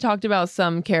know that he talked about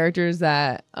some characters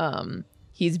that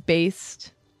he's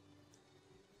based.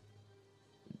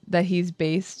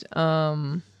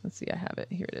 Let's see, I have it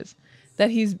here. It is that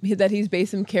he's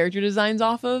based some character designs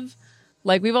off of.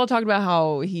 Like, we've all talked about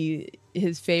how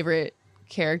his favorite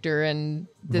character and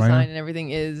design and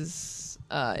everything is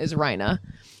Rhina,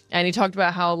 and he talked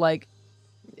about how, like,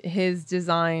 his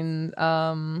design,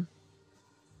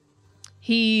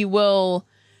 he will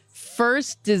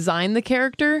first design the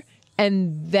character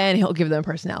and then he'll give them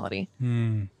personality.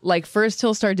 Like, first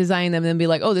he'll start designing them and then be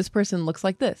like, oh, this person looks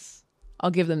like this,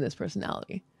 I'll give them this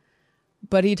personality.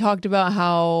 But he talked about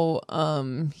how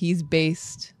he's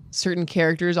based certain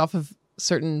characters off of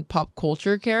certain pop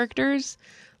culture characters.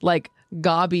 Like,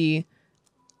 Gabi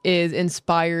is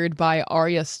inspired by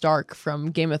Arya Stark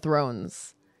from Game of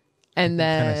Thrones. And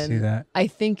then I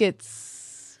think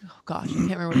it's, oh gosh, I can't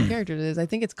remember what the character it is. I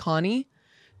think it's Connie,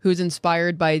 who's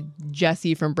inspired by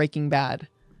Jesse from Breaking Bad.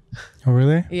 Oh,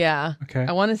 really? Yeah. Okay.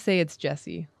 I want to say it's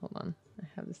Jesse. Hold on. I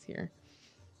have this here.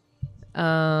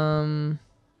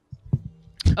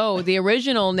 Oh, the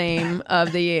original name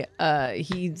of the,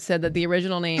 he said that the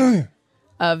original name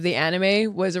of the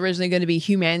anime was originally going to be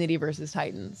Humanity versus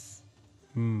Titans.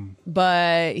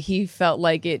 But he felt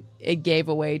like it gave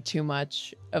away too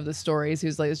much of the stories. He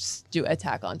was like, let's just do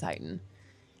Attack on Titan.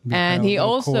 And he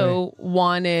also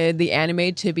wanted the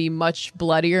anime to be much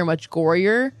bloodier, much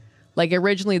gorier. Like,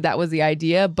 originally that was the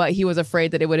idea, but he was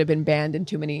afraid that it would have been banned in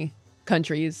too many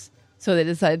countries. So they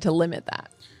decided to limit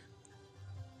that.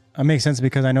 It makes sense,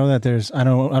 because I know that there's, I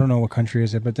don't know what country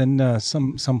is it, but then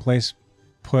some place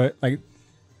put like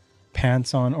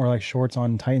pants on or like shorts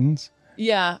on Titans.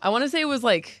 Yeah, I want to say it was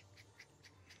like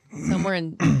somewhere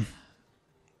in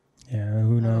yeah,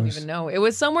 who knows? I don't even know. It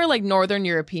was somewhere like Northern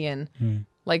European,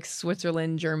 like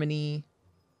Switzerland, Germany.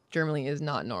 Germany is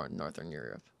not Northern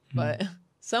Europe, but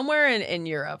somewhere in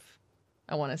Europe,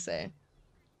 I want to say.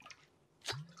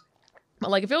 But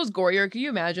like, if it was gorier, could you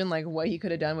imagine like what he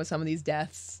could have done with some of these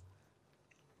deaths?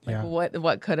 Like,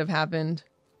 what could have happened?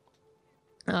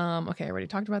 Okay, I already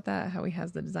talked about that. How he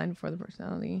has the design before the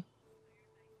personality.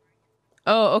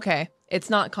 Oh, okay.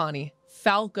 It's not Connie.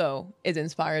 Falco is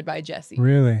inspired by Jesse.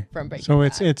 Really? From Breaking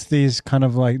Bad. So it's these kind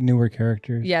of like newer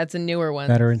characters. Yeah, it's a newer one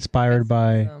that are inspired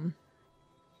by.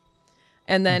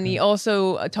 And then he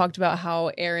also talked about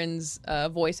how Aaron's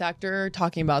voice actor,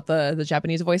 talking about the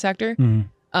Japanese voice actor,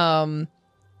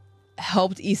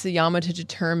 helped Isayama to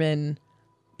determine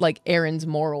like Aaron's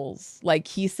morals. Like,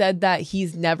 he said that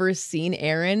he's never seen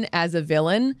Aaron as a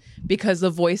villain because the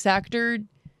voice actor,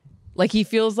 like, he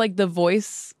feels like the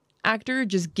voice actor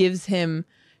just gives him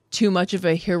too much of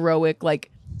a heroic,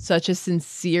 like, such a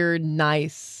sincere,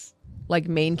 nice, like,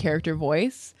 main character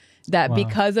voice that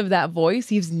because of that voice,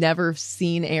 he's never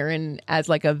seen Aaron as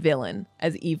like a villain,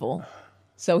 as evil.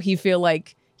 So he feel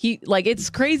like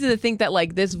it's crazy to think that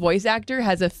like this voice actor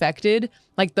has affected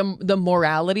like the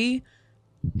morality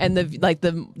and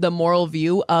the moral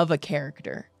view of a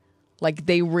character. Like,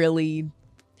 they really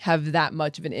have that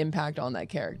much of an impact on that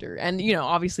character. And, you know,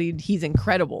 obviously he's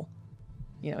incredible.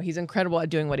 You know, he's incredible at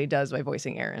doing what he does by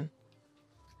voicing Aaron.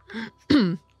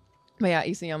 But yeah,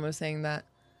 Isayama was saying that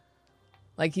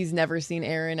like he's never seen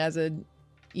Aaron as an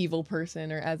evil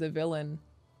person or as a villain.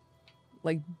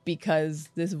 Like, because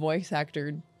this voice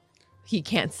actor, he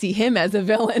can't see him as a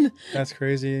villain. That's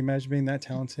crazy. Imagine being that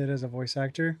talented as a voice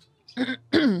actor.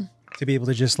 To be able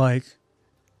to just like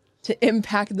to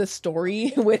impact the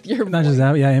story with your not voice. Just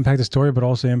that, yeah, impact the story, but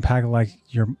also impact like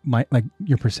your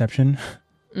perception.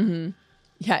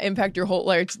 Yeah, impact your whole,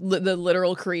 like, the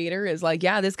literal creator is like,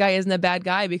 yeah, this guy isn't a bad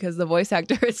guy because the voice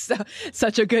actor is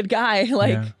such a good guy.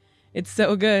 Like, it's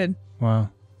so good. Wow.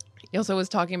 He also was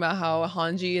talking about how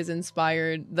Hanji is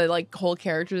inspired, the like whole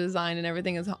character design and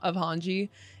everything of Hanji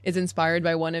is inspired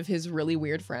by one of his really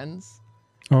weird friends.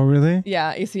 Oh, really?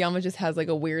 Yeah, Isayama just has like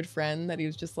a weird friend that he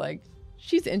was just like,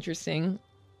 she's interesting.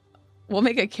 We'll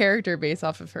make a character based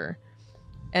off of her.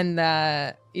 And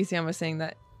that Isayama was saying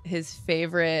that his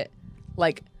favorite,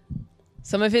 like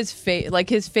some of his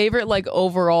his favorite like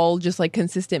overall just like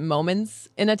consistent moments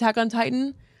in Attack on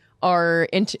Titan are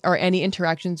any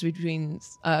interactions between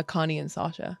Connie and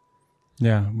Sasha.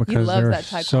 Yeah, because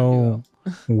they're so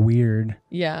weird.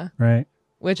 Yeah. Right.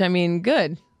 Which, I mean,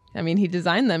 good. I mean, he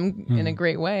designed them in a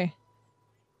great way.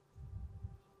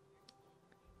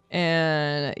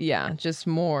 And yeah, just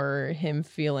more him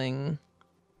feeling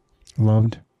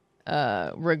loved.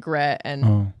 regret,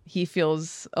 and he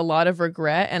feels a lot of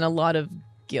regret and a lot of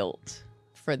guilt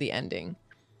for the ending.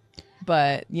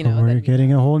 But you know, we're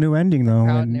getting a whole new ending though,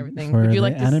 and everything. Would you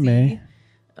like to see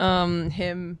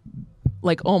him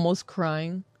like almost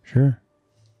crying? Sure.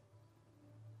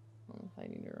 I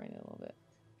need to write it a little bit.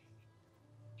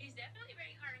 He's definitely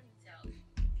very hard on himself,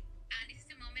 and this is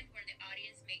the moment where the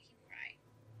audience make him cry.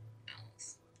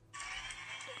 Almost.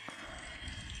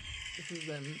 This is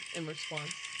them in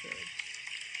response to,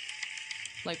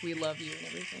 like, we love you and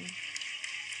everything.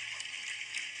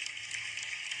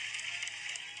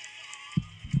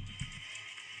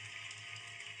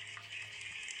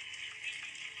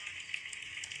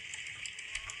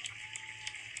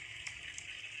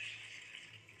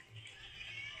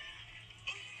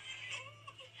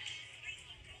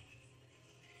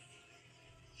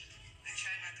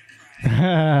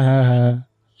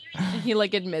 He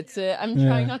like admits it. I'm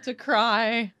trying not to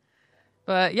cry.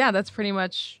 But yeah, that's pretty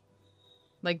much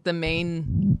like the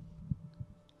main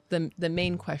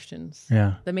questions.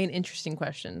 Yeah. The main interesting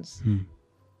questions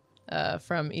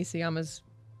from Isayama's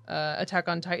Attack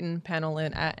on Titan panel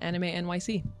at Anime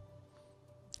NYC.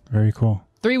 Very cool.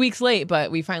 3 weeks late,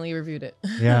 but we finally reviewed it.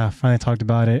 Yeah, finally talked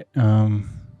about it.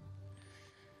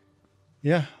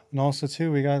 Yeah. And also,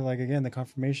 too, we got, like, again, the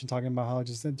confirmation talking about how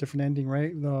just a different ending,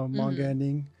 right? The manga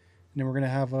ending. And then we're going to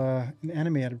have an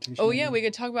anime adaptation. Oh, yeah. We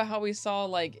could talk about how we saw,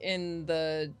 like, in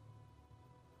the...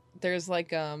 There's, like...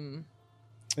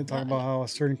 They talk about how a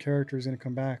certain character is going to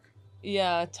come back.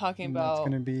 Yeah, talking and about... It's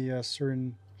going to be a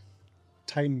certain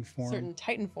Titan form. Certain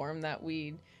Titan form that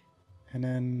we... And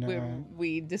then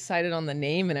we decided on the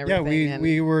name and everything. Yeah,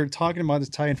 we were talking about this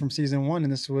Titan from season 1,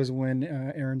 and this was when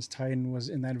Eren's Titan was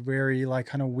in that very like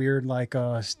kind of weird like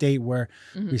state where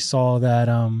we saw that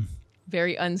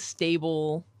very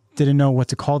unstable. Didn't know what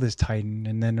to call this Titan,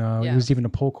 and then it was even a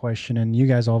poll question, and you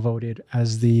guys all voted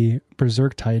as the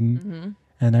Berserk Titan,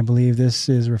 and I believe this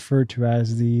is referred to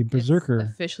as the Berserker.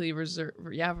 It's officially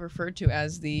referred to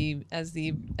as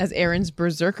Eren's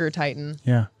Berserker Titan.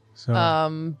 Yeah. So,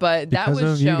 but that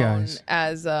was shown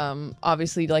as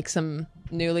obviously like some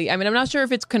newly. I mean, I'm not sure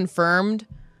if it's confirmed,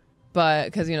 but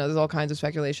because you know there's all kinds of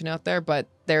speculation out there. But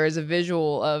there is a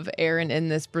visual of Eren in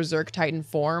this Berserk Titan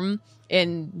form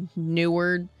in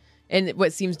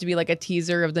what seems to be like a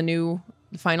teaser of the new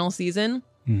final season,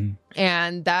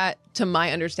 and that, to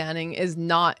my understanding, is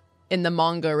not in the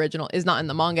manga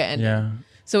ending. Yeah.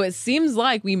 So it seems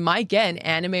like we might get an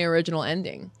anime original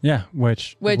ending. Yeah,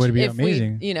 which would be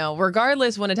amazing.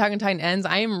 Regardless, when Attack on Titan ends,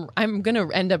 I'm gonna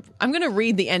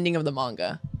read the ending of the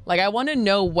manga. Like, I want to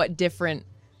know what different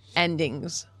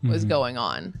endings was going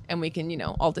on, and we can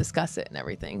all discuss it and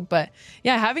everything. But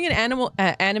yeah, having an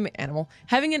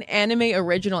having an anime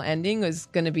original ending is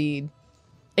gonna be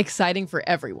exciting for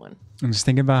everyone. I'm just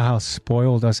thinking about how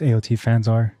spoiled us AOT fans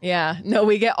are. Yeah, no,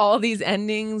 we get all these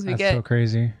endings. That's so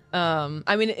crazy.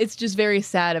 I mean, it's just very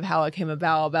sad of how it came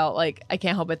about like, I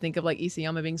can't help but think of like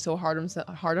Isayama being so hard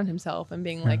on himself and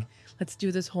being like, let's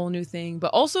do this whole new thing. But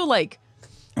also like,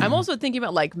 I'm also thinking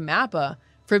about like Mappa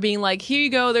for being like, here you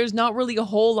go. There's not really a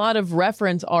whole lot of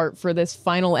reference art for this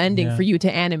final ending for you to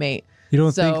animate. You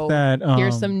don't think that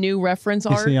here's some new reference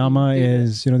art? You don't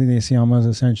think that Isayama is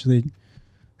essentially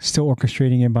still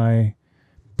orchestrating it by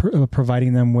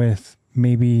providing them with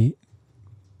maybe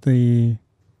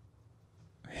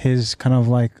his kind of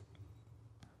like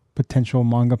potential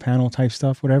manga panel type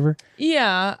stuff, whatever?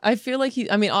 Yeah, I feel like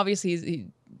obviously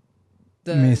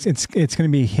it's going to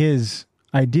be his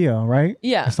idea, right?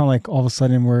 Yeah, it's not like all of a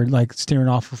sudden we're like steering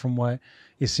off from what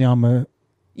Isayama.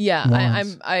 Yeah,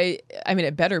 wants. I mean,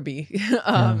 it better be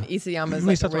Isayama's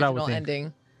like original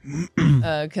ending,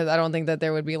 because I don't think that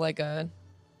there would be like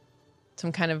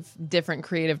some kind of different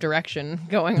creative direction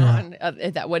going on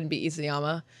that wouldn't be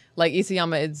Isayama. Like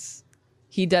Isayama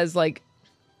he does like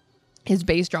his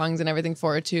base drawings and everything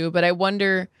for it too. But I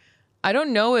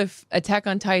don't know if Attack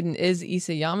on Titan is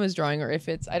Isayama's drawing or if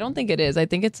I don't think it is. I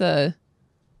think I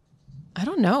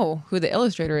don't know who the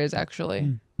illustrator is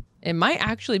actually. It might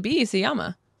actually be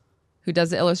Isayama who does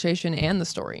the illustration and the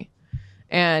story.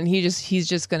 And he's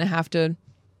just going to have to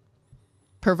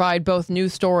provide both new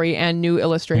story and new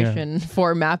illustration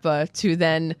for Mappa to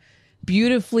then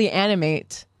beautifully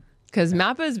animate, because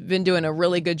Mappa's been doing a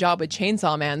really good job with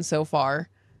Chainsaw Man so far.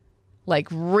 Like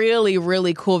really,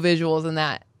 really cool visuals in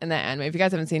that anime. If you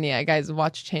guys haven't seen it yet, guys,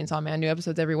 watch Chainsaw Man. New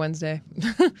episodes every Wednesday.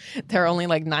 There are only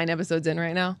like 9 episodes in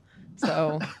right now.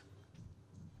 So,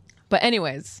 but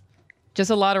anyways, just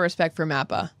a lot of respect for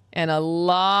Mappa and a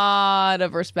lot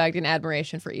of respect and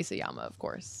admiration for Isayama, of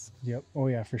course. Yep. Oh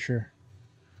yeah, for sure.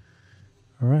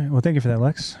 All right. Well, thank you for that,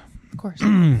 Lex. Of course.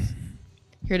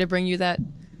 here to bring you the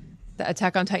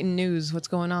Attack on Titan news. What's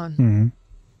going on? Mm-hmm.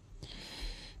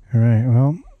 All right.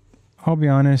 Well, I'll be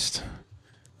honest.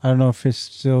 I don't know if it's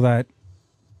still that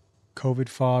COVID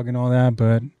fog and all that,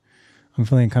 but I'm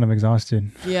feeling kind of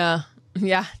exhausted. Yeah.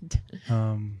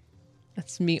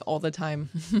 That's me all the time.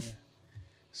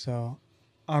 So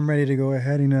I'm ready to go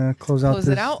ahead and close out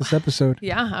this episode.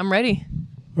 Yeah, I'm ready.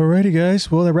 Alrighty,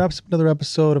 guys. Well, that wraps up another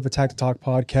episode of Attack to Talk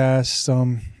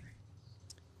podcast.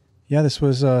 This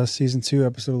was season 2,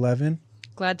 episode 11.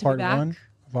 Glad to be back. Part 1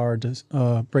 of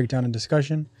our breakdown and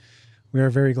discussion. We are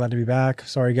very glad to be back.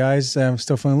 Sorry, guys. I'm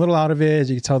still feeling a little out of it. As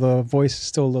you can tell, the voice is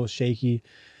still a little shaky.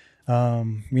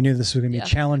 We knew this was going to be a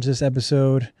challenge this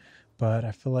episode, but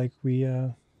I feel like we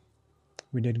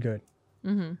did good.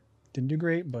 Mm-hmm. Didn't do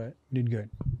great, but we did good.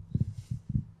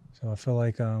 So I feel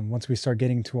like once we start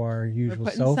getting to our usual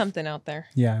We're putting something out there.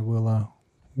 Yeah, we'll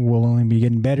only be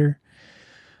getting better.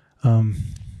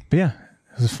 But yeah,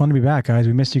 it was fun to be back, guys.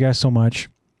 We missed you guys so much.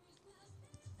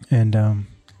 And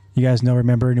you guys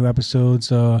remember, new episodes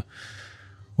will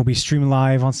be streamed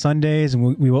live on Sundays,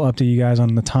 and we will update you guys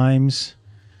on the times.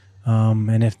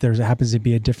 And if there happens to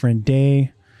be a different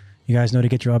day, you guys know to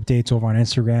get your updates over on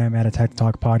Instagram at Attack to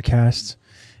Talk Podcast.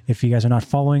 If you guys are not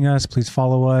following us, please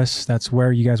follow us. That's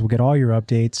where you guys will get all your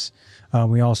updates.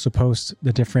 We also post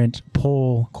the different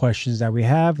poll questions that we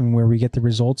have and where we get the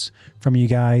results from you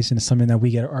guys. And it's something that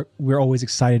we're always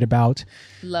excited about.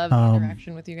 Love the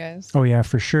interaction with you guys. Oh, yeah,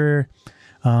 for sure.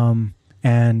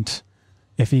 And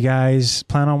if you guys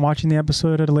plan on watching the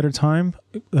episode at a later time,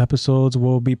 the episodes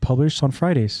will be published on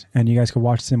Fridays. And you guys can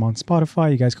watch them on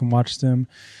Spotify. You guys can watch them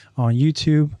on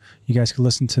YouTube. You guys can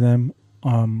listen to them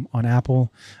on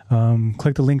Apple.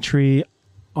 Click the link tree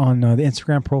on the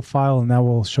Instagram profile, and that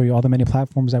will show you all the many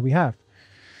platforms that we have.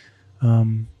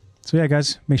 So yeah,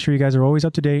 guys, make sure you guys are always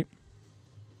up to date,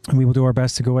 and we will do our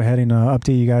best to go ahead and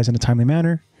update you guys in a timely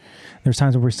manner. There's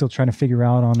times where we're still trying to figure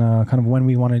out on kind of when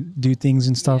we want to do things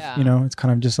and stuff. Yeah. It's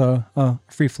kind of just a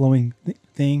free-flowing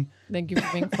thing. Thank you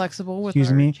for being flexible with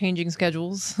our changing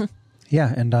schedules.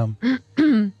 Yeah, and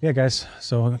yeah, guys.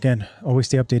 So again, always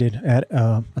stay updated at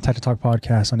Attack to Talk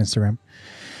Podcast on Instagram.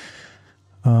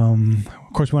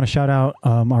 Of course, we want to shout out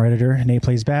our editor, Nate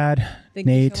Plays Bad. Thank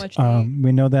you so much, Nate.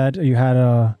 We know that you had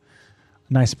a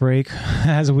nice break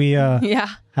as we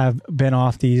have been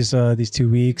off these 2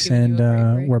 weeks, and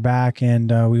we're back,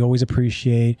 and we always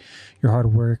appreciate your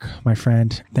hard work, my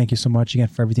friend. Thank you so much again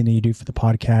for everything that you do for the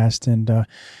podcast,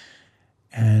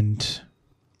 and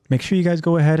make sure you guys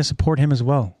go ahead and support him as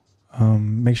well.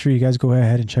 Make sure you guys go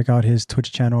ahead and check out his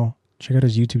Twitch channel, check out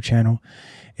his YouTube channel.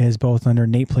 It is both under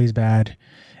Nate Plays Bad,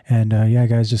 and yeah,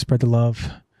 guys, just spread the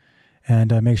love,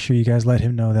 and make sure you guys let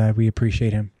him know that we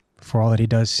appreciate him for all that he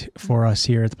does for us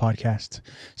here at the podcast.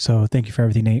 So thank you for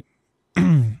everything, Nate.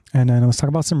 And then let's talk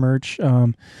about some merch.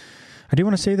 I do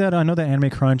want to say that I know that Anime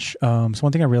Crunch. So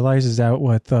one thing I realized is that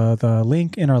with the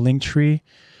link in our link tree,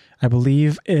 I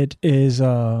believe it is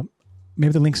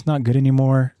maybe the link's not good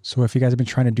anymore. So if you guys have been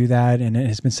trying to do that and it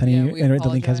has been sending you, and the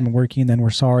link hasn't been working, then we're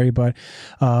sorry. But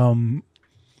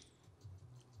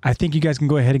I think you guys can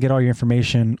go ahead and get all your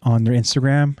information on their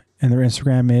Instagram. And their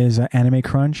Instagram is Anime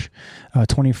Crunch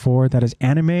 24. That is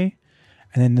anime. And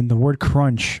then the word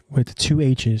crunch with 2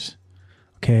 H's.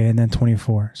 Okay. And then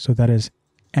 24. So that is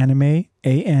anime,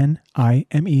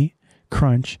 ANIME,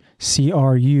 crunch,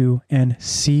 CRUNCHH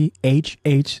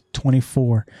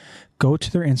 24. Go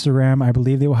to their Instagram. I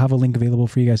believe they will have a link available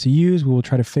for you guys to use. We will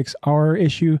try to fix our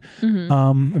issue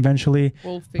eventually.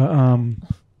 We'll figure it out.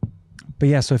 But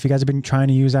yeah, so if you guys have been trying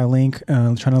to use that link,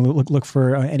 trying to look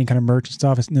for any kind of merch and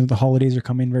stuff, the holidays are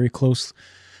coming very close.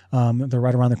 They're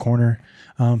right around the corner.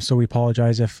 So we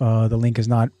apologize if the link is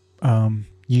not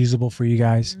usable for you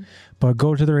guys. Mm-hmm. But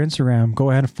go to their Instagram. Go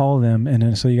ahead and follow them. And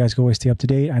then so you guys can always stay up to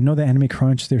date. I know that Anime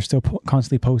Crunch, they're still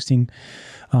constantly posting.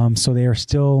 So they are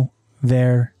still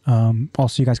there.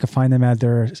 Also, you guys can find them at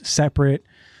their separate,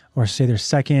 or say their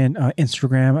second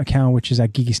Instagram account, which is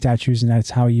at Geeky Statues, and that's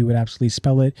how you would absolutely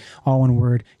spell it. All one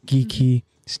word, Geeky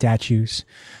Statues.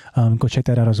 Go check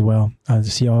that out as well to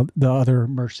see all the other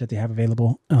merch that they have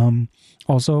available.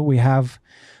 Also, we have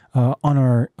on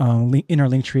our in our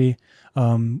link tree,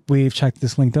 we've checked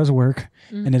this link does work,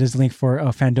 and it is the link for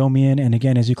Fandomian. And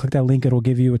again, as you click that link, it'll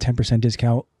give you a 10%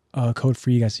 discount code for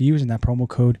you guys to use, and that promo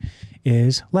code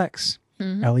is LEX.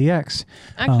 LEX.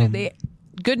 Actually,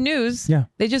 good news. Yeah.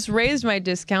 They just raised my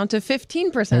discount to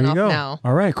 15% off now.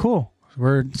 All right, cool.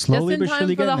 We're slowly but surely getting there. Just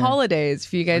in time for the holidays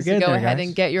for you guys to go ahead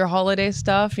and get your holiday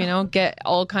stuff, get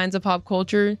all kinds of pop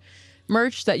culture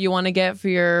merch that you want to get for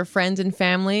your friends and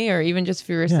family, or even just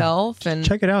for yourself. And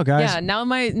check it out, guys. Yeah,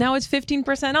 now it's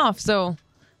 15% off. So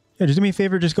Yeah, just do me a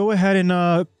favor. Just go ahead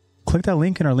and click that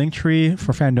link in our link tree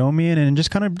for Fandomian and just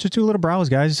kind of just do a little browse,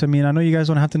 guys. I mean, I know you guys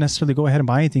don't have to necessarily go ahead and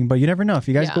buy anything, but you never know. If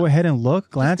you guys go ahead and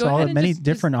glance at all the many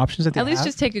different options that they have. At least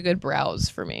just take a good browse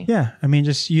for me. Yeah. I mean,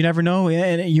 just you never know.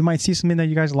 And you might see something that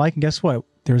you guys like. And guess what?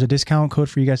 There's a discount code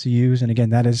for you guys to use. And again,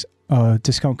 that is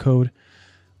discount code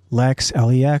LEX,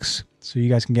 LEX. So you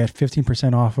guys can get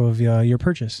 15% off of your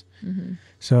purchase. Mm-hmm.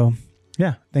 So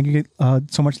yeah, thank you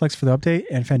so much, Lex, for the update.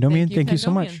 And Fandomian, thank you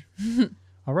so much.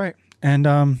 All right. And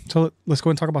so let's go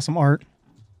and talk about some art.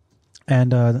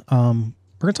 And we're going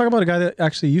to talk about a guy that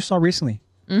actually you saw recently,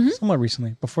 somewhat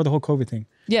recently, before the whole COVID thing.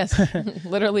 Yes,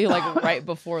 literally like right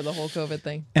before the whole COVID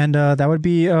thing. And that would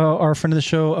be our friend of the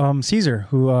show, Caesar,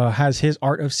 who has his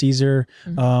Art of Caesar.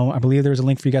 I believe there's a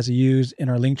link for you guys to use in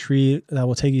our link tree that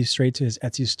will take you straight to his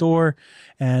Etsy store.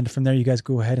 And from there, you guys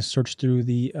go ahead and search through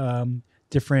the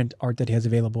different art that he has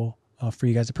available for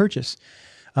you guys to purchase.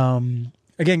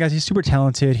 Again, guys, he's super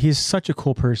talented. He's such a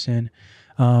cool person.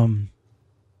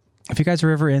 If you guys are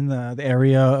ever in the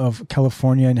area of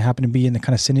California and happen to be in the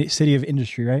kind of city of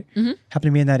industry, right? Happen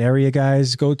to be in that area,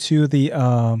 guys, go to the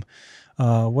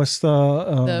what's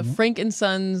the Frank and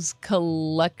Sons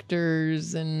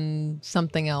Collectors and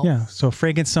something else. Yeah, so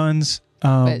Frank and Sons.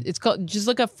 But it's called. Just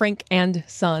look up Frank and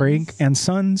Sons. Frank and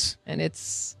Sons, and it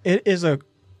is a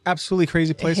absolutely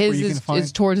crazy place where you can find.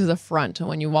 It's towards the front.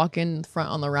 When you walk in front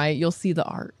on the right, you'll see the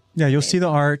art. Yeah, you'll see the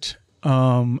art. But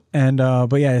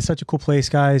yeah, it's such a cool place,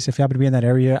 guys. If you happen to be in that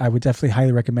area, I would definitely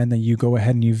highly recommend that you go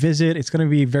ahead and you visit. It's going to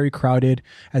be very crowded,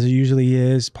 as it usually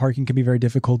is. Parking can be very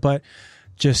difficult, but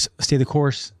just stay the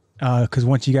course. Because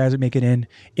once you guys make it in,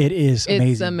 it's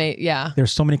amazing. Yeah,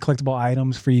 there's so many collectible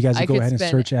items for you guys to go ahead and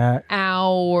search at.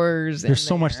 Hours. There's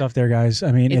so much stuff there, guys.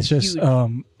 I mean, it's just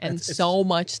so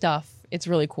much stuff. It's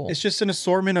really cool. It's just an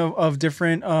assortment of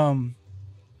different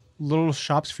little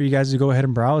shops for you guys to go ahead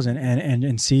and browse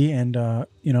and see. And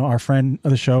our friend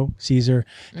of the show, Caesar,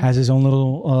 has his own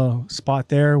little spot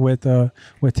there with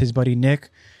his buddy Nick.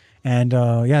 And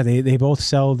they both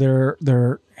sell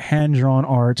their hand-drawn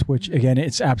art, which again,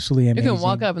 it's absolutely amazing. You can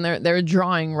walk up and they're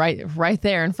drawing right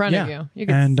there in front of you. You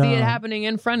can see it happening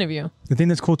in front of you. The thing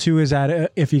that's cool too is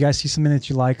that if you guys see something that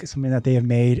you like, something that they have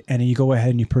made, and you go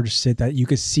ahead and you purchase it, that you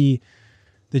could see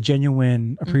the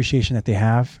genuine appreciation that they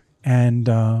have. And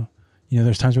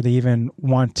there's times where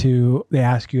they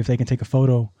ask you if they can take a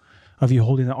photo of you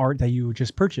holding the art that you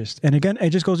just purchased. And again,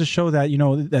 it just goes to show that,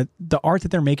 that the art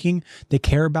that they're making, they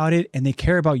care about it and they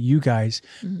care about you guys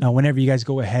whenever you guys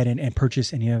go ahead and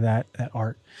purchase any of that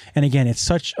art. And again, it's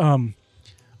such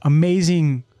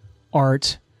amazing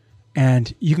art.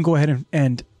 And you can go ahead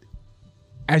and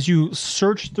as you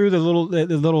search through the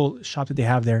little shop that they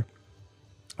have there,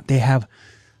 they have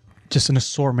just an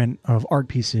assortment of art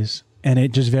pieces. And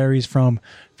it just varies from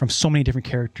so many different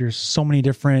characters, so many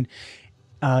different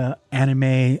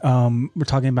anime. We're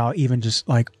talking about even just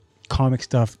like comic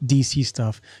stuff, DC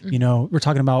stuff. We're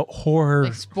talking about horror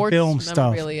like film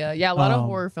stuff. Yeah, a lot of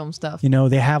horror film stuff.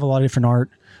 They have a lot of different art.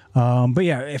 But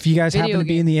yeah, if you guys happen to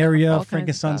be in the area, Frank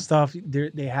and Son stuff,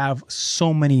 they have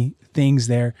so many things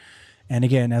there. And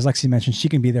again, as Lexi mentioned, she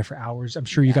can be there for hours. I'm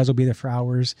sure you guys will be there for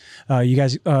hours. You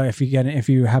guys, if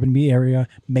you happen to be in the area,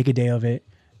 make a day of it.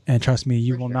 And trust me,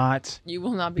 you will not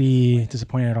be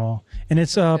disappointed at all. And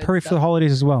it's perfect for the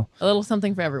holidays as well. A little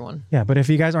something for everyone. Yeah, but if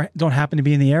you guys don't happen to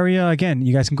be in the area, again,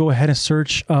 you guys can go ahead and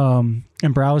search and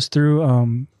browse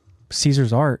through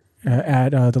Caesar's art at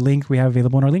the link we have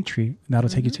available in our link tree. And that'll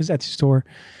take you to his Etsy store,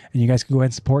 and you guys can go ahead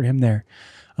and support him there.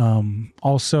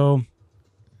 Also,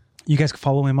 you guys can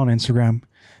follow him on Instagram.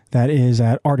 That is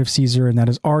at Art of Caesar, and that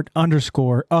is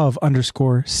art_of_Caesar,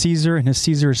 and his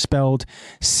Caesar is spelled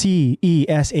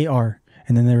CESAR,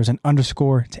 and then there's an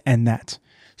underscore to end that.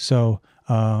 So,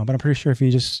 but I'm pretty sure if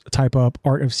you just type up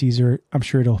Art of Caesar, I'm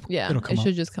sure it'll come up. It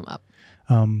should just come up.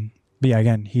 But yeah,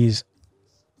 again, he's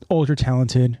ultra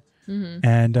talented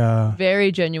and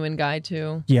very genuine guy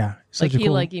too. Yeah,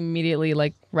 he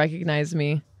immediately recognized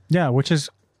me. Yeah, which is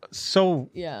so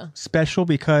special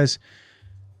because.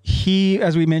 He,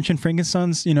 as we mentioned, Frank and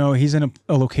Sons, he's in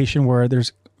a location where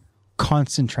there's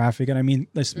constant traffic. And I mean,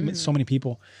 there's so many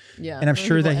people. Yeah. And I'm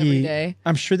sure that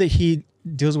he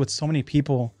deals with so many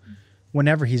people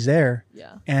whenever he's there.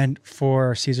 Yeah. And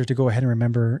for Caesar to go ahead and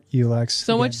remember you, Lex.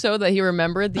 So much so that he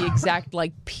remembered the exact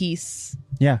piece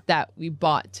that we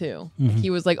bought too. He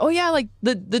was like, oh yeah, like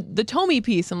the Tomy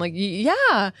piece. I'm like,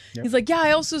 yeah. He's like, yeah,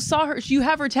 I also saw her. You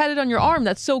have her tatted on your arm.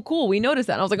 That's so cool. We noticed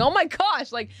that. And I was like, oh my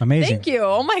gosh, like amazing. Thank you.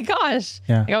 Oh my gosh.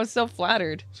 Yeah. Like, I was so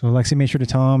flattered. So Lexi made sure to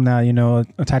tell him that,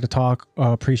 Attack the Talk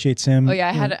appreciates him. Oh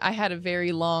yeah, I had a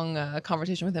very long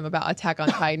conversation with him about Attack on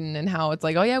Titan and how it's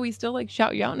like, oh yeah, we still like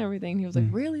shout you out and everything. He was like,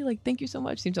 really? Like, thank you so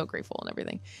much. Seems so grateful and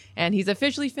everything. And he's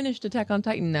officially finished Attack on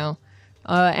Titan now.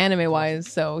 Anime wise,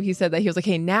 so he said that he was like,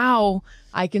 hey, now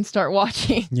I can start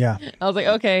watching. I was like,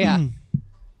 okay,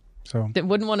 so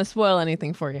wouldn't want to spoil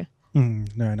anything for you. No,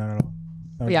 not at all.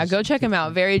 Yeah, go check him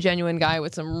out. Very genuine guy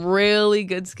with some really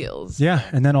good skills. Yeah,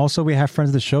 and then also we have friends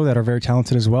of the show that are very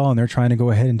talented as well, and they're trying to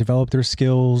go ahead and develop their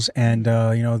skills, and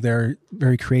they're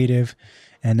very creative,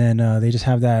 and then they just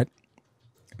have that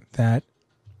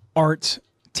art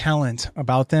talent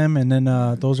about them, and then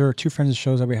those are two friends of the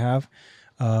shows that we have.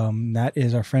 That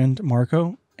is our friend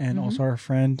Marco and also our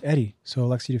friend Eddie. So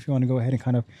Lexi, if you want to go ahead and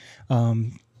kind of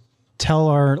tell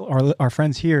our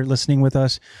friends here listening with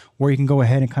us where you can go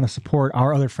ahead and kind of support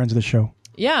our other friends of the show.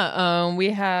 Yeah, we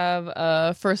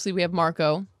have firstly we have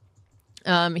Marco.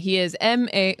 He is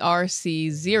MARC0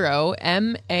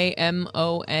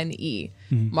 MAMONE.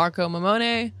 Marco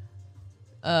Mamone.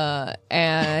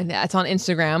 And that's on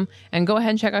Instagram, and go ahead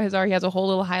and check out his art. He has a whole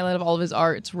little highlight of all of his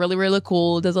art. It's really, really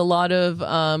cool. Does a lot of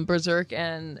Berserk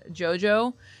and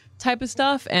JoJo type of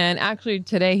stuff. And actually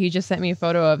today he just sent me a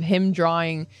photo of him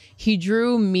drawing. He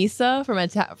drew Misa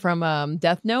from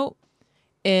Death Note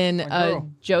in a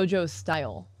JoJo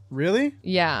style. Really?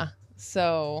 Yeah.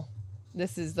 So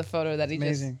this is the photo that he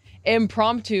just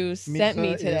impromptu sent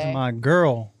me today. Is my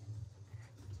girl.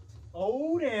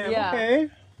 Oh damn. Yeah. Okay.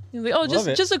 He's like, oh,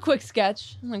 just a quick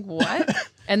sketch. I'm like, what?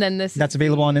 And then that's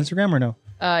available on Instagram or no?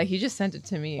 He just sent it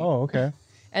to me. Oh, okay.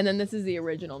 And then this is the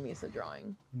original Misa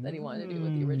drawing that he wanted to do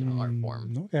with the original art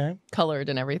form. Okay. Colored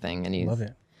and everything, and love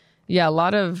it. Yeah, a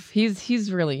lot of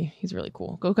he's really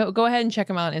cool. Go ahead and check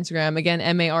him out on Instagram. Again,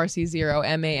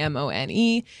 MARC0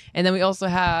 MAMONE. And then we also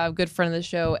have good friend of the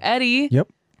show, Eddie. Yep.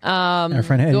 Our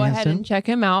friend Eddie. Go ahead and check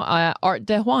him out. Art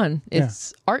de Juan.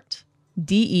 It's Art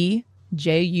DEJUAN.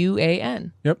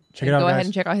 Yep. Check it out. Go ahead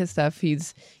and check out his stuff.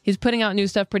 He's putting out new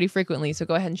stuff pretty frequently, so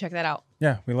go ahead and check that out.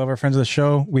 Yeah, we love our friends of the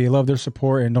show. We love their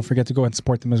support, and don't forget to go and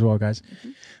support them as well, guys.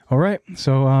 All right.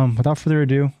 So without further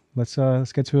ado, let's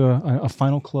get to a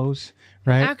final close,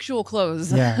 right? Actual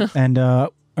close. Yeah. And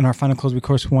in our final close, we of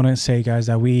course want to say, guys,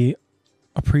 that we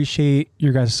appreciate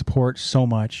your guys' support so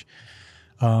much.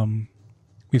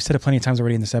 We've said it plenty of times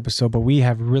already in this episode, but we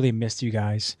have really missed you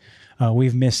guys.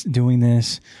 We've missed doing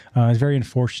this. It's very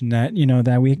unfortunate,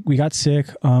 that we got sick.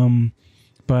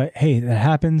 But hey, that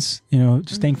happens.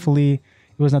 Just thankfully,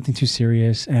 it was nothing too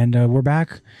serious, and we're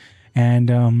back.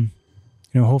 And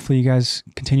hopefully, you guys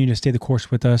continue to stay the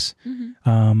course with us.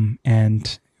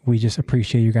 And we just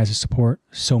appreciate you guys' support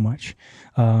so much.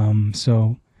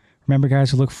 So remember, guys,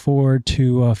 to look forward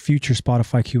to future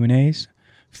Spotify Q&As,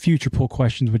 future poll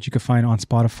questions, which you can find on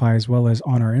Spotify as well as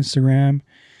on our Instagram.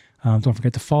 Don't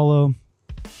forget to follow,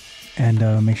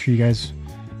 and make sure you guys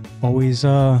always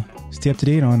stay up to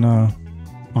date on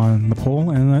the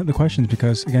poll and the questions,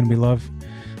 because again, we love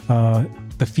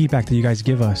the feedback that you guys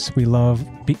give us. We love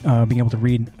being able to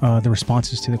read the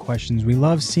responses to the questions. We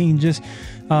love seeing just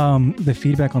the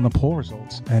feedback on the poll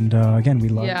results, and again, we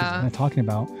love just kind of talking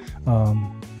about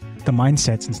the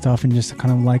mindsets and stuff, and just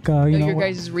kind of like your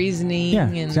guys' reasoning. Yeah,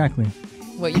 and exactly.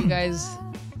 What you guys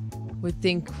would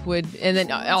think would, and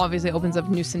then obviously opens up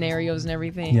new scenarios and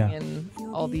everything, and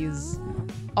all these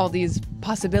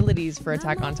possibilities for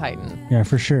Attack on Titan. Yeah,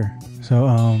 for sure.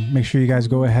 So make sure you guys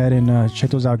go ahead and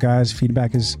check those out, guys.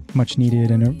 Feedback is much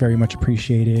needed and very much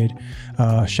appreciated.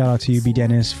 Shout out to you, B.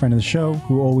 Dennis, friend of the show,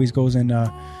 who always goes in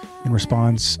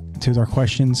responds to our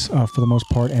questions for the most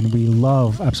part, and we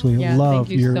absolutely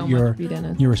love your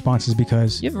responses,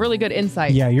 because you have really good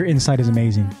insight. Yeah, your insight is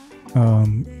amazing.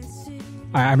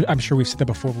 I'm sure we've said that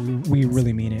before, but we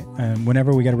really mean it. And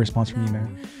whenever we get a response from you,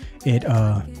 man,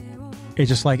 it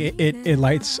just like it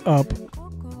lights up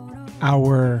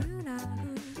our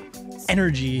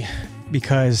energy,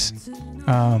 because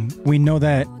we know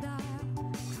that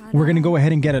we're gonna go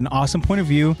ahead and get an awesome point of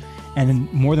view,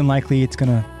 and more than likely it's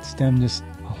gonna stem just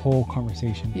a whole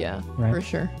conversation. Yeah, right? For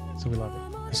sure. So we love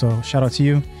it. So shout out to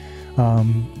you.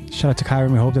 Shout out to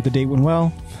Kyron. We hope that the date went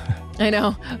well. I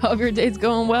know. Hope your date's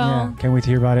going well. Yeah, can't wait to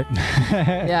hear about it.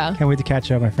 Yeah. Can't wait to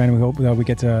catch up, my friend. We hope that we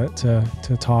get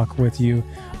to talk with you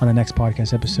on the next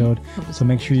podcast episode. So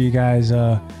make sure you guys,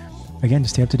 again, to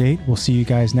stay up to date. We'll see you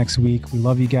guys next week. We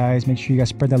love you guys. Make sure you guys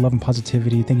spread that love and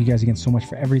positivity. Thank you guys again so much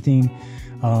for everything.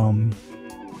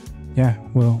 yeah,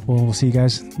 we'll see you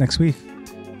guys next week.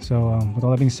 So with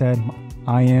all that being said,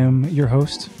 I am your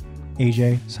host,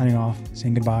 AJ, signing off,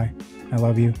 saying goodbye. I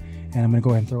love you. And I'm going to go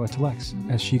ahead and throw it to Lex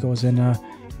as she goes in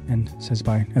and says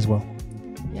bye as well.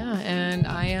 Yeah, and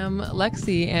I am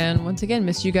Lexi. And once again,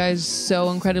 miss you guys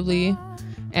so incredibly.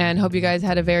 And hope you guys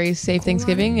had a very safe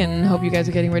Thanksgiving. And hope you guys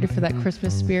are getting ready for that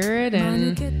Christmas spirit.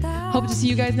 And hope to see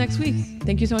you guys next week.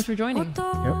 Thank you so much for joining. Yep.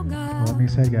 Well, that being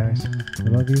said, guys, I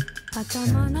love you.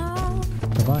 And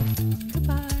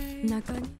bye-bye.